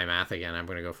study my math again. I'm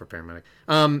gonna go for paramedic.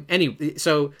 Anyway,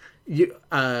 so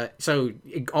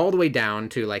all the way down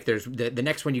to like there's the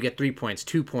next one you get 3 points,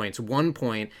 2 points, 1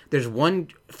 point. There's one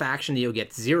faction that you'll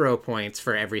get 0 points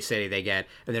for every city they get,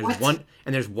 and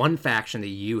there's one faction that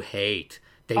you hate.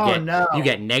 You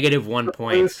get -1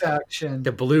 point. Blue faction.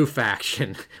 The blue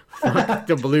faction.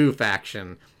 The blue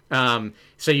faction.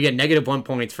 So you get -1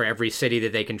 points for every city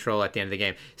that they control at the end of the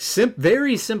game.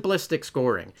 Very simplistic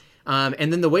scoring.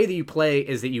 And then the way that you play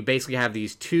is that you basically have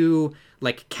these 2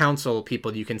 like council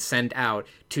people you can send out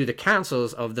to the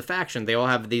councils of the faction. They all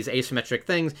have these asymmetric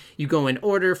things. You go in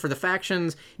order for the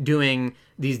factions, doing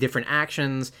these different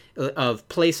actions of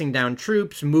placing down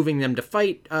troops, moving them to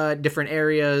fight different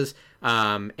areas,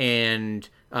 and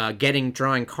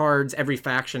drawing cards. Every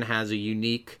faction has a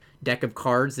unique deck of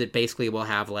cards that basically will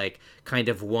have like kind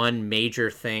of one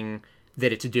major thing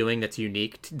that it's doing that's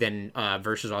unique than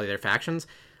versus all the other factions.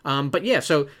 But yeah,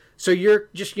 so you're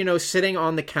just, sitting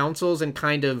on the councils and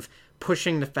kind of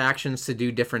pushing the factions to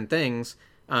do different things.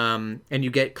 And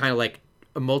you get kind of like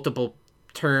multiple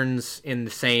turns in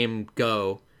the same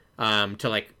go, to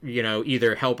like,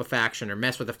 either help a faction or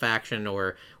mess with a faction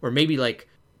or maybe like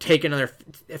take another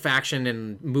faction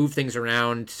and move things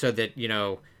around so that,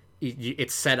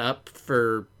 it's set up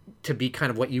to be kind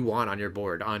of what you want on your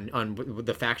board on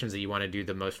the factions that you want to do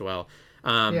the most well.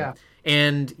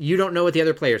 And you don't know what the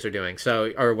other players are doing,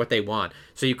 or what they want.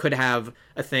 So you could have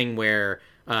a thing where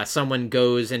someone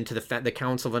goes into the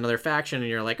council of another faction, and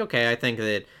you're like, okay, I think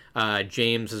that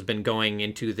James has been going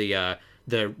into the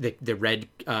red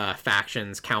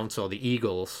faction's council, the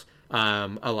Eagles,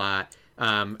 a lot.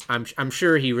 I'm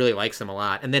sure he really likes them a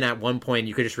lot. And then at one point,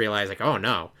 you could just realize, like, oh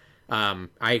no,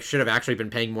 I should have actually been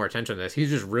paying more attention to this.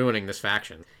 He's just ruining this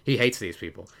faction. He hates these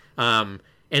people.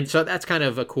 And so that's kind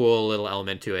of a cool little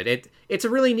element to it. It's a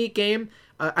really neat game.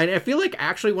 And I feel like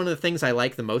actually one of the things I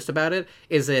like the most about it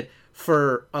is that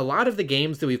for a lot of the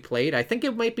games that we've played, I think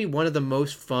it might be one of the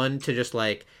most fun to just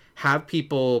like have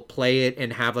people play it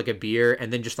and have like a beer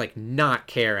and then just like not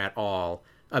care at all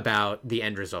about the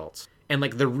end results. And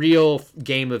like the real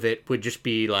game of it would just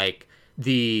be like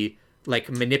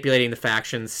manipulating the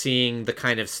factions, seeing the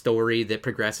kind of story that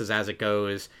progresses as it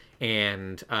goes,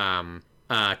 and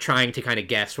trying to kind of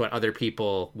guess what other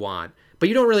people want. But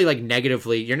you don't really like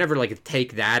you're never like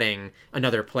take-thatting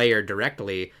another player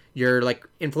directly. You're like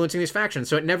influencing these factions.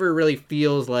 So it never really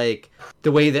feels like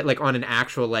the way that like on an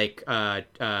actual like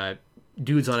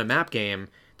dudes on a map game,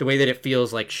 the way that it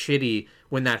feels like shitty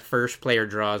when that first player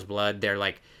draws blood. They're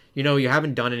like, you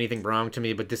haven't done anything wrong to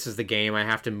me, but this is the game. I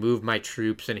have to move my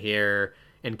troops in here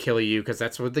and kill you because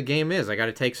that's what the game is. I got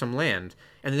to take some land.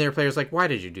 And then there are players like, why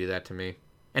did you do that to me?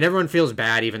 And everyone feels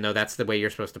bad even though that's the way you're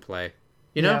supposed to play.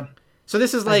 Yeah. So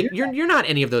this is like, you're not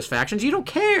any of those factions. You don't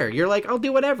care. You're like, I'll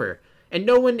do whatever. And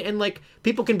no one, and like,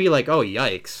 people can be like, oh,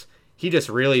 yikes. He just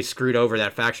really screwed over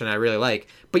that faction I really like.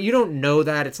 But you don't know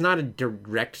that. It's not a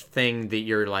direct thing that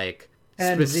you're like...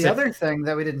 And the other thing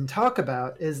that we didn't talk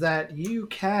about is that you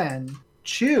can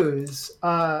choose,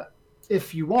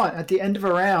 if you want, at the end of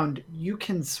a round, you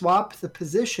can swap the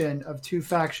position of 2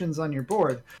 factions on your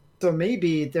board. So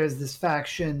maybe there's this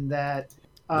faction that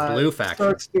blue faction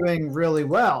starts doing really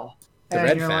well. The and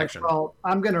red you're faction. Like, well,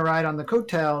 I'm going to ride on the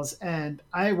coattails, and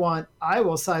I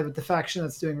will side with the faction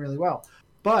that's doing really well.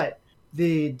 But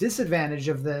the disadvantage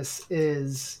of this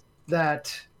is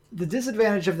that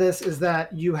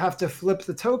you have to flip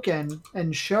the token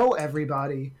and show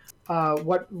everybody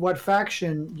what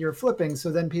faction you're flipping,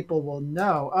 so then people will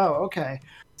know, oh, okay,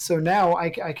 so now I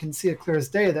can see it clear as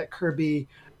day that Kirby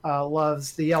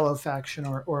loves the yellow faction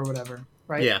or whatever,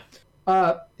 right? Yeah.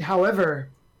 However,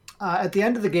 at the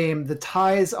end of the game, the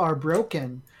ties are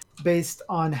broken based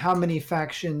on how many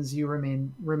factions you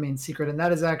remain secret, and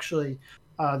that is actually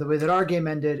the way that our game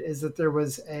ended. Is that there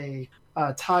was a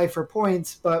tie for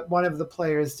points, but one of the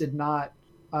players did not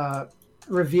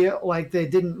reveal, like they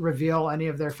didn't reveal any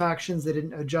of their factions. They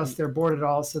didn't adjust their board at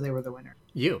all, so they were the winner.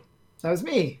 That was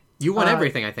me. You won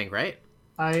everything, I think, right?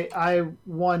 I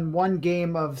won 1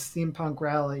 game of Steampunk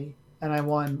Rally, and I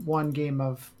won 1 game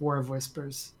of War of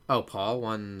Whispers. Oh, Paul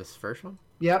won this first one?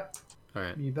 Yep. All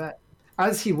right. You bet.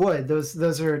 As he would.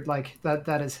 Those are like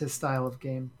that is his style of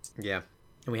game. Yeah.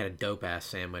 And we had a dope ass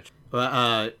sandwich.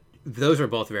 Those were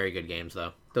both very good games,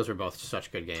 though. Those were both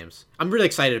such good games. I'm really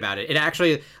excited about it. It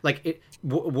actually,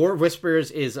 War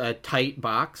Whispers is a tight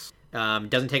box.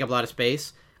 Doesn't take up a lot of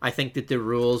space. I think that the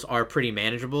rules are pretty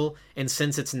manageable, and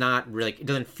since it's not really, it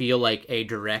doesn't feel like a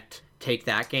direct take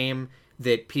that game,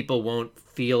 that people won't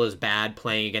feel as bad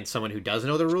playing against someone who does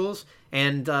know the rules.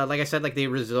 And like I said, like the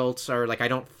results are like, I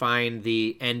don't find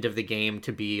the end of the game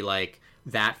to be like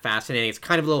that fascinating. It's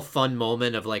kind of a little fun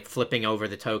moment of like flipping over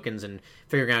the tokens and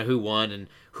figuring out who won and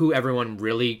who everyone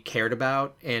really cared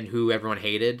about and who everyone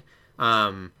hated.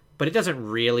 But it doesn't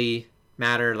really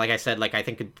matter. Like I said, like I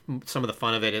think some of the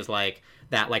fun of it is like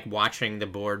that, like watching the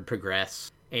board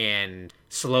progress and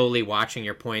slowly watching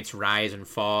your points rise and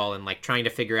fall and like trying to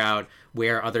figure out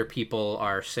where other people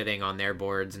are sitting on their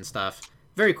boards and stuff.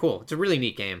 Very cool. It's a really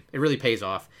neat game. It really pays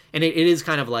off. And it is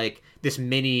kind of like this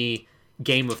mini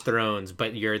Game of Thrones,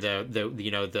 but you're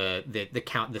the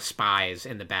count, the spies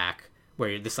in the back,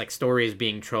 where this like story is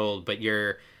being trolled, but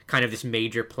you're kind of this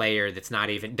major player that's not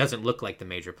even, doesn't look like the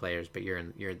major players, but you're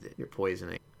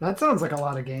poisoning. That sounds like a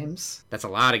lot of games. That's a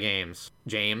lot of games,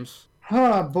 James.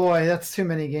 Oh boy, that's too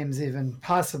many games even.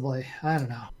 Possibly. I don't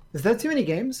know. Is that too many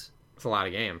games? It's a lot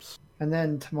of games. And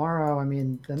then tomorrow, I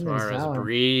mean, then tomorrow's a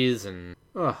breeze and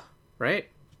right?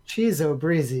 Cheese o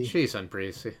breezy. Cheese on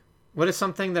breezy. What is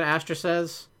something that Astra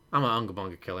says? I'm an Unga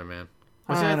Bunga killer, man.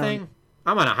 What's that thing?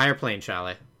 I'm on a higher plane,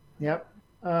 Charlie. Yep.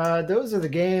 Those are the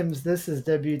games. This is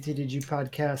WTDG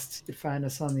Podcast. You can find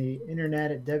us on the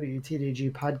internet at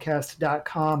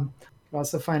WTDGpodcast.com. You can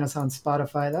also find us on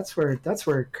Spotify. That's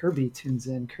where Kirby tunes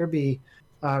in. Kirby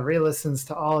re-listens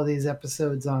to all of these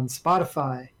episodes on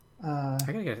Spotify. I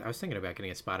was thinking about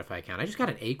getting a Spotify account. I just got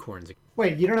an Acorns account.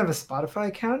 Wait, you don't have a Spotify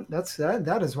account?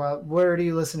 That is wild. Where do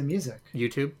you listen to music?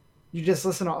 YouTube. You just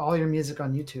listen to all your music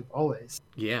on YouTube, always?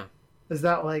 Yeah. Is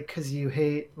that like because you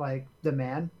hate like the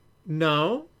man?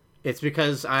 No, it's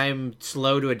because I'm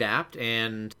slow to adapt,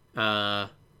 and I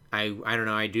don't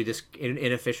know. I do this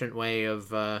inefficient way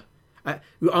of on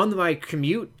my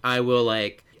commute. I will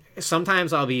like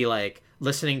sometimes I'll be like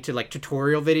listening to like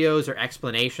tutorial videos or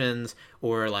explanations,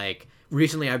 or like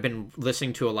recently I've been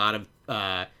listening to a lot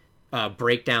of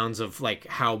breakdowns of like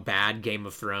how bad Game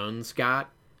of Thrones got.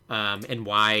 And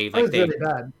why like really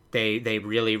bad. They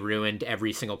really ruined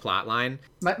every single plot line.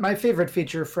 My favorite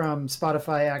feature from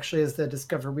Spotify actually is the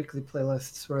Discover Weekly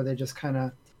playlists, where they just kind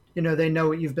of, they know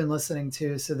what you've been listening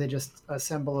to, so they just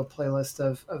assemble a playlist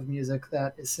of music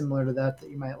that is similar to that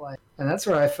you might like. And that's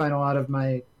where I find a lot of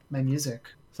my music.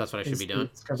 So that's what I should be doing.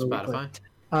 Spotify.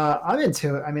 I'm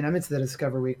into it. I mean, I'm into the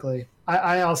Discover Weekly.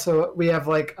 I have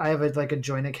a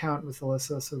joint account with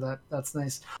Alyssa, so that's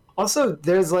nice. Also,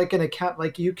 there's like an account,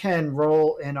 like you can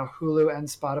roll in a Hulu and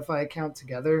Spotify account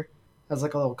together as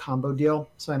like a little combo deal.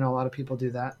 So I know a lot of people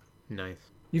do that. Nice.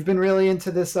 You've been really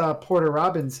into this Porter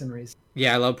Robinson recently.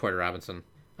 Yeah, I love Porter Robinson.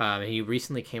 He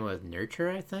recently came with Nurture,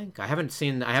 I think. I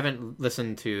haven't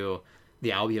listened to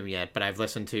the album yet, but I've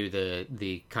listened to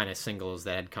the kind of singles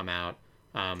that had come out.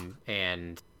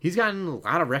 And he's gotten a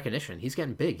lot of recognition. He's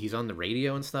getting big. He's on the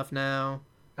radio and stuff now.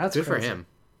 That's good crazy. For him.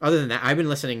 Other than that, I've been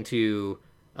listening to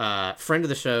friend of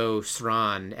the show,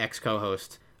 Sran,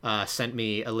 ex-co-host, sent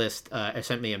me a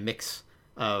mix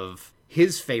of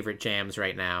his favorite jams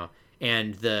right now,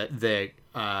 and the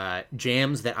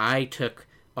jams that I took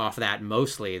off that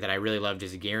mostly that I really loved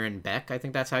is Garen Beck. I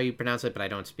think that's how you pronounce it, but I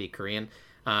don't speak Korean.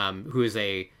 Who is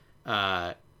a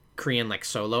Korean like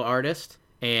solo artist,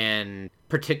 and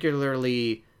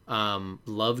particularly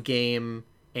Love Game,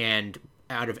 and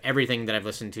out of everything that I've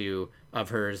listened to of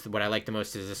hers, what I like the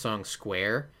most is the song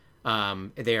Square.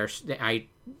 I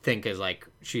think is like,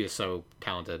 she is so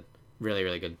talented. Really,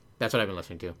 really good. That's what I've been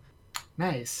listening to.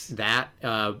 Nice. That,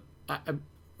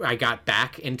 I got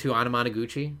back into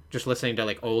Anamanaguchi, just listening to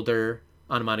like older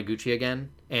Anamanaguchi again,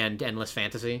 and Endless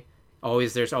Fantasy.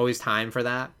 There's always time for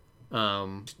that.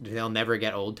 They'll never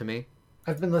get old to me.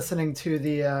 I've been listening to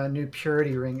the new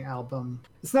Purity Ring album.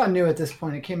 It's not new at this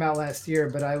point. It came out last year,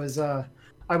 but I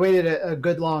waited a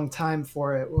good long time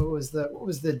for it.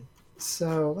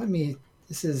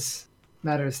 This is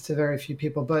matters to very few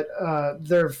people, but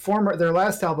their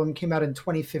last album came out in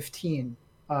 2015.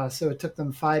 So it took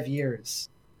them 5 years.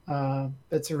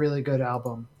 It's a really good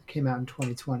album. It came out in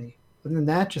 2020. Other than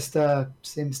that, just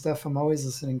same stuff I'm always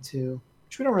listening to,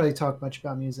 which we don't really talk much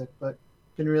about music, but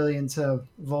been really into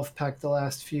Wolfpack the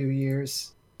last few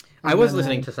years. I was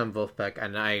listening to some Wolfpack,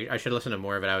 and I should listen to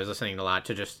more of it. I was listening a lot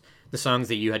to just the songs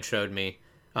that you had showed me,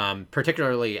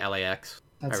 particularly LAX.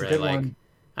 That's I really a good like.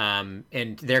 One.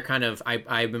 And they're kind of,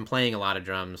 I've been playing a lot of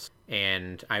drums,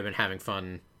 and I've been having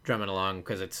fun drumming along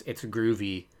because it's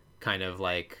groovy, kind of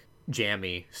like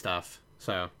jammy stuff.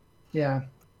 So yeah.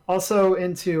 Also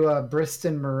into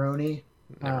Briston Maroney.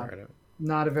 Never heard of it.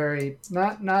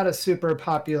 Not a super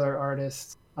popular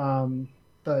artist,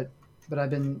 but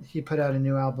he put out a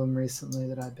new album recently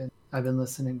that I've been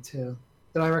listening to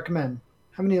that I recommend.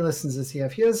 How many listens does he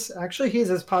have? He's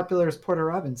as popular as Porter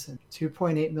Robinson,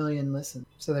 2.8 million listens.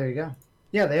 So there you go.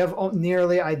 Yeah, they have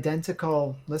nearly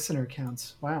identical listener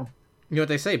counts. Wow. You know what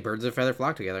they say? Birds of a feather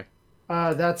flock together.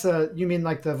 You mean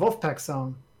like the Wolfpack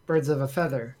song, "Birds of a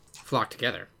Feather." Flock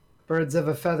together. Birds of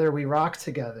a feather, we rock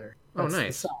together. That's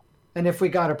nice. And if we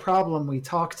got a problem, we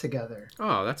talk together.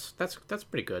 Oh, that's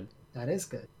pretty good. That is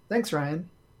good. Thanks, Ryan.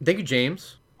 Thank you,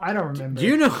 James. I don't remember. Do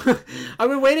you know? I've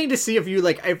been waiting to see if you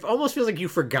it almost feels like you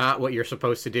forgot what you're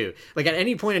supposed to do. Like at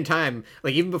any point in time,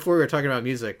 like even before we were talking about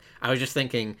music, I was just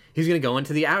thinking he's gonna go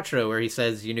into the outro where he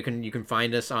says you can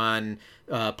find us on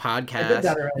podcasts. I did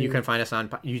that already. You can find us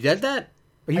on. You did that?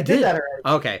 Oh, you did that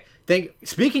already. Okay.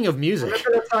 Speaking of music,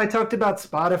 remember that's how I talked about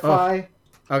Spotify.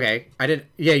 Oh. Okay, I did.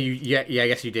 Yeah, I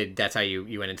guess you did. That's how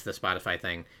you went into the Spotify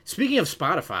thing. Speaking of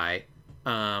Spotify,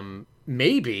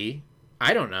 maybe.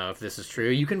 I don't know if this is true.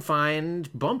 You can find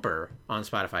Bumper on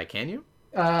Spotify, can you?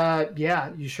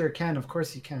 Yeah, you sure can. Of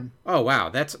course you can. Oh,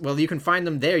 wow. You can find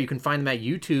them there. You can find them at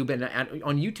YouTube. And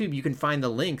on YouTube, you can find the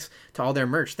links to all their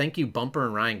merch. Thank you, Bumper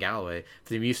and Ryan Galloway,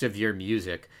 for the use of your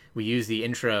music. We use the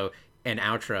intro and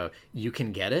outro. You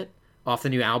can get it off the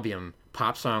new album,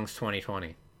 Pop Songs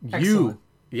 2020. Excellent.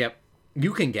 Yep.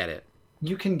 You can get it.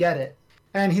 You can get it.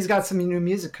 And he's got some new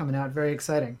music coming out. Very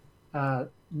exciting.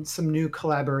 Some new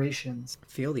collaborations.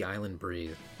 Feel the island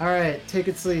breathe. All right, take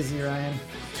it sleazy, Ryan.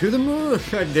 To the moon.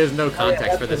 There's no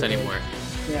context for this anymore.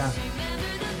 Yeah.